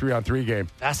the 3-on-3 game.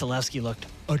 Vasilevsky looked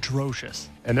atrocious.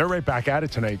 And they're right back at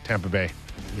it tonight, Tampa Bay.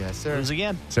 Yes, sir. Lose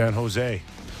again. San Jose.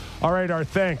 All right, our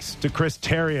thanks to Chris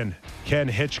Therien, Ken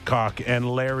Hitchcock, and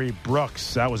Larry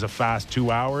Brooks. That was a fast 2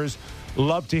 hours.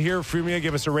 Love to hear from you.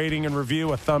 Give us a rating and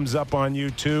review, a thumbs up on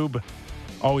YouTube.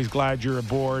 Always glad you're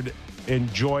aboard.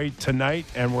 Enjoy tonight,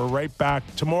 and we're right back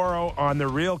tomorrow on The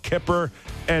Real Kipper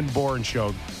and Bourne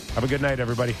Show. Have a good night,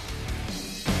 everybody.